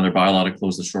 this is another bylaw to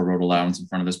close the shore road allowance in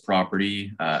front of this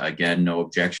property. Again, no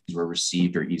objections were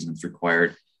received or easements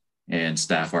required, and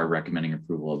staff are recommending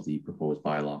approval of the proposed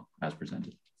bylaw as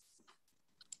presented.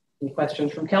 Any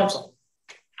questions from council?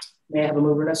 May I have a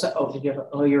mover and a second? Oh, did you have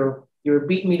a, you're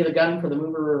beating me to the gun for the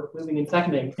moving and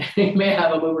seconding. May I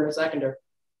have a mover and a seconder?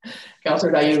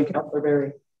 Councillor Dayu and Councillor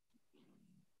Berry.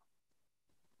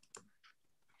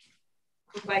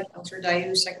 Moved by Councillor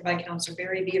Dayu, second by Councillor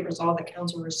Berry. Be it resolved that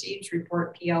Council receives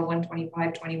report PL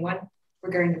 125/21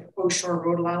 regarding the proposed shore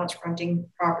road allowance fronting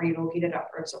property located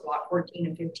at parts of lot 14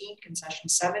 and 15, concession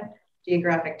 7,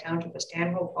 geographic township of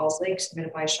Stanhope, Falls Lake,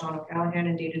 submitted by Sean O'Callaghan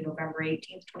and dated November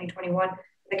 18th, 2021.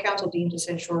 The Council deems the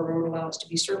said shore road allowance to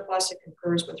be surplus and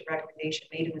concurs with the recommendation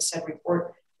made in the said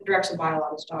report and directs a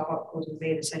bylaw to stop up, close, and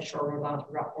pay the said shore road allowance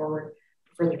be brought forward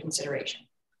for further consideration.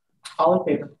 All in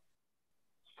favor?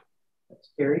 That's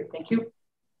carried. Thank you.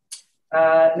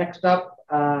 Next up,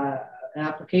 an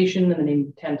application in the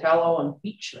name of Tantallo on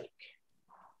Beach Lake.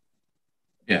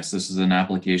 Yes, this is an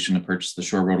application to purchase the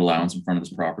shore road allowance in front of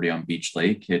this property on Beach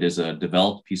Lake. It is a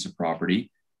developed piece of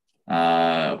property.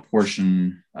 A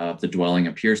portion of the dwelling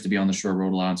appears to be on the shore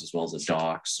road allowance as well as a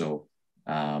dock. So,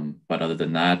 but other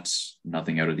than that,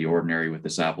 nothing out of the ordinary with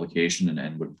this application,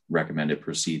 and would recommend it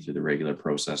proceed through the regular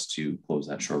process to close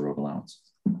that shore road allowance.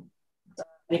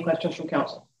 Any questions from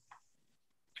council?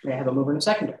 May I have a mover and a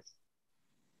seconder?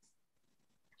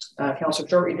 Councillor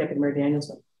Shortreed, Deputy Mayor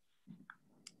Danielson.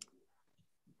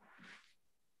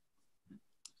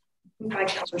 Moved by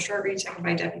Councillor Shortreed, second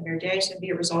by Deputy Mayor Dennison. Be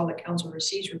it resolved that Council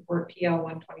receives report PL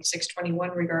 12621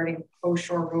 regarding proposed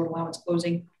shore road allowance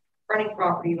closing fronting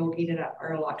property located at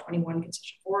R Lot 21,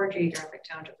 Concession 4, geographic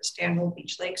Township of Stanhope,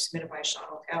 Beach Lake, submitted by Sean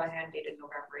O'Callahan, dated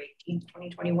November 18th,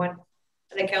 2021.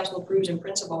 And the Council approves in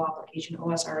principle application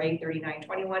OSRA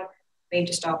 3921 made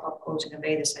to stop up, close, and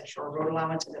obey the said shore road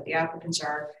allowance, and that the applicants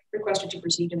are requested to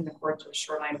proceed in accordance with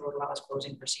shoreline road allowance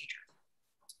closing procedure.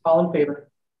 All in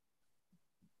favor?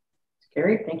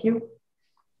 Carried, thank you.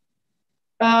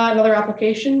 Another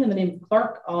application in the name of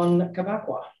Clark on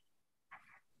Kabakwa.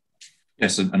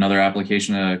 Yes, another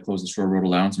application to close the shore road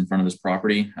allowance in front of this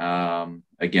property.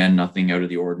 Again, nothing out of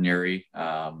the ordinary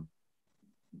that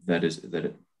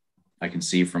I can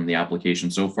see from the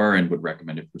application so far, and would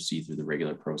recommend it proceed through the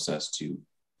regular process to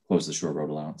close the shore road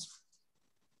allowance.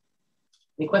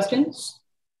 Any questions?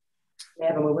 May I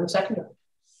have a mover and seconder?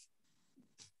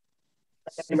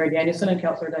 Deputy Mayor Dennison and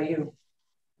Councillor Dayu.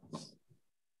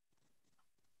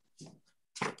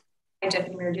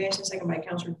 Deputy Mayor Dennison, second by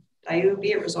Councillor Dayu.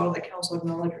 Be it resolved that Council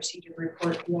acknowledge receipt of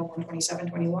report PL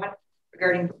 12721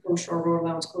 regarding proposed shore road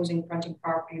allowance closing fronting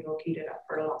property located at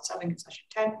Fertile Lot 7, Concession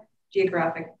 10,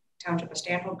 geographic Township of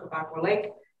Stanhope, Kabakwa Lake,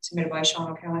 submitted by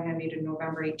Sean O'Callahan, dated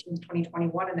November 18th,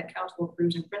 2021, and that Council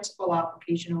approves in principle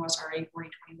application OSRA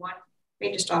 4021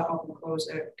 made to stop, up, and close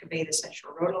the convey the said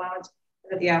shore road allowance,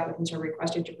 and that the applicants are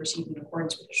requested to proceed in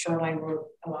accordance with the shoreline road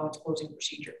allowance closing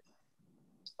procedure.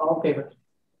 All in favor?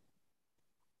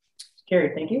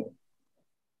 Carried, thank you.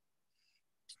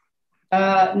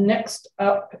 Next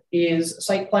up is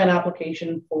site plan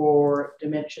application for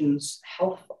Dimensions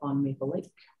Health on Maple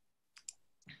Lake.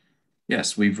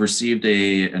 Yes, we've received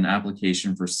an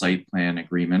application for site plan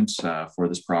agreement for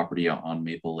this property on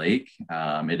Maple Lake.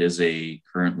 It is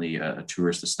currently a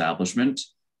tourist establishment.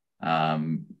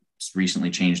 It's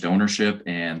recently changed ownership,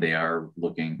 and they are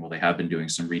looking, well, they have been doing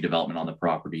some redevelopment on the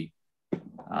property,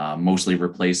 mostly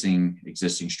replacing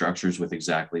existing structures with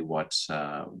exactly what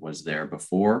was there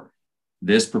before.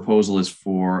 This proposal is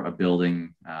for a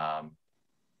building.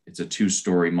 It's a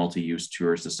two-story multi-use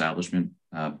tourist establishment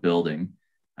building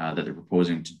that they're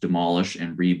proposing to demolish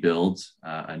and rebuild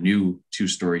a new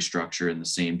two-story structure in the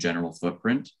same general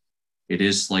footprint. It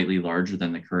is slightly larger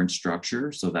than the current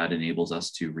structure, so that enables us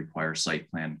to require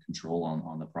site plan control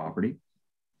on the property.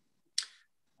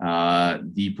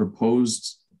 The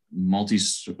proposed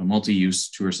multi-use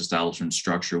tourist establishment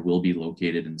structure will be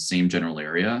located in the same general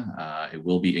area. It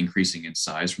will be increasing in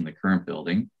size from the current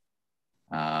building.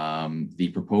 The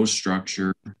proposed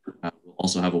structure will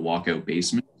also have a walkout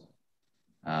basement.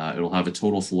 It'll have a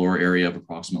total floor area of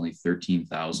approximately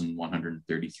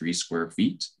 13,133 square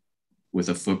feet with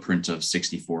a footprint of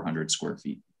 6,400 square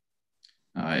feet.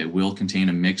 It will contain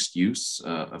a mixed use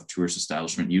of tourist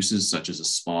establishment uses such as a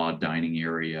spa, dining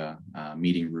area,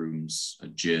 meeting rooms, a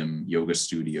gym, yoga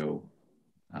studio,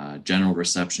 general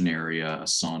reception area, a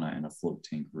sauna, and a float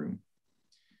tank room.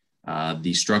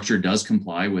 The structure does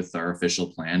comply with our official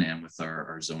plan and with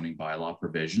our zoning bylaw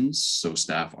provisions, so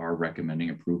staff are recommending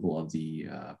approval of the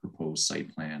proposed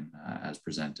site plan as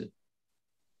presented.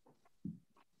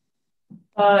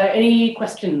 Any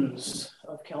questions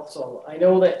of council? I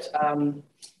know that,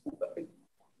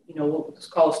 you know, we'll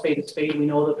just call a spade. We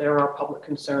know that there are public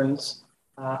concerns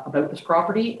about this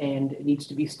property, and it needs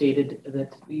to be stated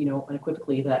that, you know,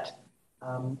 unequivocally that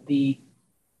the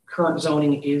current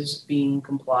zoning is being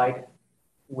complied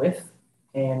with,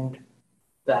 and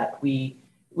that we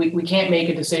can't make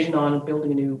a decision on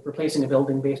replacing a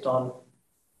building based on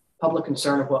public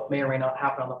concern of what may or may not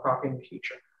happen on the property in the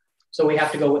future. So we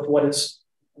have to go with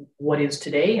what is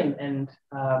today, and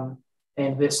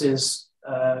this is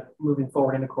moving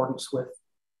forward in accordance with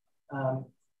our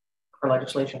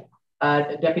legislation.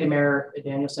 Deputy Mayor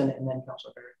Danielson, and then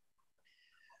Councillor Barry.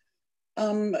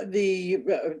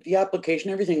 The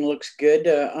application, everything looks good.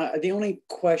 The only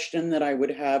question that I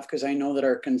would have, because I know that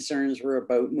our concerns were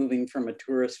about moving from a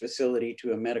tourist facility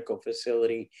to a medical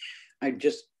facility, I'm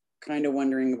just kind of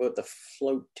wondering about the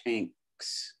float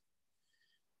tanks.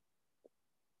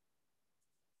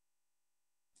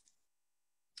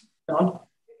 Don?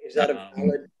 Is that a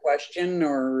valid question,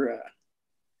 or?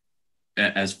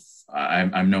 As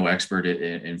I'm no expert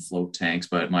in float tanks,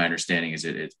 but my understanding is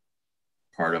it's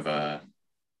part of a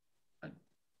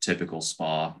typical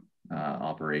spa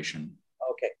operation.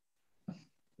 Okay.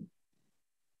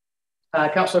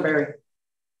 Councillor Barry.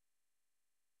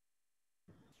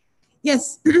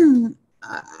 Yes,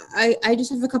 I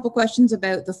just have a couple questions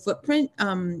about the footprint.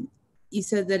 You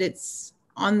said that it's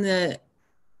on the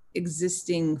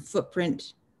existing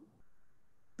footprint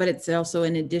but it's also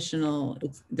an additional,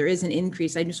 there is an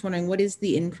increase. I'm just wondering, what is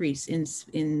the increase in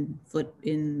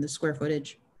the square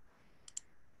footage?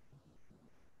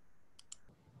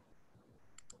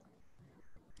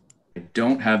 I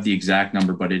don't have the exact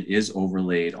number, but it is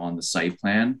overlaid on the site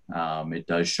plan. It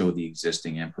does show the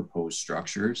existing and proposed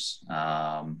structures.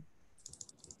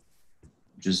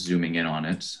 Just zooming in on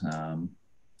it.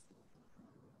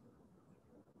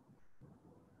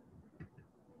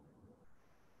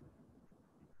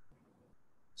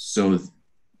 So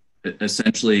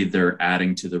essentially they're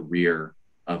adding to the rear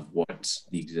of what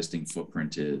the existing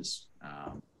footprint is.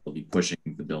 They'll be pushing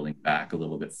the building back a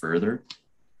little bit further,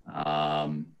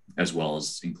 as well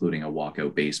as including a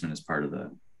walkout basement as part of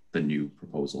the new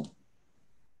proposal.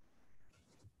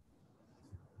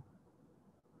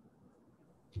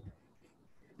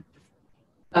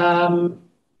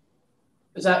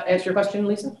 Does that answer your question,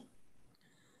 Lisa?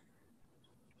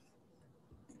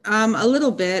 A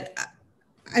little bit.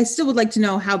 I still would like to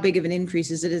know how big of an increase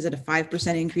is it? Is it a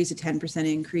 5% increase, a 10%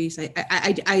 increase?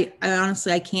 I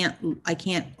honestly, I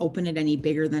can't open it any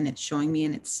bigger than it's showing me,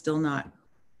 and it's still not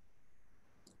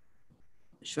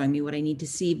showing me what I need to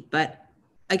see. But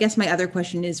I guess my other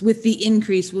question is, with the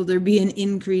increase, will there be an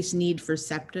increased need for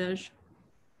septage?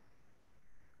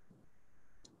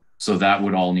 So that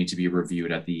would all need to be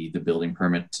reviewed at the building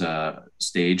permit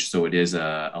stage. So it is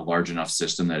a large enough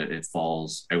system that it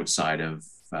falls outside of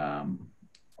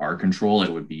our control.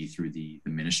 It would be through the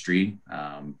ministry,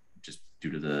 just due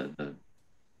to the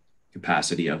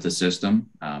capacity of the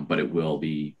system, but it will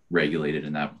be regulated,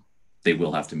 and that they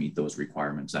will have to meet those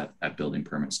requirements at building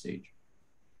permit stage.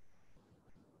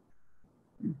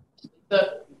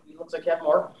 It looks like you have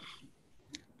more.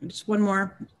 Just one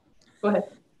more. Go ahead.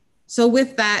 So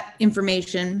with that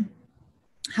information,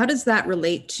 how does that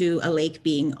relate to a lake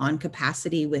being on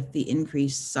capacity with the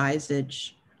increased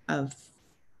sizage of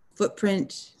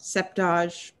footprint,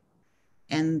 septage,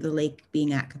 and the lake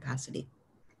being at capacity?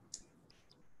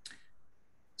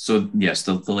 So yes,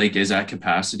 the lake is at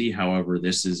capacity. However,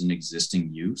 this is an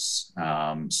existing use.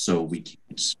 So we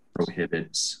can't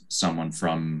prohibit someone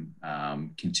from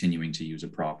continuing to use a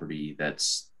property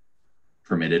that's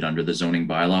permitted under the zoning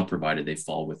bylaw, provided they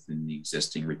fall within the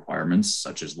existing requirements,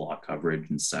 such as lot coverage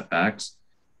and setbacks,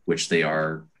 which they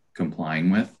are complying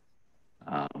with.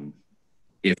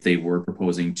 If they were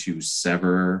proposing to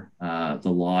sever the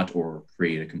lot or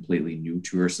create a completely new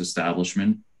tourist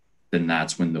establishment, then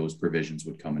that's when those provisions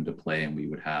would come into play, and we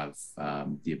would have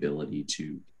the ability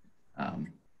to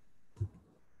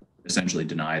essentially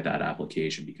deny that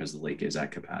application because the lake is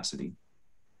at capacity.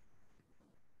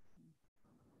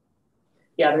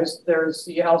 Yeah, there's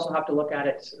you also have to look at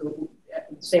it,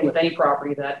 same with any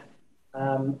property, that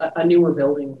a newer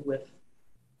building with,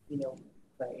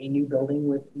 a new building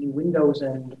with new windows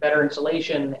and better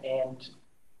insulation and,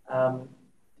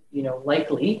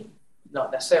 likely,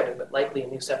 not necessarily, but likely a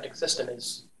new septic system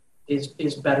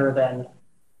is better than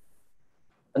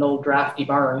an old drafty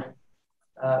barn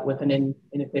with an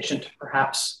inefficient,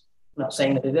 perhaps, I'm not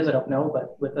saying that it is, I don't know,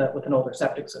 but with an older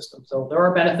septic system. So there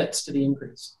are benefits to the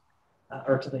increase.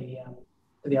 Or to the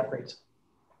upgrades.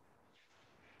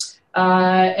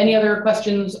 Any other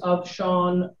questions of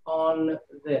Sean on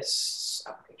this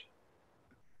application?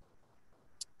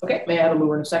 Okay, may I have a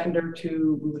mover and a seconder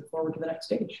to move it forward to the next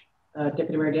stage?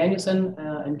 Deputy Mayor Danielson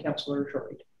and Councillor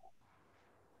Shortreed.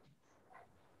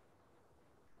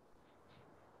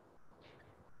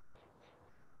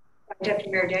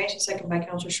 Deputy Mayor Danielson, second by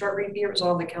Councillor Shortreed. Be it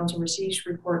resolved that Council receives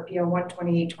report PL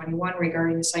 12821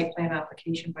 regarding the site plan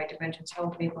application by Dimensions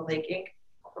Health Maple Lake Inc.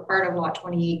 for part of Lot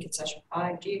 28, Concession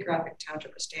 5, Geographic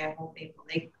Township of Stanhope, Maple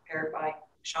Lake, prepared by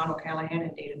Sean O'Callaghan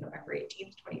and dated November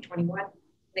 18th, 2021. And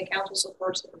the Council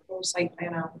supports the proposed site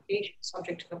plan application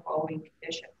subject to the following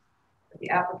condition: that the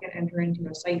applicant enter into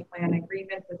a site plan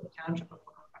agreement with the Township of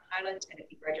Highlands and it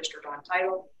be registered on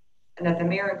title, and that the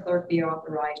mayor and clerk be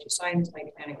authorized to sign the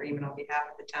site plan agreement on behalf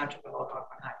of the Township of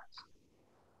Algonquin Highlands.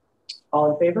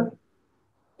 All in favor?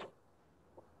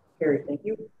 Carried, thank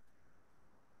you.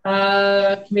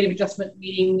 Committee of Adjustment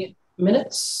meeting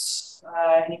minutes.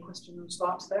 Any questions,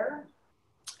 thoughts there?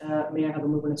 May I have a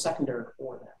mover and a seconder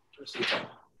for that to receive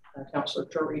that? Councillor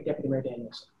Shortreed, Deputy Mayor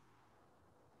Danielson.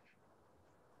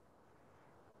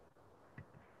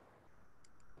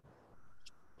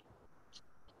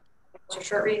 Councillor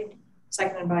Shortreed,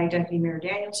 seconded by Deputy Mayor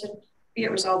Danielson. Be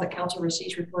it resolved that Council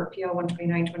receives report PL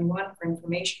 12921 for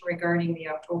information regarding the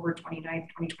October 29th,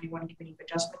 2021 Committee of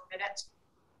Adjustment minutes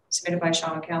submitted by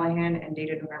Sean O'Callaghan and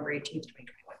dated November 18th,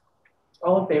 2021.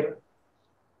 All in favor?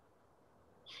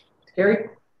 Carried.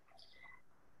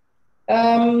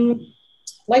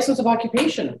 License of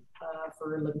occupation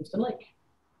for Livingston Lake.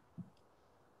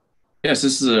 Yes,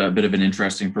 this is a bit of an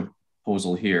interesting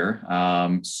proposal here.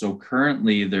 So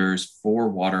currently there's 4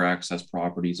 water access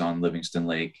properties on Livingston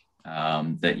Lake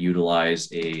that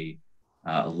utilize a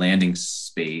landing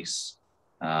space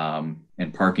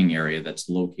and parking area that's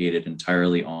located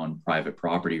entirely on private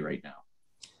property right now.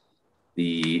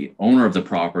 The owner of the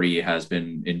property has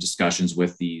been in discussions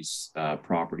with these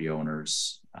property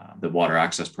owners, the water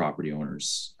access property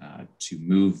owners, to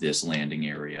move this landing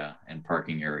area and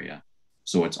parking area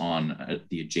so it's on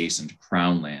the adjacent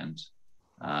Crown land,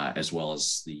 as well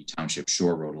as the Township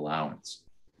Shore Road allowance.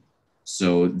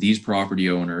 So these property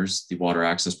owners, the water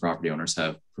access property owners,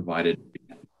 have provided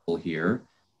here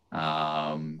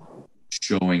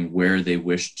showing where they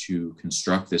wish to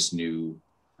construct this new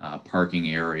parking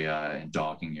area and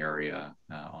docking area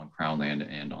on Crown land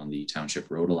and on the Township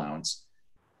Road allowance.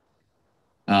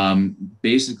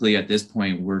 Basically, at this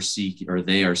point,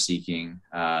 they are seeking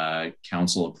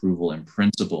council approval in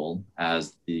principle,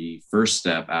 as the first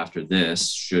step after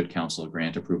this, should council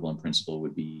grant approval in principle,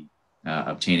 would be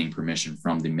obtaining permission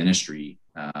from the ministry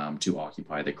to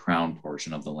occupy the Crown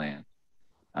portion of the land.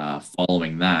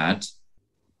 Following that,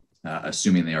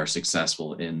 assuming they are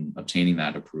successful in obtaining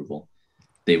that approval,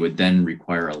 they would then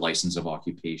require a license of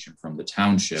occupation from the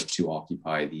township to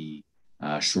occupy the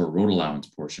Shore Road allowance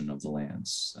portion of the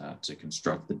lands to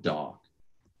construct the dock.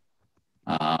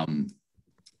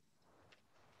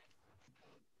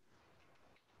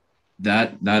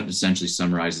 That essentially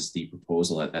summarizes the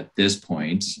proposal at this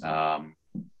point. I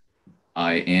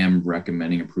am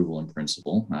recommending approval in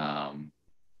principle.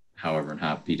 However, I'm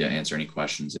happy to answer any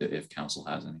questions if council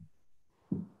has any.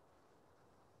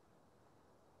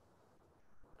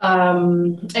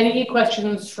 Any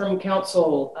questions from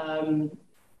council?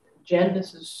 Jen,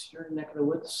 this is your neck of the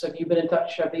woods. Have you been in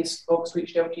touch? Have these folks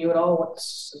reached out to you at all?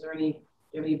 Do you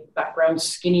have any background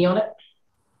skinny on it?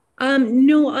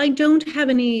 No, I don't have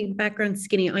any background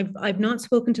skinny. I've not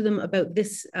spoken to them about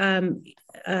this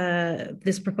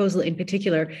this proposal in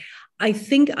particular. I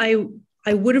think I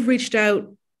would have reached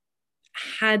out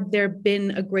had there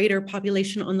been a greater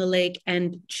population on the lake,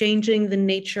 and changing the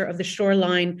nature of the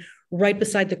shoreline right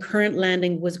beside the current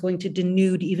landing was going to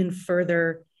denude even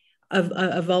further of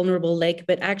a vulnerable lake.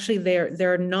 But actually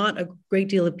there are not a great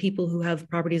deal of people who have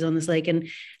properties on this lake, and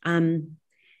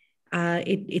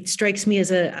it strikes me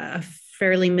as a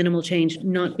fairly minimal change,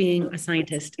 not being a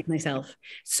scientist myself.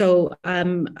 So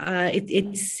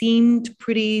it seemed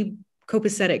pretty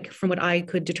copacetic from what I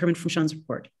could determine from Sean's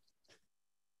report.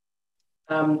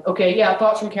 Okay, yeah,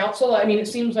 thoughts from council. I mean, it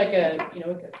seems like a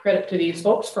credit to these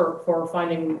folks for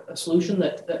finding a solution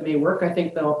that may work. I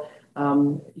think they'll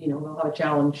they'll have a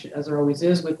challenge, as there always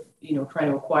is, with trying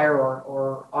to acquire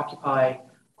or occupy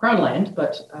Crown land,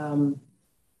 but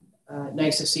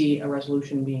nice to see a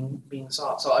resolution being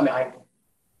sought. So I mean,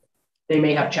 they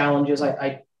may have challenges.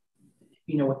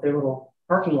 With their little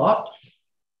parking lot,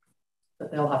 but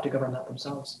they'll have to govern that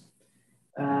themselves.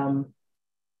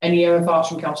 Any other thoughts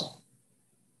from council?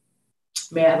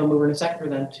 May I have a mover and a seconder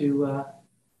then to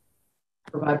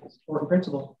provide support in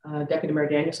principle? Deputy Mayor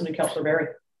Danielson and Councillor Berry.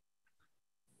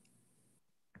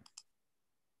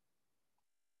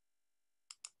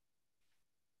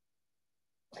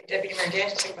 By Deputy Mayor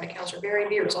Danielson, second by Councillor Berry,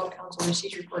 be it resolved Council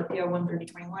receives report PL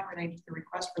 13021 relating to the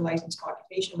request for license of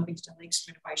occupation Livingston Lake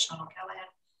submitted by Sean O'Callaghan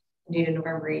dated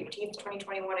November 18th,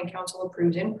 2021, and Council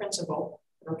approves in principle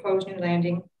the proposed new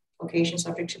landing location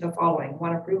subject to the following: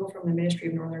 1, approval from the Ministry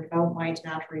of Northern Development, Mines,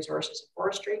 Natural Resources and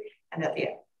Forestry, and that the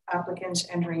applicants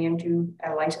entering into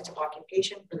a license of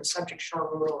occupation for the subject Shore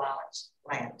Road allowance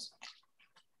lands.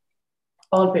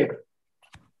 All in favor?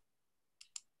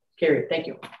 Carried. Thank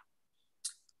you.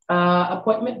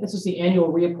 Appointment. This is the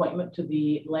annual reappointment to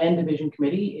the Land Division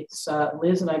Committee. It's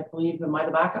Liz, and I believe, am I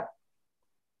the backup?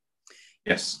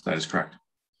 Yes, that is correct.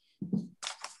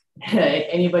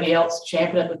 Anybody else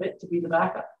champion at the bit to be the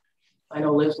backup? I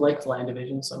know Liz likes Land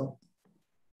Division, so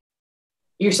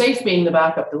you're safe being the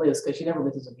backup to Liz because she never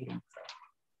misses a meeting.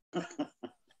 So.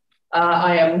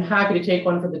 I am happy to take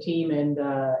one for the team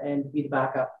and be the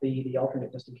backup, the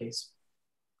alternate, just in case.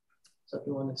 So if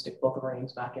you want to stick both of our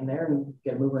names back in there and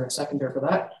get a mover and a seconder for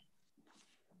that.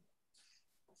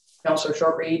 Councillor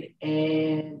Shortreed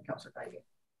and Councillor Daigle.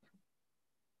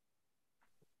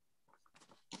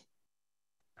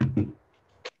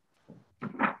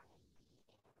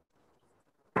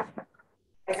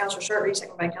 By Councillor Shortreed,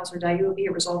 second by Councillor Daigle, be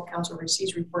it resolved Council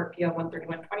receives report PL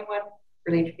 13121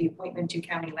 related to the appointment to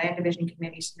County Land Division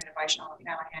Committee submitted by Sean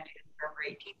O'Callaghan dated November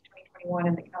 18th, 2021,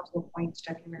 and the Council appoints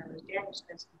Deputy Mayor Liz Danielson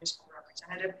as the municipal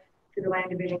representative to the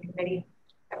Land Division Committee.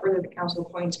 And further, the Council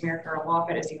appoints Mayor Carol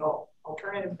Moffat as the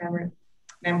alternative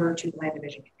member to the Land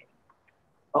Division Committee.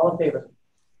 All in favor?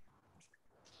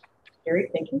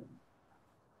 Carried, thank you.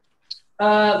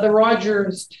 The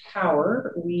Rogers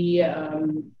Tower, we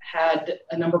had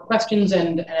a number of questions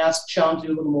and asked Sean to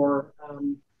do a little more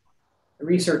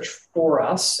research for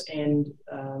us. And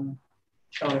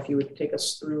Sean, if you would take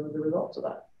us through the results of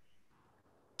that.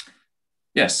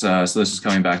 Yes, so this is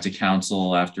coming back to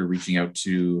council after reaching out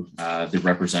to the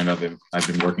representative I've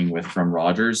been working with from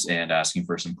Rogers and asking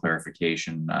for some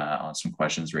clarification on some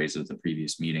questions raised at the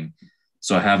previous meeting.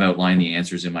 So I have outlined the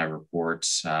answers in my report.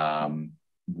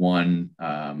 One,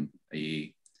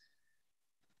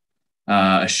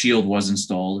 a shield was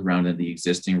installed around the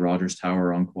existing Rogers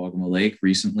Tower on Quagma Lake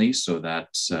recently, so that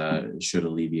should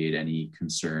alleviate any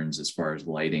concerns as far as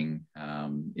lighting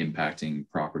impacting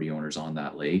property owners on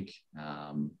that lake.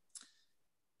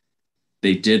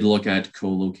 They did look at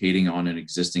co-locating on an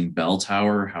existing bell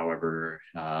tower. However,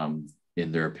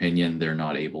 in their opinion, they're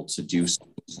not able to do so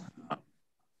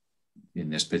in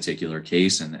this particular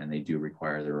case, and they do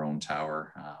require their own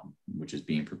tower, which is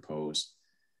being proposed.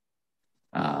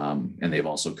 And they've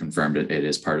also confirmed it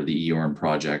is part of the EORN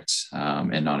project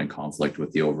and not in conflict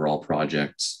with the overall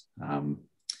project.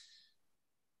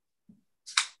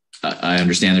 I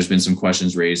understand there's been some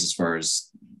questions raised as far as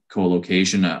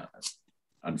co-location.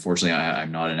 Unfortunately,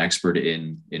 I'm not an expert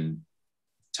in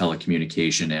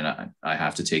telecommunication, and I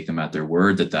have to take them at their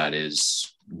word that that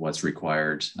is what's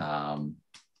required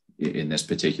in this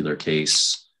particular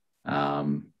case.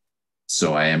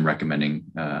 So I am recommending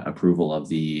approval of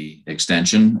the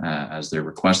extension as they're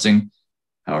requesting.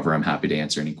 However, I'm happy to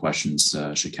answer any questions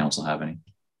should council have any.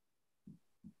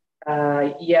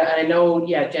 Yeah, I know,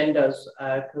 yeah, Jen does,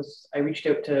 because I reached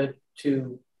out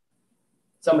to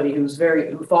somebody who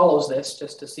follows this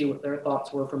just to see what their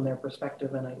thoughts were from their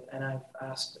perspective, and I've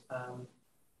asked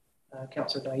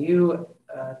Councillor Dayu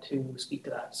to speak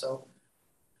to that. So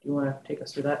do you want to take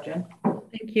us through that, Jen?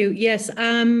 Thank you. Yes.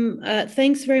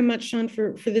 Thanks very much, Sean,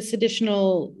 for this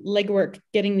additional legwork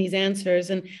getting these answers.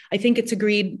 And I think it's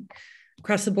agreed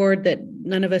across the board that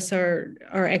none of us are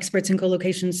experts in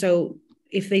co-location. So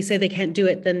if they say they can't do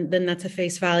it, then that's a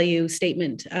face value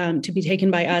statement to be taken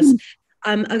by us.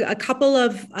 A couple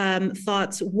of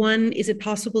thoughts. One, is it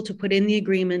possible to put in the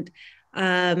agreement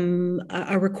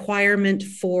a requirement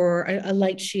for a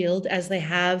light shield as they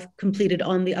have completed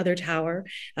on the other tower?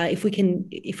 If we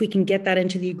can get that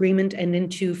into the agreement and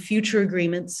into future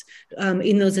agreements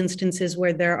in those instances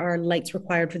where there are lights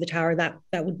required for the tower, that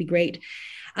would be great.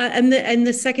 And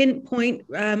the second point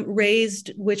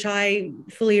raised, which I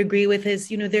fully agree with, is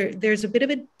there's a bit of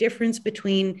a difference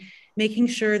between making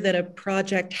sure that a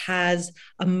project has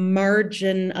a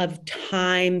margin of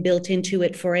time built into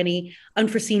it for any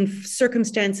unforeseen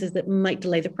circumstances that might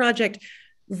delay the project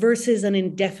versus an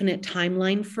indefinite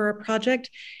timeline for a project.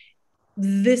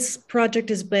 This project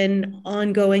has been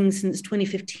ongoing since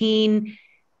 2015.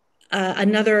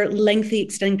 Another lengthy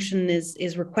extension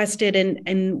is requested,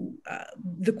 and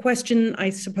the question,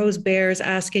 I suppose, bears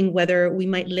asking whether we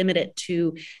might limit it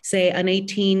to, say, an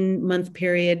 18-month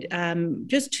period,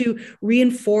 just to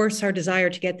reinforce our desire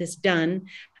to get this done,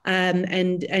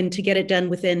 and to get it done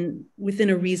within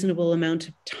a reasonable amount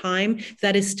of time.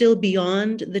 That is still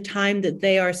beyond the time that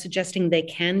they are suggesting they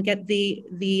can get the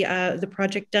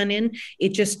project done in.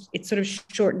 It sort of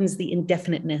shortens the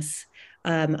indefiniteness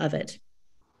of it.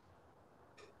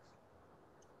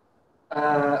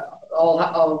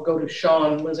 I'll go to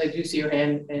Sean. Liz, I do see your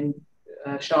hand, and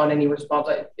Sean, any response?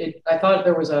 I thought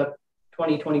there was a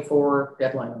 2024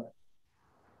 deadline on it.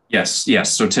 Yes.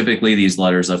 So typically these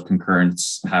letters of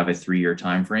concurrence have a 3-year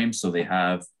time frame. So they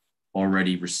have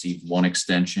already received one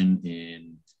extension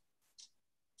in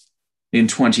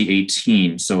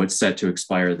 2018. So it's set to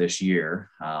expire this year.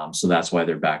 So that's why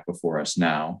they're back before us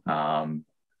now.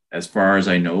 As far as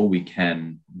I know, we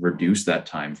can reduce that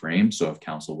time frame. So if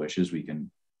council wishes, we can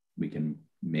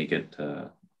make it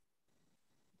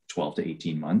 12 to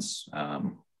 18 months.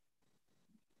 But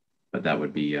that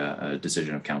would be a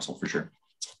decision of council for sure.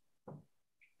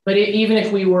 But even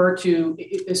if we were to,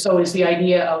 so is the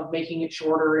idea of making it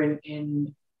shorter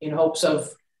in hopes of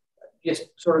just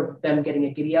sort of them getting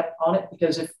a giddy up on it?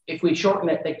 Because if we shorten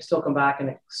it, they can still come back and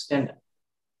extend it.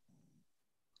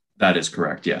 That is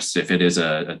correct. Yes. If it is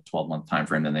a 12-month time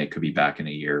frame, then they could be back in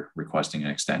a year requesting an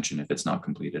extension if it's not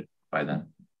completed by then.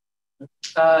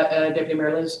 Deputy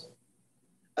Mayor Liz?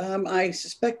 I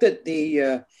suspect that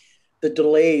the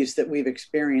delays that we've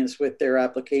experienced with their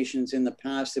applications in the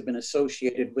past have been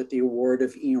associated with the award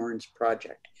of EORN's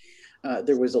project.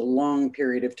 There was a long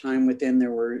period of time within.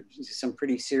 There were some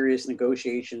pretty serious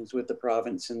negotiations with the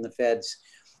province and the feds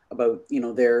about, you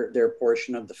know, their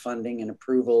portion of the funding and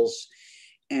approvals.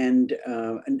 And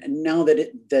now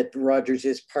that Rogers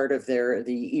is part of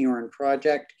the EORN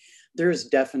project, there's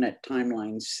definite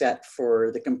timelines set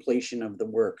for the completion of the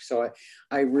work. So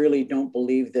I really don't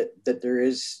believe that there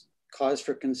is cause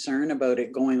for concern about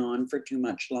it going on for too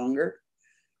much longer.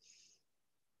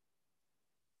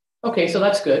 Okay, so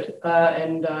that's good.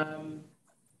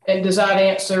 And does that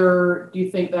answer, do you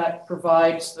think that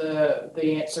provides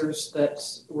the answers that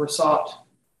were sought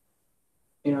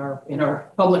in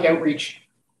our public outreach?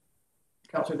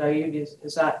 Councillor Dayoud,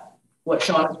 is that what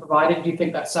Sean has provided? Do you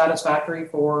think that's satisfactory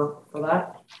for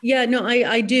that? Yeah, no,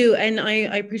 I do. And I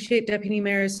appreciate Deputy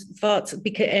Mayor's thoughts,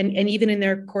 because and even in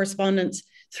their correspondence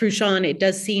through Sean, it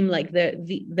does seem like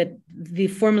the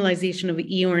formalization of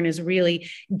EORN has really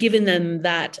given them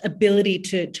that ability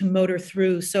to motor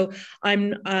through. So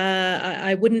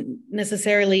I wouldn't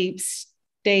necessarily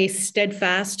stay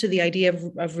steadfast to the idea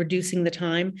of reducing the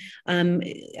time.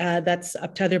 That's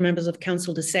up to other members of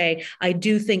council to say. I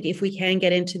do think if we can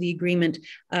get into the agreement,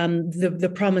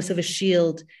 the promise of a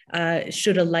shield,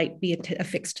 should a light be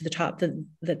affixed to the top,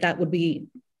 that would be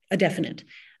a definite.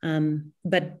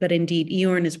 But indeed,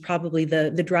 EORN is probably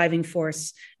the driving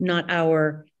force, not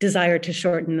our desire to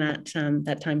shorten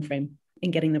that time frame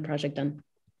in getting the project done.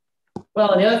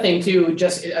 Well, and the other thing too, I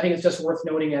think it's just worth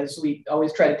noting, as we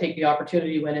always try to take the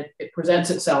opportunity when it presents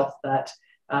itself, that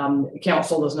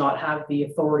council does not have the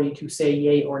authority to say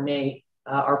yay or nay.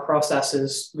 Our process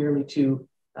is merely to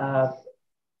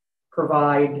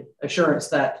provide assurance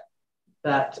that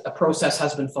a process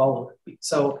has been followed.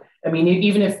 So, I mean,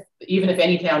 even if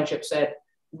any township said,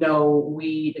 no,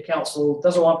 the council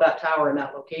doesn't want that tower in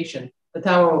that location, the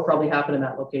tower will probably happen in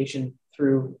that location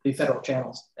through the federal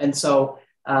channels. And so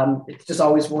it's just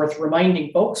always worth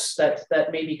reminding folks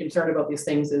that may be concerned about these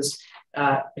things is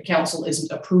the council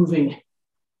isn't approving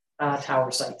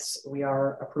tower sites. We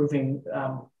are approving,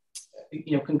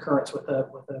 concurrence with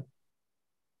an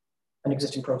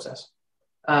existing process.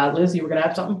 Liz, you were going to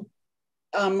add something?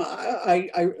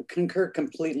 I concur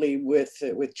completely with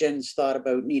Jen's thought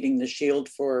about needing the shield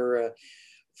for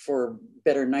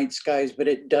better night skies, but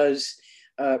it does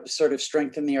sort of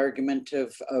strengthen the argument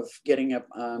of getting a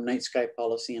night sky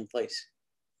policy in place.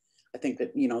 I think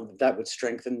that, that would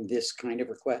strengthen this kind of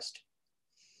request.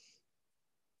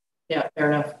 Yeah,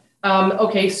 fair enough.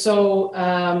 Okay, so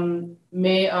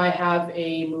may I have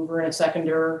a mover and a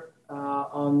seconder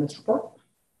on this report?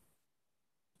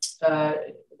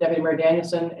 Deputy Mayor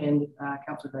Danielson and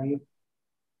Councillor Dayoud.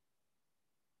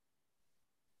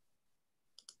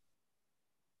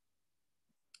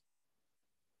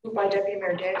 Moved by Deputy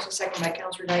Mayor Danielson, second by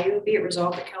Councillor Dayoud. Be it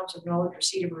resolved that Council acknowledge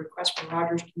receipt of a request from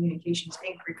Rogers Communications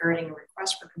Inc. regarding a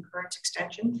request for concurrence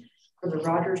extension for the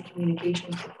Rogers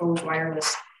Communications proposed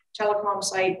wireless telecom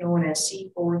site known as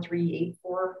C4384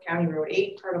 County Road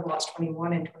 8, part of lots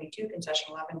 21 and 22,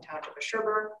 concession 11, Township of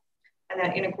Sherburne. And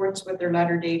that in accordance with their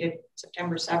letter dated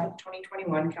September 7th,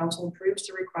 2021, Council approves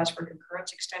the request for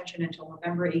concurrence extension until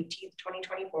November 18th,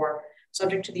 2024,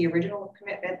 subject to the original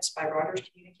commitments by Rogers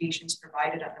Communications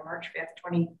provided at the March 5th,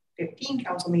 2015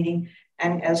 Council meeting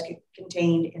and as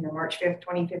contained in the March 5th,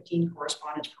 2015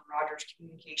 correspondence from Rogers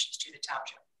Communications to the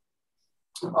Township.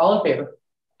 All in favor?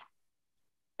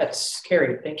 That's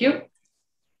carried. Thank you.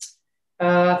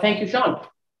 Thank you, Sean.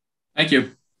 Thank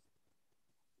you.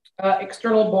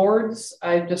 External boards,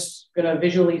 I'm just going to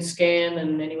visually scan,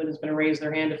 and anyone who's going to raise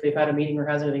their hand if they've had a meeting or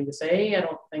has anything to say. I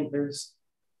think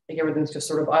everything's just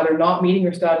sort of either not meeting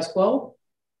or status quo.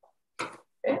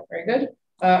 Okay, very good.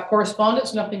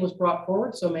 Correspondence, nothing was brought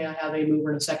forward, so may I have a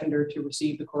mover and a seconder to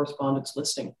receive the correspondence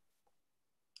listing?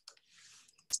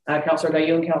 Councillor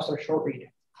Dayoud and Councillor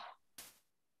Shortreed.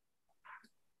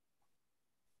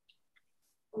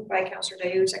 Moved by Councillor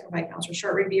Dayoud, second by Councillor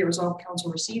Shortreed. Be it resolved,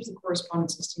 Council receives the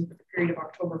correspondence listing for the period of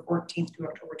October 14th to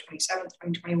October 27th,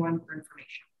 2021 for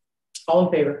information. All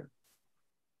in favor?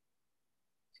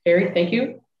 Carried, thank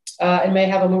you. And may I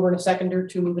have a mover and a seconder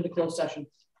to move into closed session?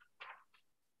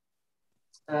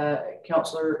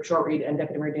 Councillor Shortreed and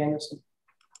Deputy Mayor Danielson.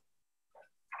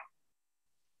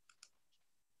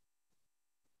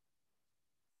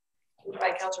 Moved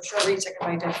by Councillor Shortreed, second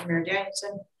by Deputy Mayor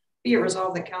Danielson. Be it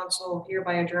resolved that Council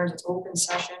hereby adjourns its open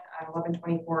session at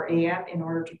 11:24 a.m. in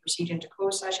order to proceed into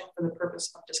closed session for the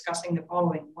purpose of discussing the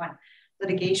following: 1,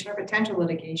 litigation or potential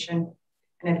litigation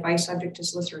and advice subject to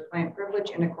solicitor-client privilege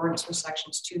in accordance with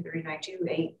sections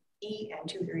 239(2)(8)(e) and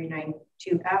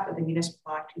 239(2)(f) of the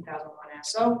Municipal Act 2001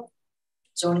 SO,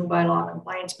 zoning bylaw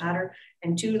compliance matter,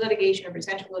 and 2, litigation or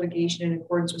potential litigation in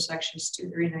accordance with sections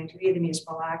 239(2)(e) of the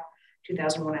Municipal Act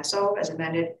 2001 SO as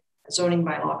amended, a zoning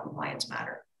bylaw compliance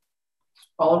matter.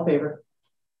 All in favor?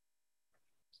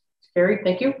 It's carried.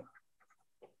 Thank you.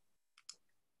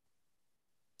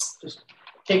 Just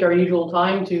take our usual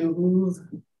time to move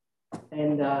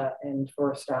and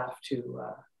for staff to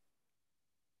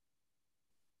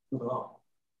move along.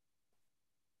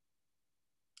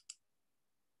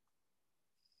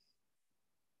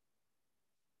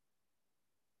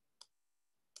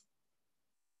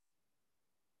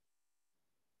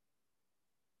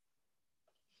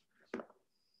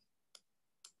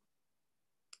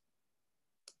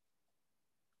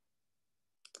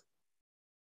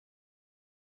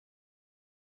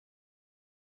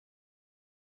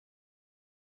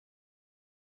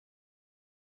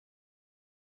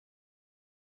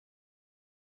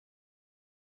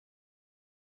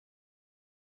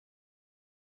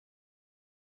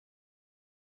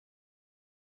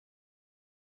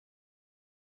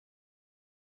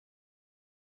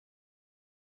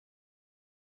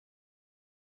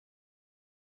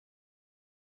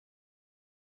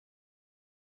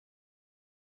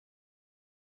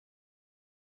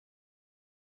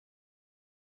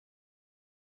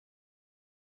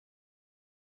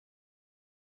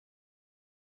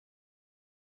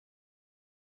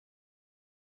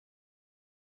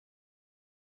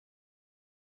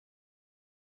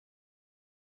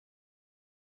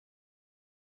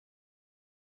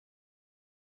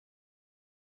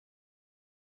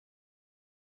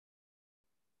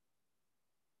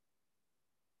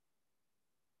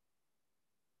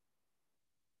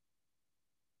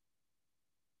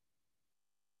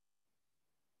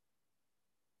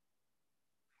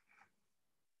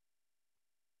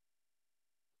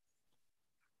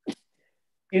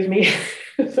 Excuse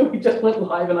me. So we just went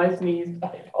live and I sneezed.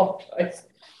 I apologize.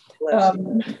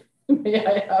 May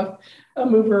I have a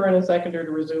mover and a seconder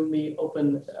to resume the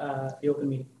open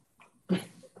meeting?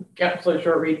 Councillor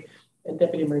Shortreed and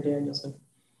Deputy Mayor Danielson.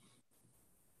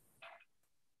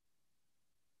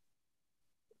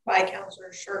 By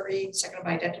Councillor Shortreed, seconded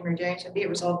by Deputy Mayor Danielson. Be it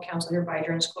resolved, Council hereby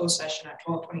adjourns closed session at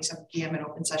 12:27 p.m. and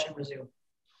open session resume.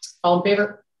 All in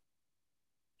favor?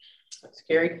 That's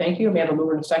carried. Thank you. May I have a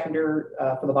mover and a seconder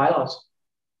for the bylaws?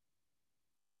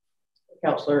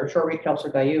 Councillor Shortreed,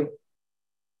 Councillor Dayu.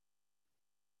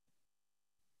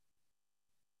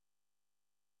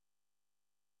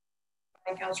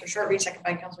 By Councillor Shortreed, second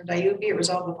by Councillor Dayu. Be it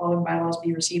resolved, the following bylaws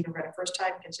be received and read a first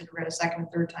time, considered read a second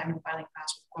and third time, and finally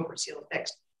passed with corporate seal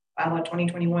affixed. Bylaw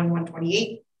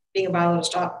 2021-128, being a bylaw to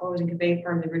stop, close, and convey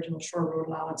part of the original shore road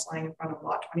allowance lying in front of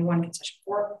Lot 21, Concession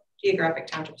 4, Geographic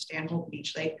Township, Stanhope,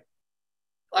 Beach Lake.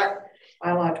 Clark.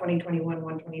 Bylaw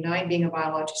 2021-129, being a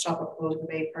bylaw to stop, close, and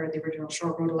convey part of the original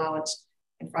shore road allowance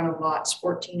in front of lots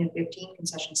 14 and 15,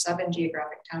 Concession 7,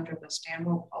 Geographic Township of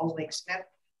Stanhope, Falls Lake Smith.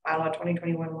 Bylaw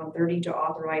 2021-130, to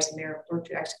authorize the mayor and clerk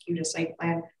to execute a site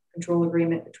plan control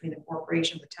agreement between the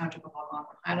corporation of the Township of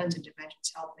Algonquin Highlands and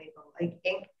Dimensions Health Maple Lake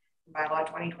Inc. And bylaw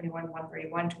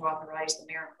 2021-131, to authorize the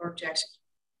mayor and clerk to execute.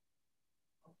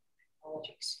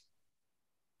 Apologies.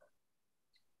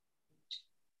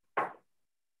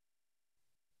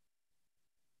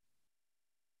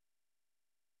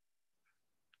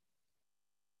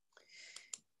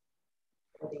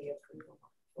 For the approval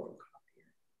photocopier.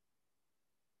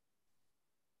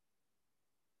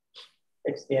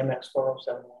 It's the MX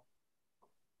 407.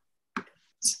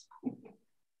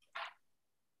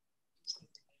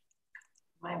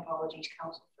 My apologies,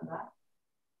 Council, for that.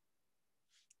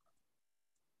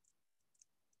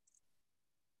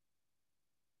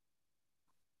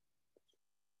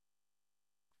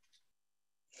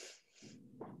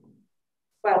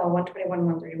 Bylaw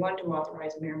 121-131, to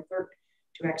authorize the mayor and clerk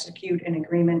to execute an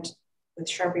agreement with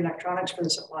Sharp Electronics for the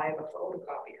supply of a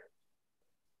photocopier.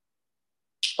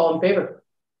 All in favor?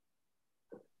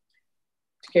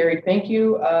 It's carried. Thank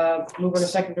you. Mover and a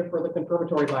seconder for the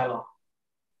confirmatory bylaw.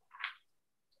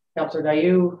 Councillor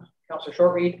Dayu, Councillor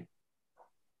Shortreed.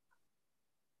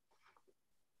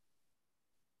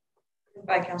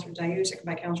 By Councillor Dayu, second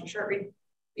by Councillor Shortreed.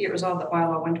 Be it resolved that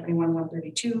bylaw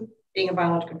 121-132, being a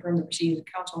bylaw to confirm the proceedings of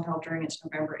council held during its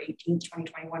November 18th,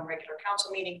 2021 regular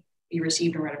council meeting, be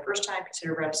received and read a first time,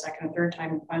 considered read a second and third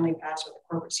time, and finally passed with the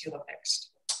corporate seal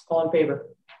affixed. All in favor?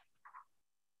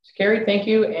 It's carried. Thank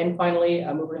you. And finally,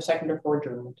 a mover and a seconder for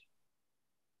adjournment.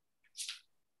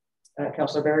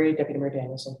 Councillor Berry, Deputy Mayor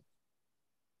Danielson.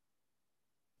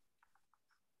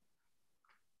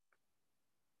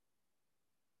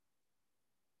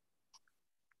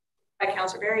 By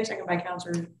Councillor Berry, second by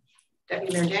Councillor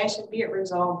Deputy Mayor Danielson. Be it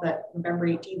resolved that November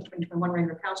 18th, 2021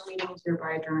 regular council meeting is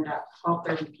hereby adjourned at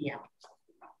 12:30 p.m.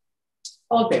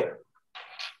 All in favor?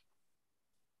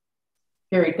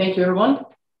 Carried. Thank you, everyone.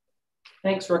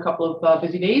 Thanks for a couple of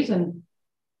busy days, and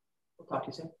We'll talk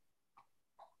to you soon.